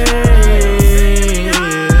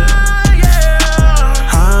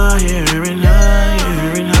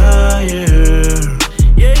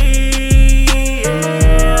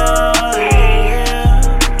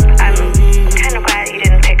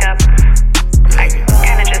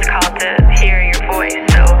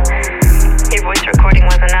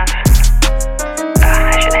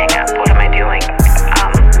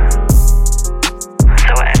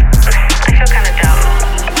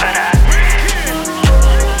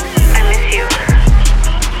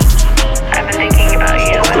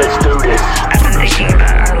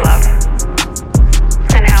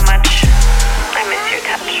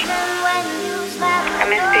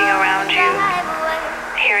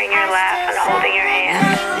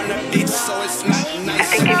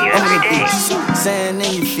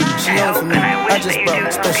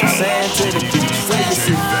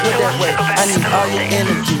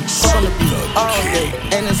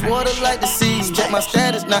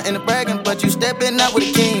 Not in the bragging, but you stepping out with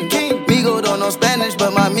a king. Migo don't know Spanish,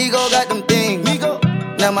 but my Migo got them things.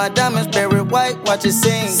 Now my diamonds buried white, watch it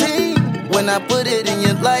sing. When I put it in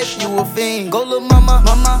your life, you a fiend. Go little mama,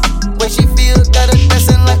 way she feel, got her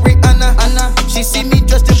dressing like Rihanna. She see me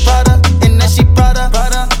dressed in Prada, and then she Prada.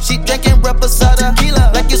 She drinking reposada,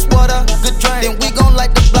 like it's water. Good drink, then we gon'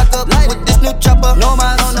 light the block up with this new chopper. No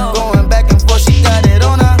mas, going back and forth, she got it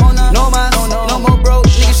on her. No mas, no more broke,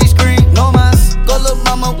 nigga, she scream. No mas, go little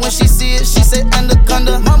mama when she see it, she say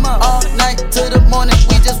anaconda. Mama, all night till the morning,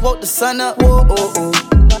 we just woke the sun up. Whoa, oh, oh.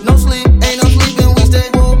 No sleep, ain't no sleeping, we stay.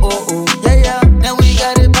 Whoa, oh, oh. Yeah, now we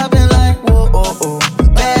got it poppin' like whoa, oh, oh.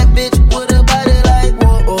 Bad bitch with a body like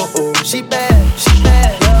whoa, oh, oh. She bad,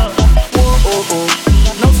 whoa, oh, oh.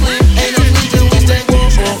 No sleep, ain't no sleeping, we stay. Whoa,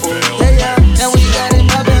 oh, oh. Yeah, now we got it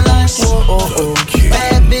poppin' like whoa, oh, oh.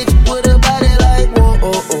 Bad bitch with a body like whoa,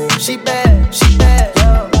 oh, oh. She bad.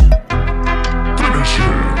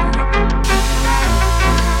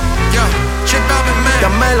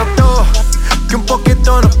 Dámelo todo, que un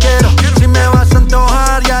poquito no quiero. Si me vas a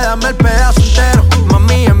antojar, ya dame el pedazo entero.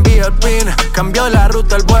 Mami, envía el pin, cambió la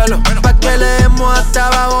ruta el vuelo. Pa' que le demos hasta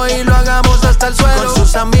abajo y lo hagamos hasta el suelo. Con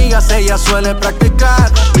sus amigas, ella suele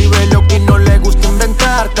practicar. Vive lo que no le gusta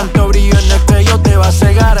inventar. Tanto brillo en el que yo te va a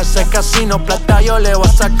cegar. A ese casino plata yo le voy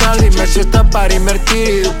a sacar. Dime si está para invertir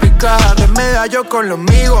y duplicar. De medallo con los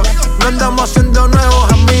amigos, no andamos haciendo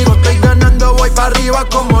nuevos amigos. Estoy ganando, voy para arriba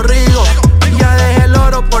como Rigo. Ya dejé el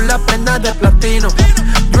oro por las prendas de platino.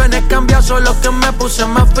 Yo en el cambio solo que me puse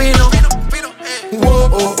más fino. Whoa,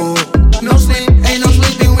 oh, oh. No sleep, ain't no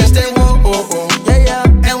sleeping, we stay whoa, oh, oh. Yeah, yeah.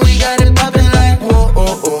 And we got it poppin' like whoa,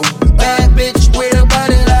 oh, oh. Bad bitch with a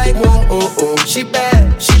body like whoa, oh, oh. She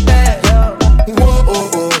bad, she bad. Whoa,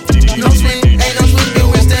 oh, oh. No sleep, ain't no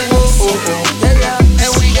sleeping, we stay whoa, oh, oh. Yeah, yeah.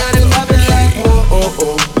 And we got it poppin' like whoa, oh,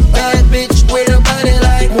 oh. Bad bitch with a body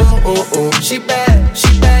like whoa, oh, oh. She bad,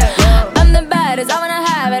 she bad. I'm the baddest, I'm gonna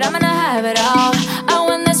have it all. I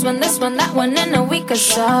want this one, that one in a week or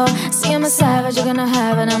so. See, I'm a savage, you're gonna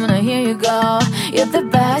have it, I'm gonna hear you go. You're the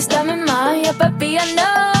best, I'm in mine, yeah, baby, I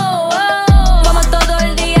know.